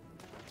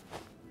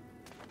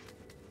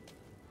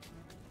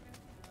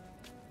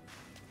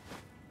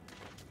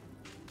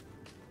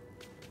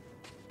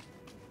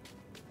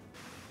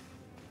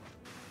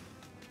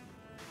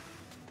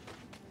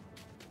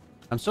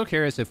 I'm still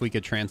curious if we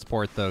could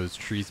transport those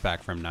trees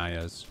back from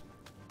Naya's.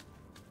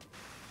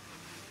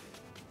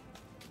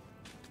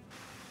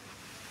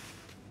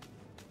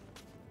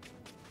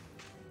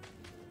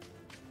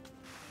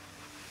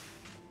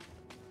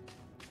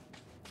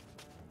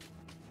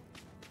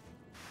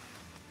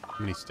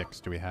 How many sticks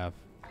do we have?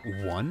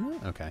 One?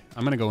 Okay.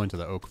 I'm going to go into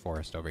the oak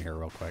forest over here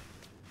real quick.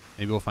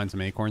 Maybe we'll find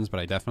some acorns, but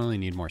I definitely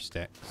need more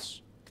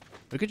sticks.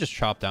 We could just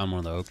chop down one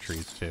of the oak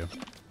trees, too.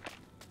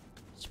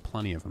 There's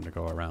plenty of them to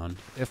go around.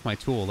 If my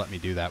tool will let me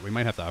do that, we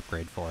might have to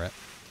upgrade for it.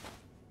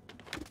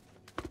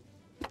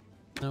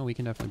 No, we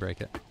can definitely break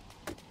it.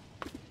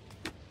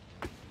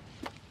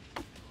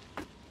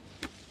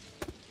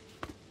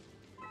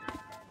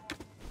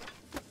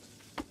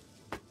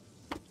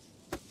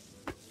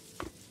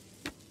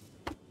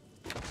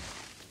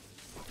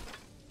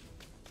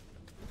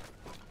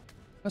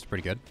 That's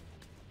pretty good.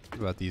 What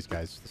about these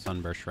guys, the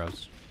sunburst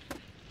shrubs?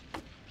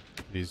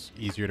 These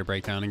easier to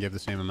break down and give the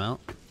same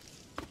amount?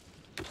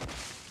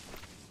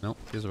 Nope,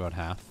 these are about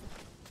half.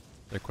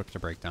 They're quick to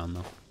break down,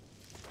 though.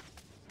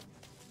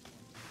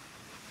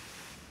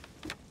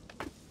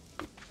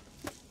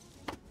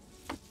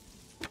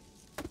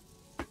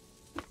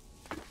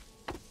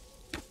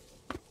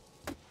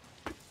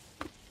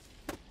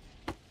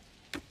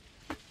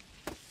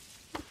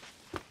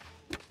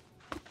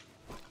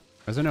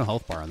 There's no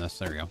health bar on this.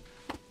 There we go.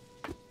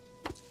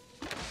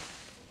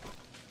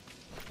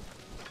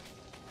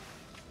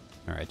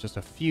 Alright, just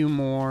a few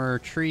more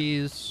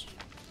trees.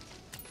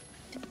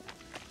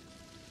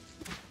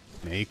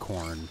 An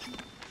acorn.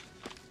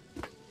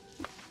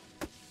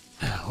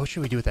 What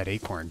should we do with that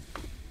acorn?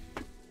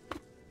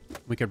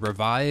 We could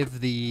revive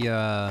the...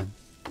 I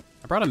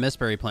brought a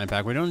mistberry plant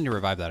back. We don't need to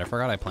revive that. I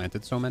forgot I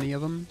planted so many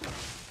of them.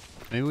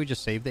 Maybe we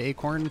just save the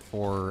acorn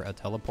for a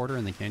teleporter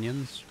in the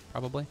canyons,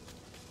 probably.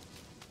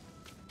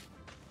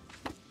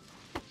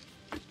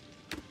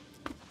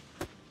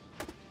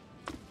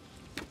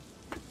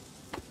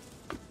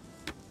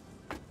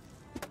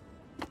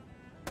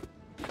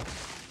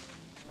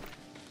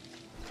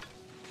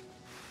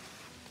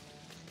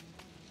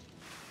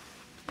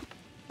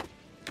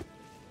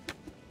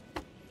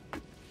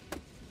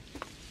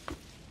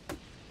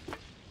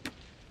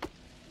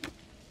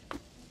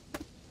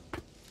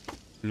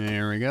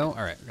 There we go.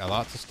 All right, got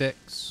lots of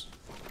sticks,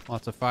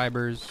 lots of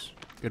fibers,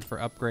 good for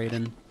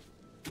upgrading.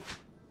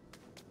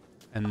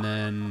 And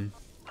then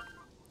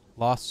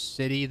Lost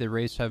City, the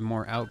race have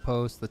more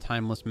outposts, the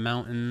Timeless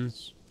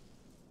Mountains.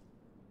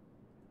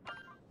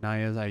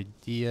 Naya's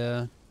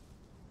idea.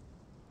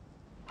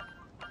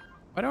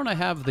 Why don't I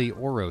have the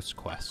Oros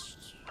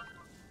quests?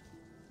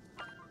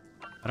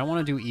 I don't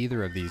want to do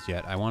either of these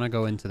yet. I want to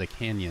go into the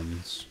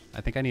canyons.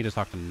 I think I need to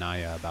talk to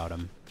Naya about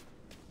them.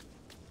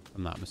 If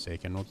I'm not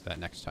mistaken. We'll do that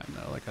next time,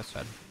 though, like I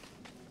said.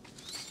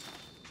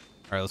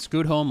 Alright, let's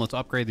scoot home. Let's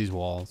upgrade these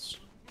walls.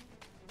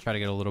 Try to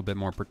get a little bit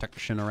more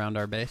protection around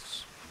our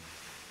base.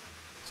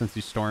 Since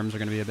these storms are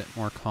going to be a bit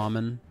more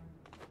common.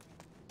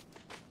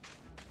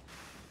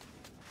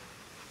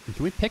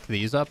 Can we pick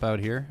these up out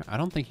here? I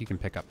don't think you can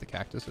pick up the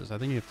cactuses. I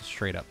think you have to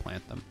straight up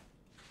plant them.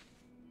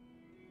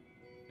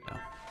 Yeah.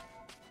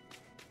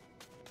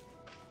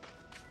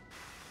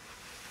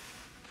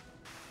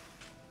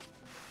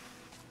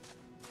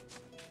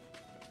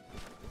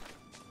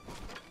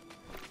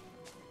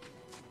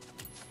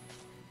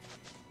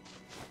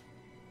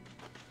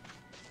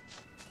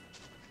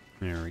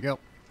 There we go.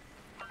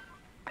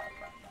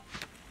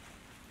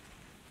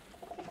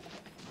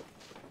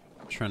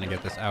 Trying to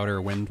get this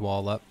outer wind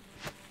wall up.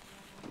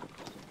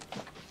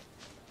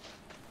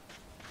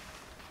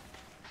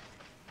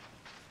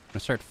 I'm gonna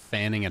start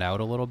fanning it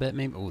out a little bit,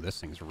 maybe. Oh, this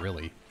thing's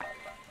really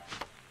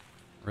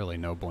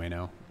no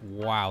bueno.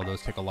 Wow,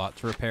 those take a lot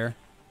to repair.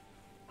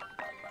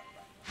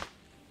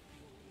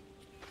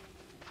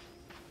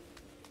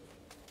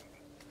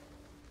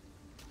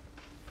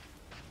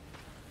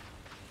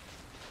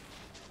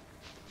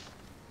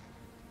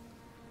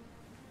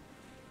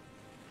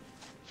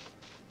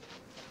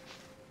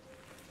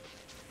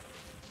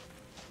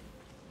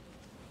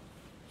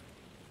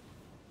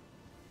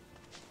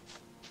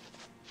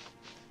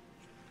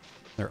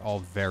 They're all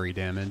very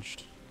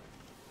damaged.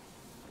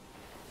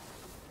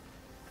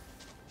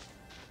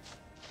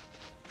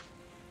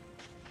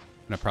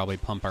 Gonna probably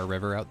pump our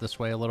river out this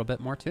way a little bit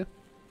more too.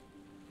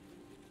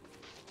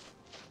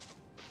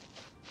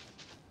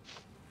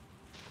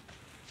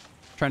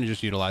 Trying to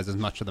just utilize as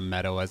much of the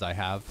meadow as I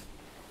have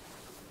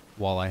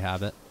while I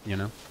have it, you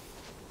know?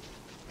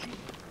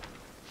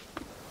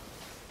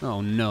 Oh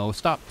no,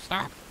 stop,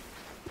 stop!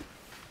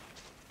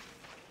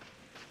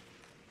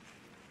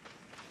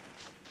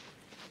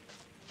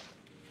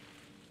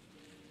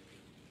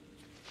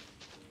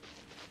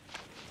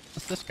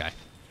 What's this guy?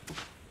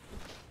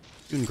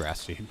 Dune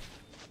grass seed.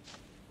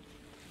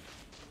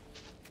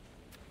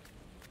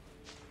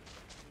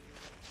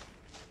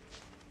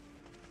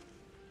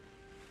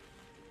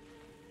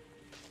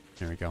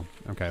 There we go.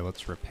 Okay,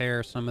 let's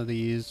repair some of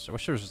these. I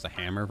wish there was just a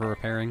hammer for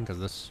repairing, because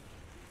this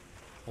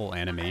whole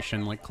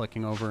animation, like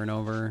clicking over and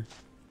over,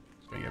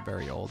 is going to get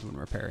very old when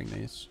repairing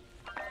these.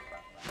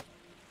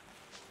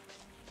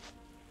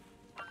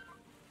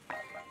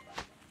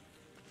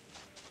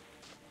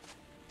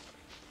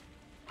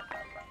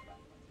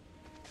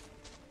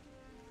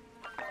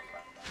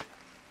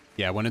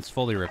 Yeah, when it's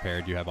fully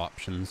repaired, you have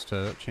options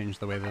to change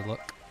the way they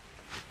look.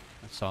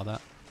 I saw that.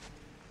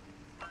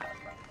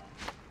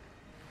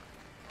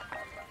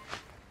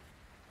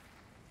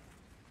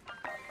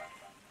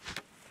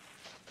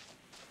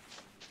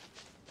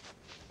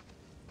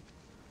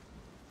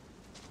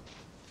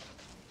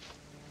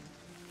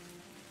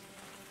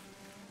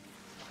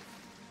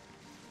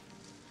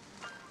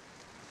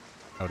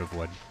 Out of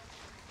wood.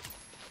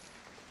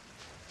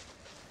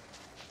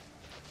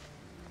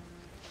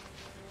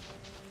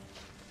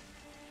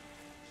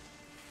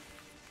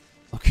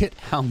 Look at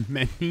how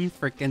many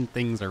freaking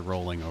things are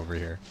rolling over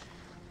here.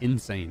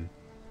 Insane.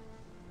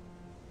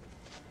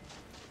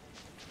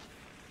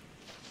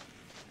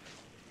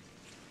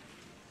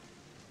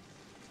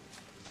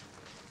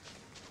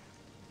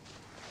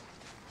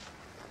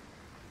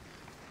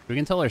 We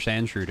can tell our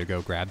sand shrew to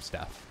go grab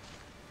stuff.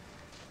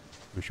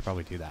 We should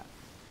probably do that.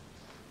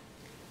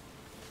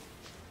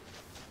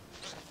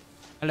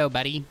 Hello,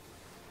 buddy.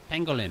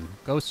 Pangolin,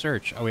 go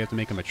search. Oh, we have to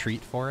make him a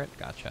treat for it?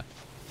 Gotcha.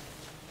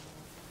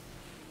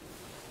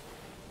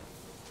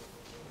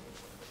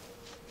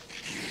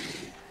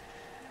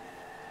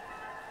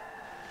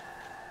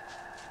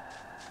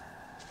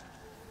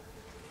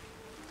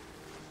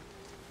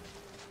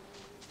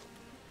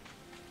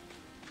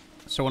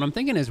 So what I'm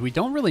thinking is we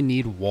don't really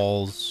need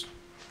walls.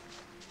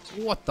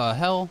 What the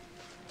hell?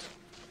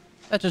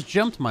 That just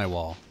jumped my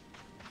wall.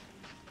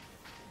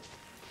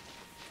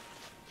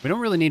 We don't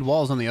really need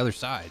walls on the other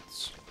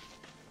sides.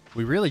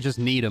 We really just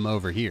need them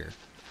over here.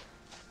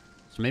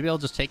 So maybe I'll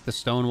just take the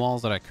stone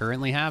walls that I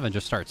currently have and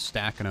just start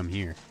stacking them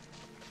here.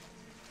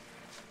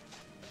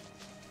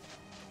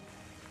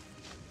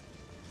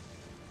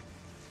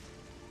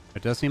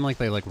 It does seem like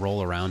they like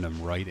roll around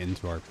them right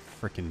into our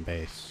frickin'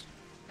 base.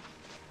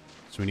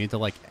 So we need to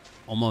like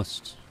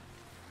almost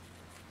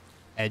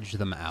edge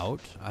them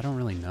out. I don't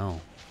really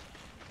know.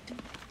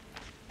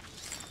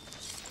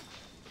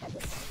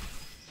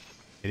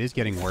 It is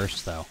getting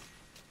worse, though.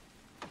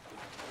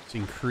 It's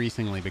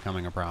increasingly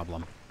becoming a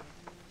problem.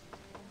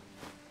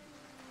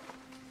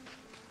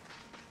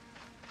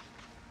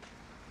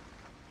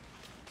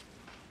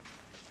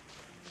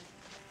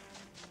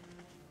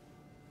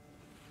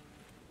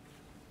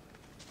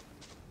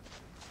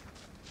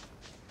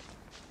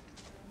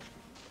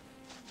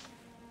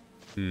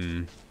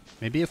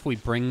 Maybe if we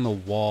bring the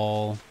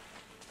wall,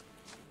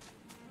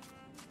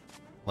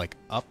 like,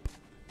 up,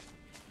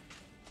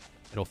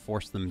 it'll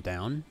force them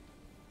down.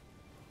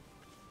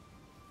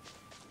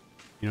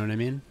 You know what I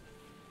mean?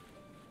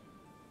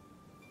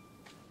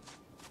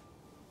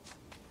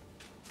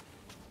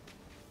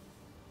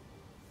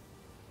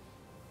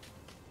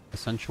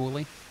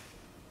 Essentially.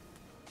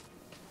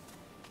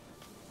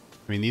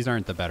 I mean, these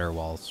aren't the better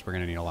walls. We're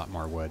going to need a lot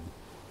more wood.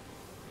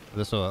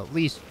 This will at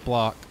least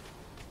block...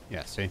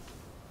 Yeah, see?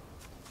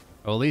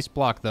 It'll at least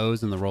block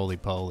those and the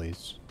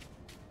roly-polies.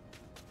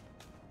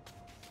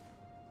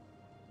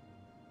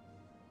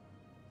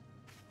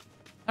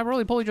 That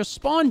roly-poly just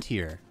spawned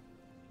here.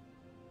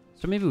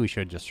 So maybe we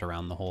should just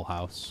surround the whole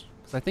house.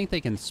 Because I think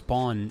they can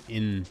spawn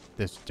in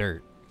this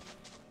dirt.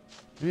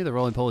 Maybe the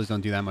roly-polies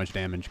don't do that much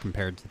damage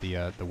compared to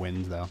the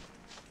wind, though.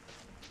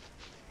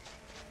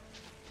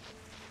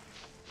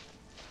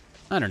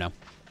 I don't know.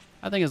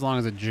 I think as long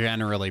as it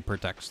generally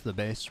protects the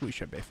base, we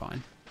should be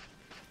fine.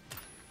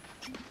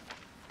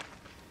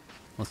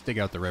 Let's dig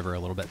out the river a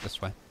little bit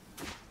this way.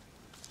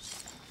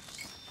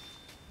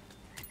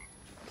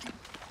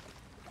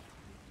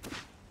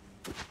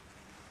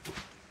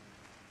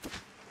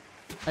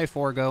 Hi,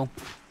 Forgo.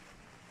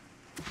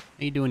 How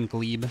you doing,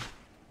 Glebe?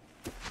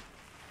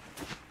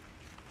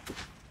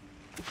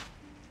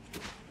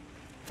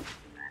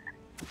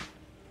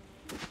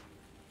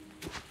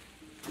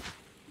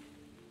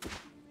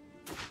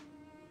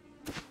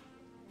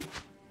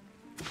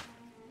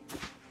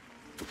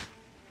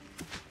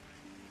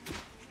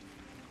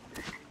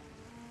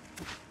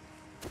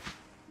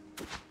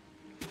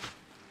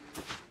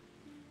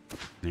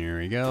 Here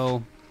we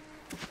go.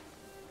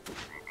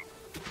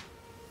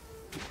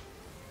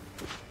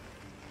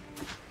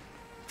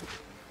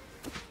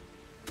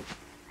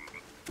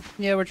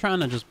 Yeah, we're trying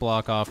to just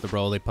block off the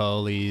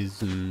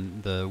roly-polies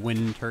and the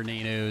wind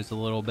tornadoes a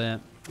little bit.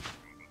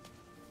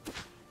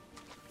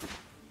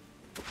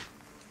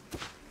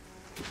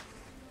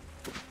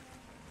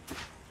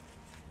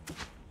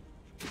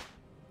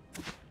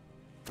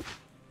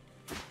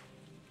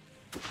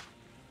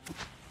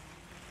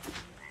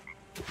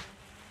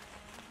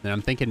 And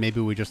I'm thinking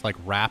maybe we just, like,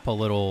 wrap a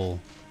little...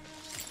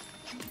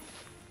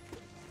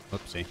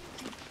 Whoopsie.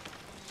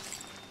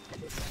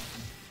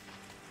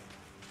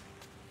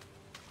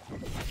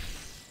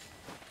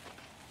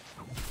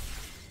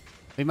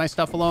 Leave my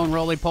stuff alone,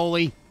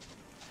 roly-poly.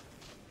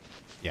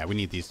 Yeah, we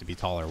need these to be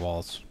taller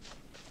walls.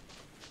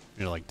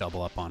 We need to, like,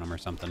 double up on them or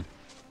something.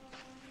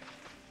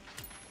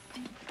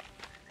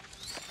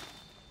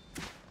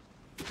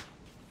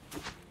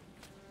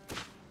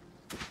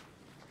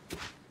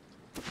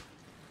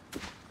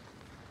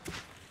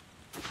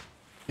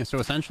 Yeah, so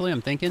essentially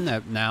I'm thinking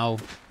that now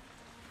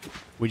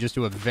we just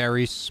do a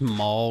very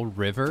small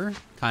river,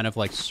 kind of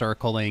like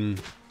circling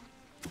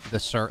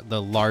the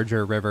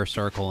larger river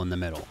circle in the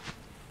middle.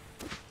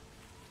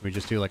 We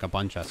just do like a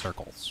bunch of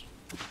circles.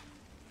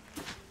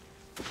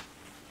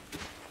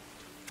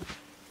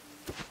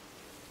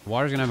 The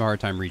water's gonna have a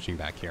hard time reaching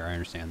back here, I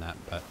understand that,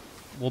 but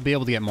we'll be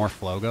able to get more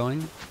flow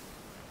going. We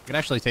could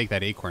actually take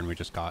that acorn we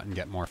just got and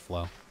get more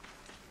flow.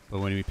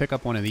 But when we pick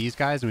up one of these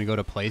guys and we go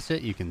to place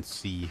it, you can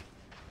see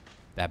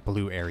that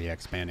blue area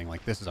expanding.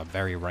 Like, this is a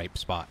very ripe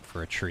spot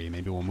for a tree.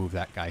 Maybe we'll move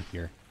that guy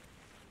here.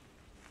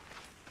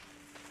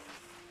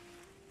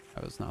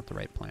 That was not the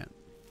right plant.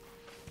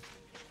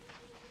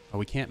 Oh,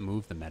 we can't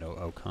move the meadow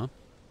oak, huh?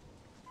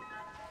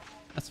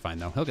 That's fine,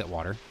 though. He'll get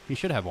water. He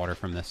should have water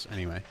from this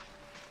anyway.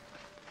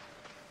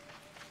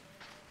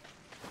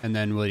 And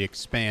then we'll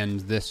expand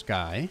this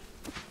guy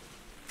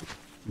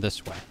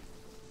this way.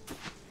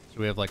 So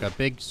we have like a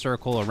big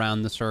circle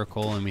around the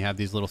circle, and we have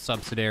these little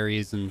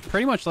subsidiaries and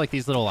pretty much like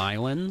these little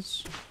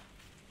islands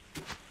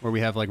where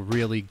we have like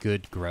really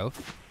good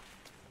growth.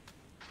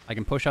 I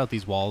can push out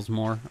these walls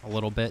more a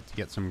little bit to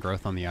get some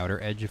growth on the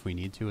outer edge if we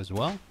need to as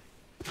well.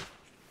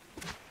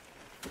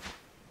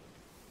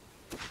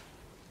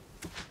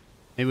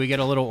 Maybe we get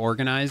a little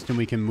organized and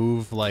we can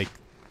move like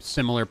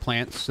similar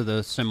plants to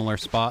the similar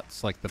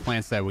spots. Like the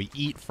plants that we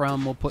eat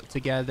from we'll put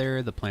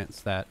together, the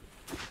plants that,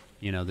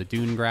 you know, the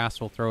dune grass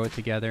will throw it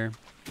together.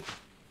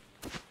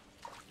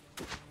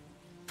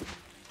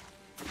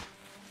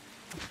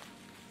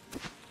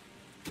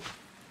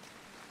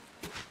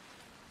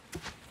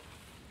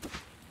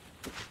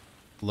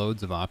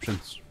 Loads of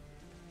options.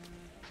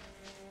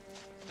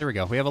 There we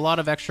go. We have a lot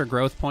of extra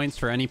growth points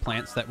for any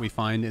plants that we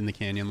find in the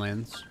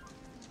Canyonlands.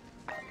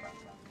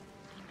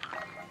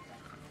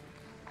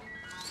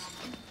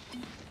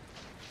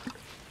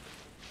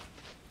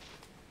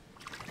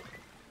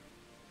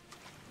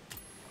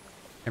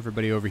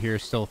 Everybody over here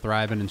is still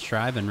thriving and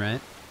striving,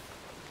 right?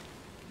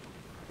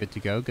 Good to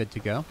go, good to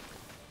go.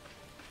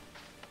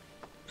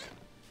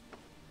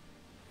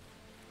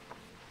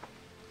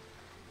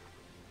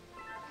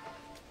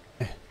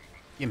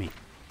 Gimme.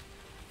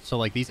 So,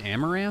 like, these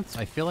amaranths,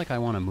 I feel like I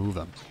want to move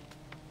them.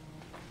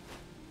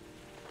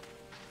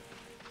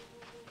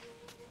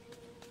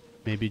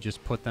 Maybe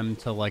just put them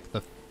to, like,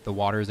 the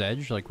water's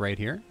edge, like, right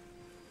here.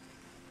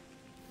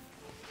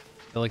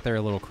 I feel like they're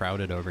a little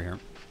crowded over here.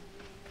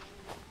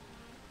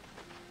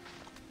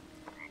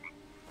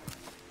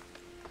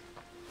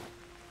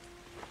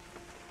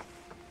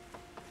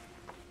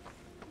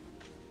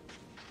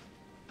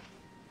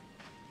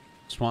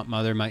 Swamp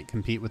Mother might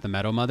compete with the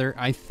Meadow Mother.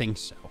 I think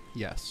so,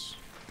 yes.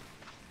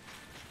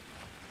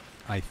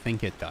 I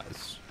think it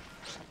does.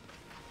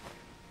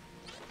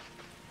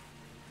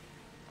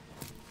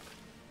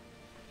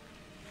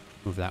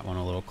 Move that one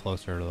a little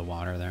closer to the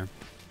water there.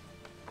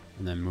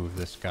 And then move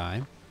this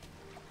guy.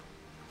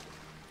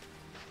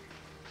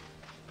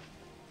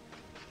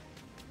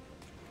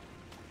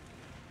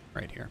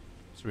 Right here.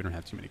 So we don't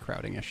have too many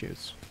crowding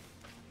issues.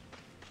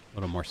 A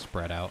little more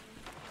spread out.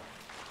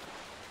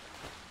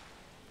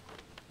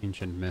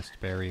 Ancient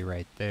Mistberry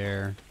right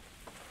there.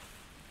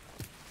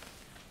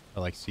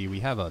 But like, see, we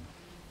have a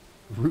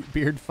root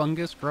beard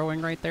fungus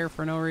growing right there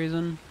for no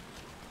reason.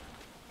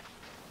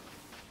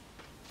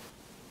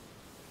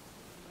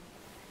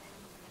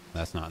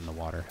 That's not in the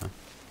water, huh?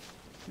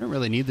 You don't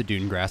really need the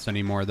dune grass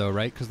anymore, though,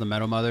 right? Because the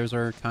Meadow Mothers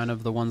are kind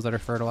of the ones that are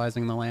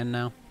fertilizing the land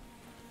now.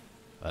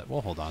 But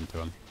we'll hold on to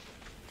them.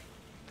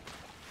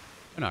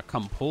 They're not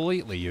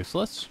completely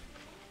useless.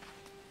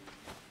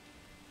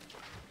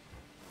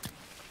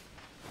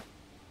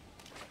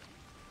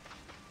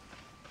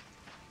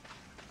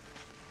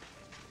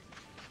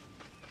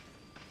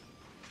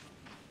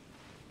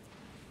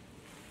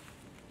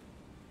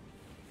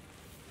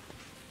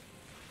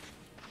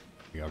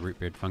 We got root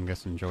beard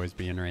fungus enjoys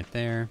being right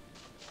there.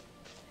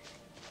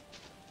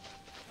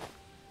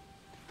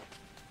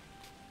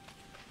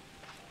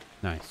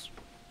 Nice.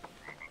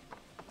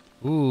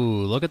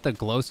 Ooh, look at the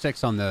glow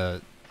sticks on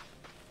that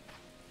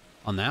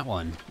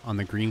one, on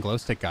the green glow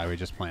stick guy we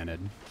just planted.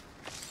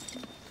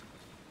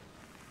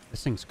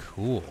 This thing's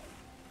cool.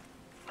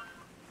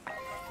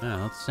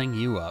 Yeah, let's sing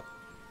you up.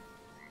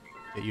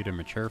 Get you to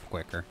mature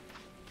quicker.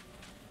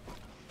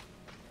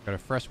 Got a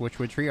fresh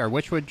witchwood tree. Our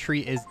witchwood tree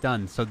is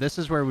done. So this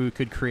is where we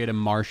could create a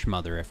marsh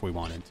mother if we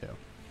wanted to.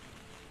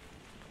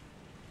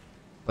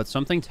 But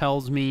something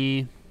tells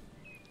me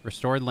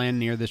restored land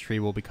near this tree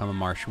will become a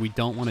marsh. We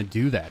don't want to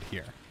do that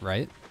here,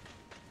 right?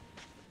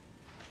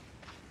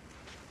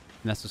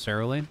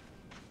 Necessarily.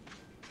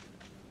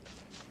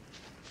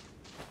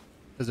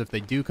 Because if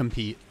they do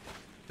compete,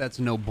 that's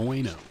no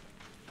bueno.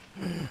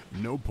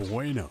 No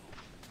bueno.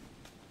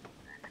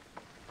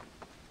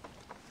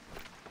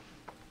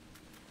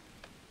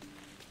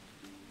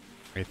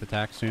 Wraith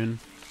attack soon.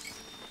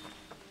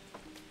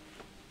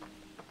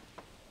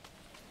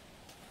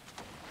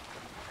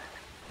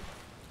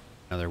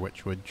 Another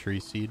witchwood tree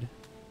seed.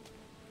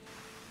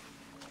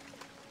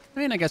 I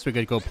mean, I guess we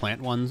could go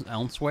plant ones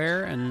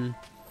elsewhere and,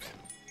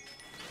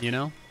 you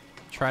know,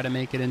 try to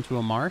make it into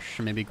a marsh.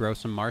 Maybe grow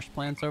some marsh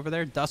plants over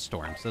there. Dust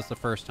storms. That's the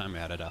first time we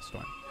had a dust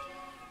storm.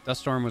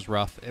 Dust storm was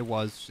rough. It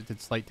did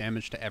slight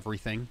damage to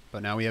everything.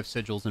 But now we have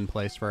sigils in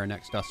place for our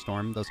next dust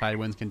storm. Those high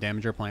winds can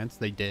damage our plants.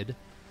 They did.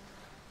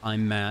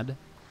 I'm mad.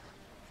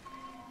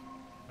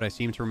 But I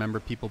seem to remember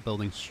people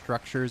building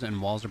structures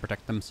and walls to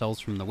protect themselves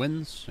from the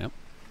winds. Yep,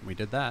 we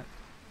did that.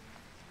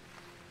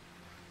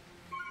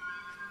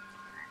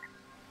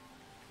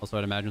 Also,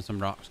 I'd imagine some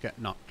rocks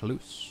get knocked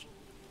loose.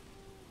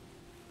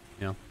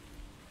 You know,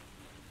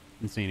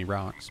 didn't see any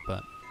rocks,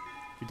 but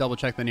if you double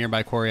check the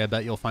nearby quarry, I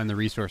bet you'll find the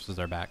resources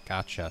are back.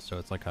 Gotcha. So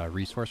it's like a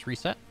resource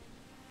reset.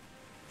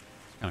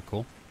 It's kind of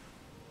cool.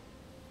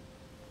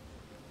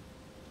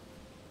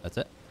 That's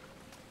it.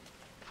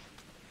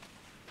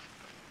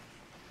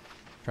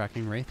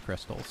 Tracking wraith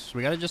crystals. So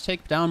we got to just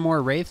take down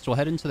more wraiths. We'll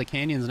head into the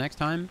canyons next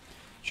time.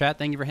 Chat,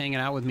 thank you for hanging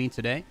out with me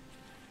today.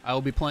 I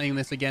will be playing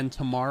this again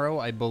tomorrow,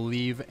 I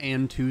believe,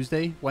 and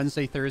Tuesday.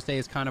 Wednesday, Thursday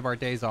is kind of our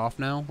days off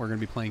now. We're going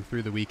to be playing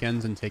through the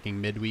weekends and taking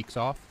midweeks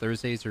off.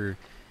 Thursdays are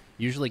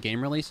usually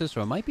game releases,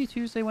 so it might be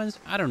Tuesday,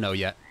 Wednesday. I don't know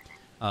yet.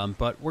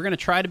 But we're going to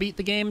try to beat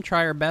the game,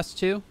 try our best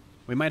to.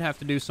 We might have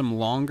to do some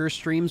longer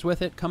streams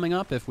with it coming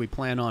up if we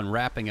plan on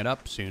wrapping it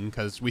up soon,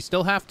 because we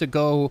still have to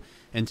go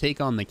and take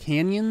on the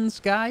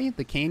Canyons guy,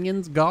 the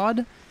Canyons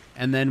god,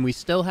 and then we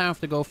still have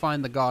to go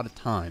find the God of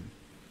Time.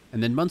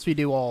 And then once we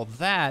do all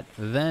that,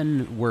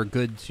 then we're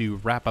good to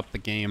wrap up the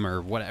game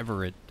or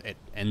whatever it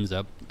ends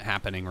up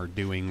happening or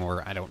doing,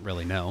 or I don't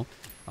really know.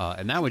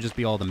 And that would just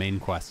be all the main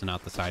quests and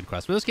not the side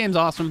quests. But this game's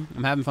awesome.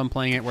 I'm having fun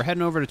playing it. We're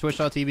heading over to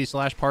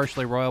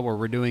twitch.tv/PartiallyRoyal where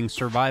we're doing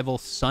Survival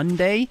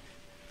Sunday.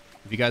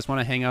 If you guys want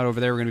to hang out over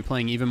there, we're going to be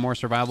playing even more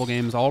survival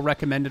games, all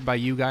recommended by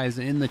you guys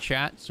in the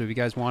chat. So if you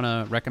guys want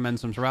to recommend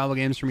some survival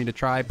games for me to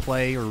try,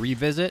 play, or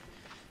revisit,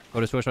 go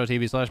to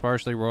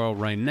twitch.tv/PartiallyRoyal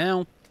right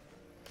now.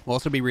 We'll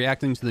also be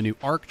reacting to the new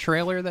Ark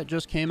trailer that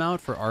just came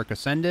out for Ark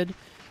Ascended.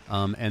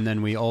 And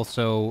then we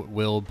also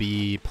will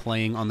be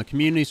playing on the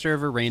community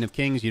server, Reign of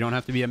Kings. You don't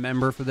have to be a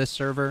member for this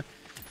server.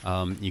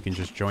 You can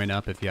just join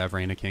up if you have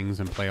Reign of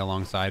Kings and play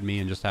alongside me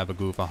and just have a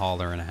goof, a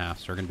holler, and a half.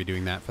 So we're going to be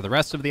doing that for the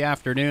rest of the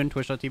afternoon.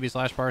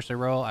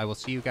 Twitch.tv/PartiallyRoyal. I will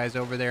see you guys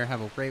over there.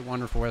 Have a great,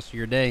 wonderful rest of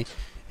your day,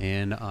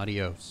 and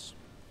adios.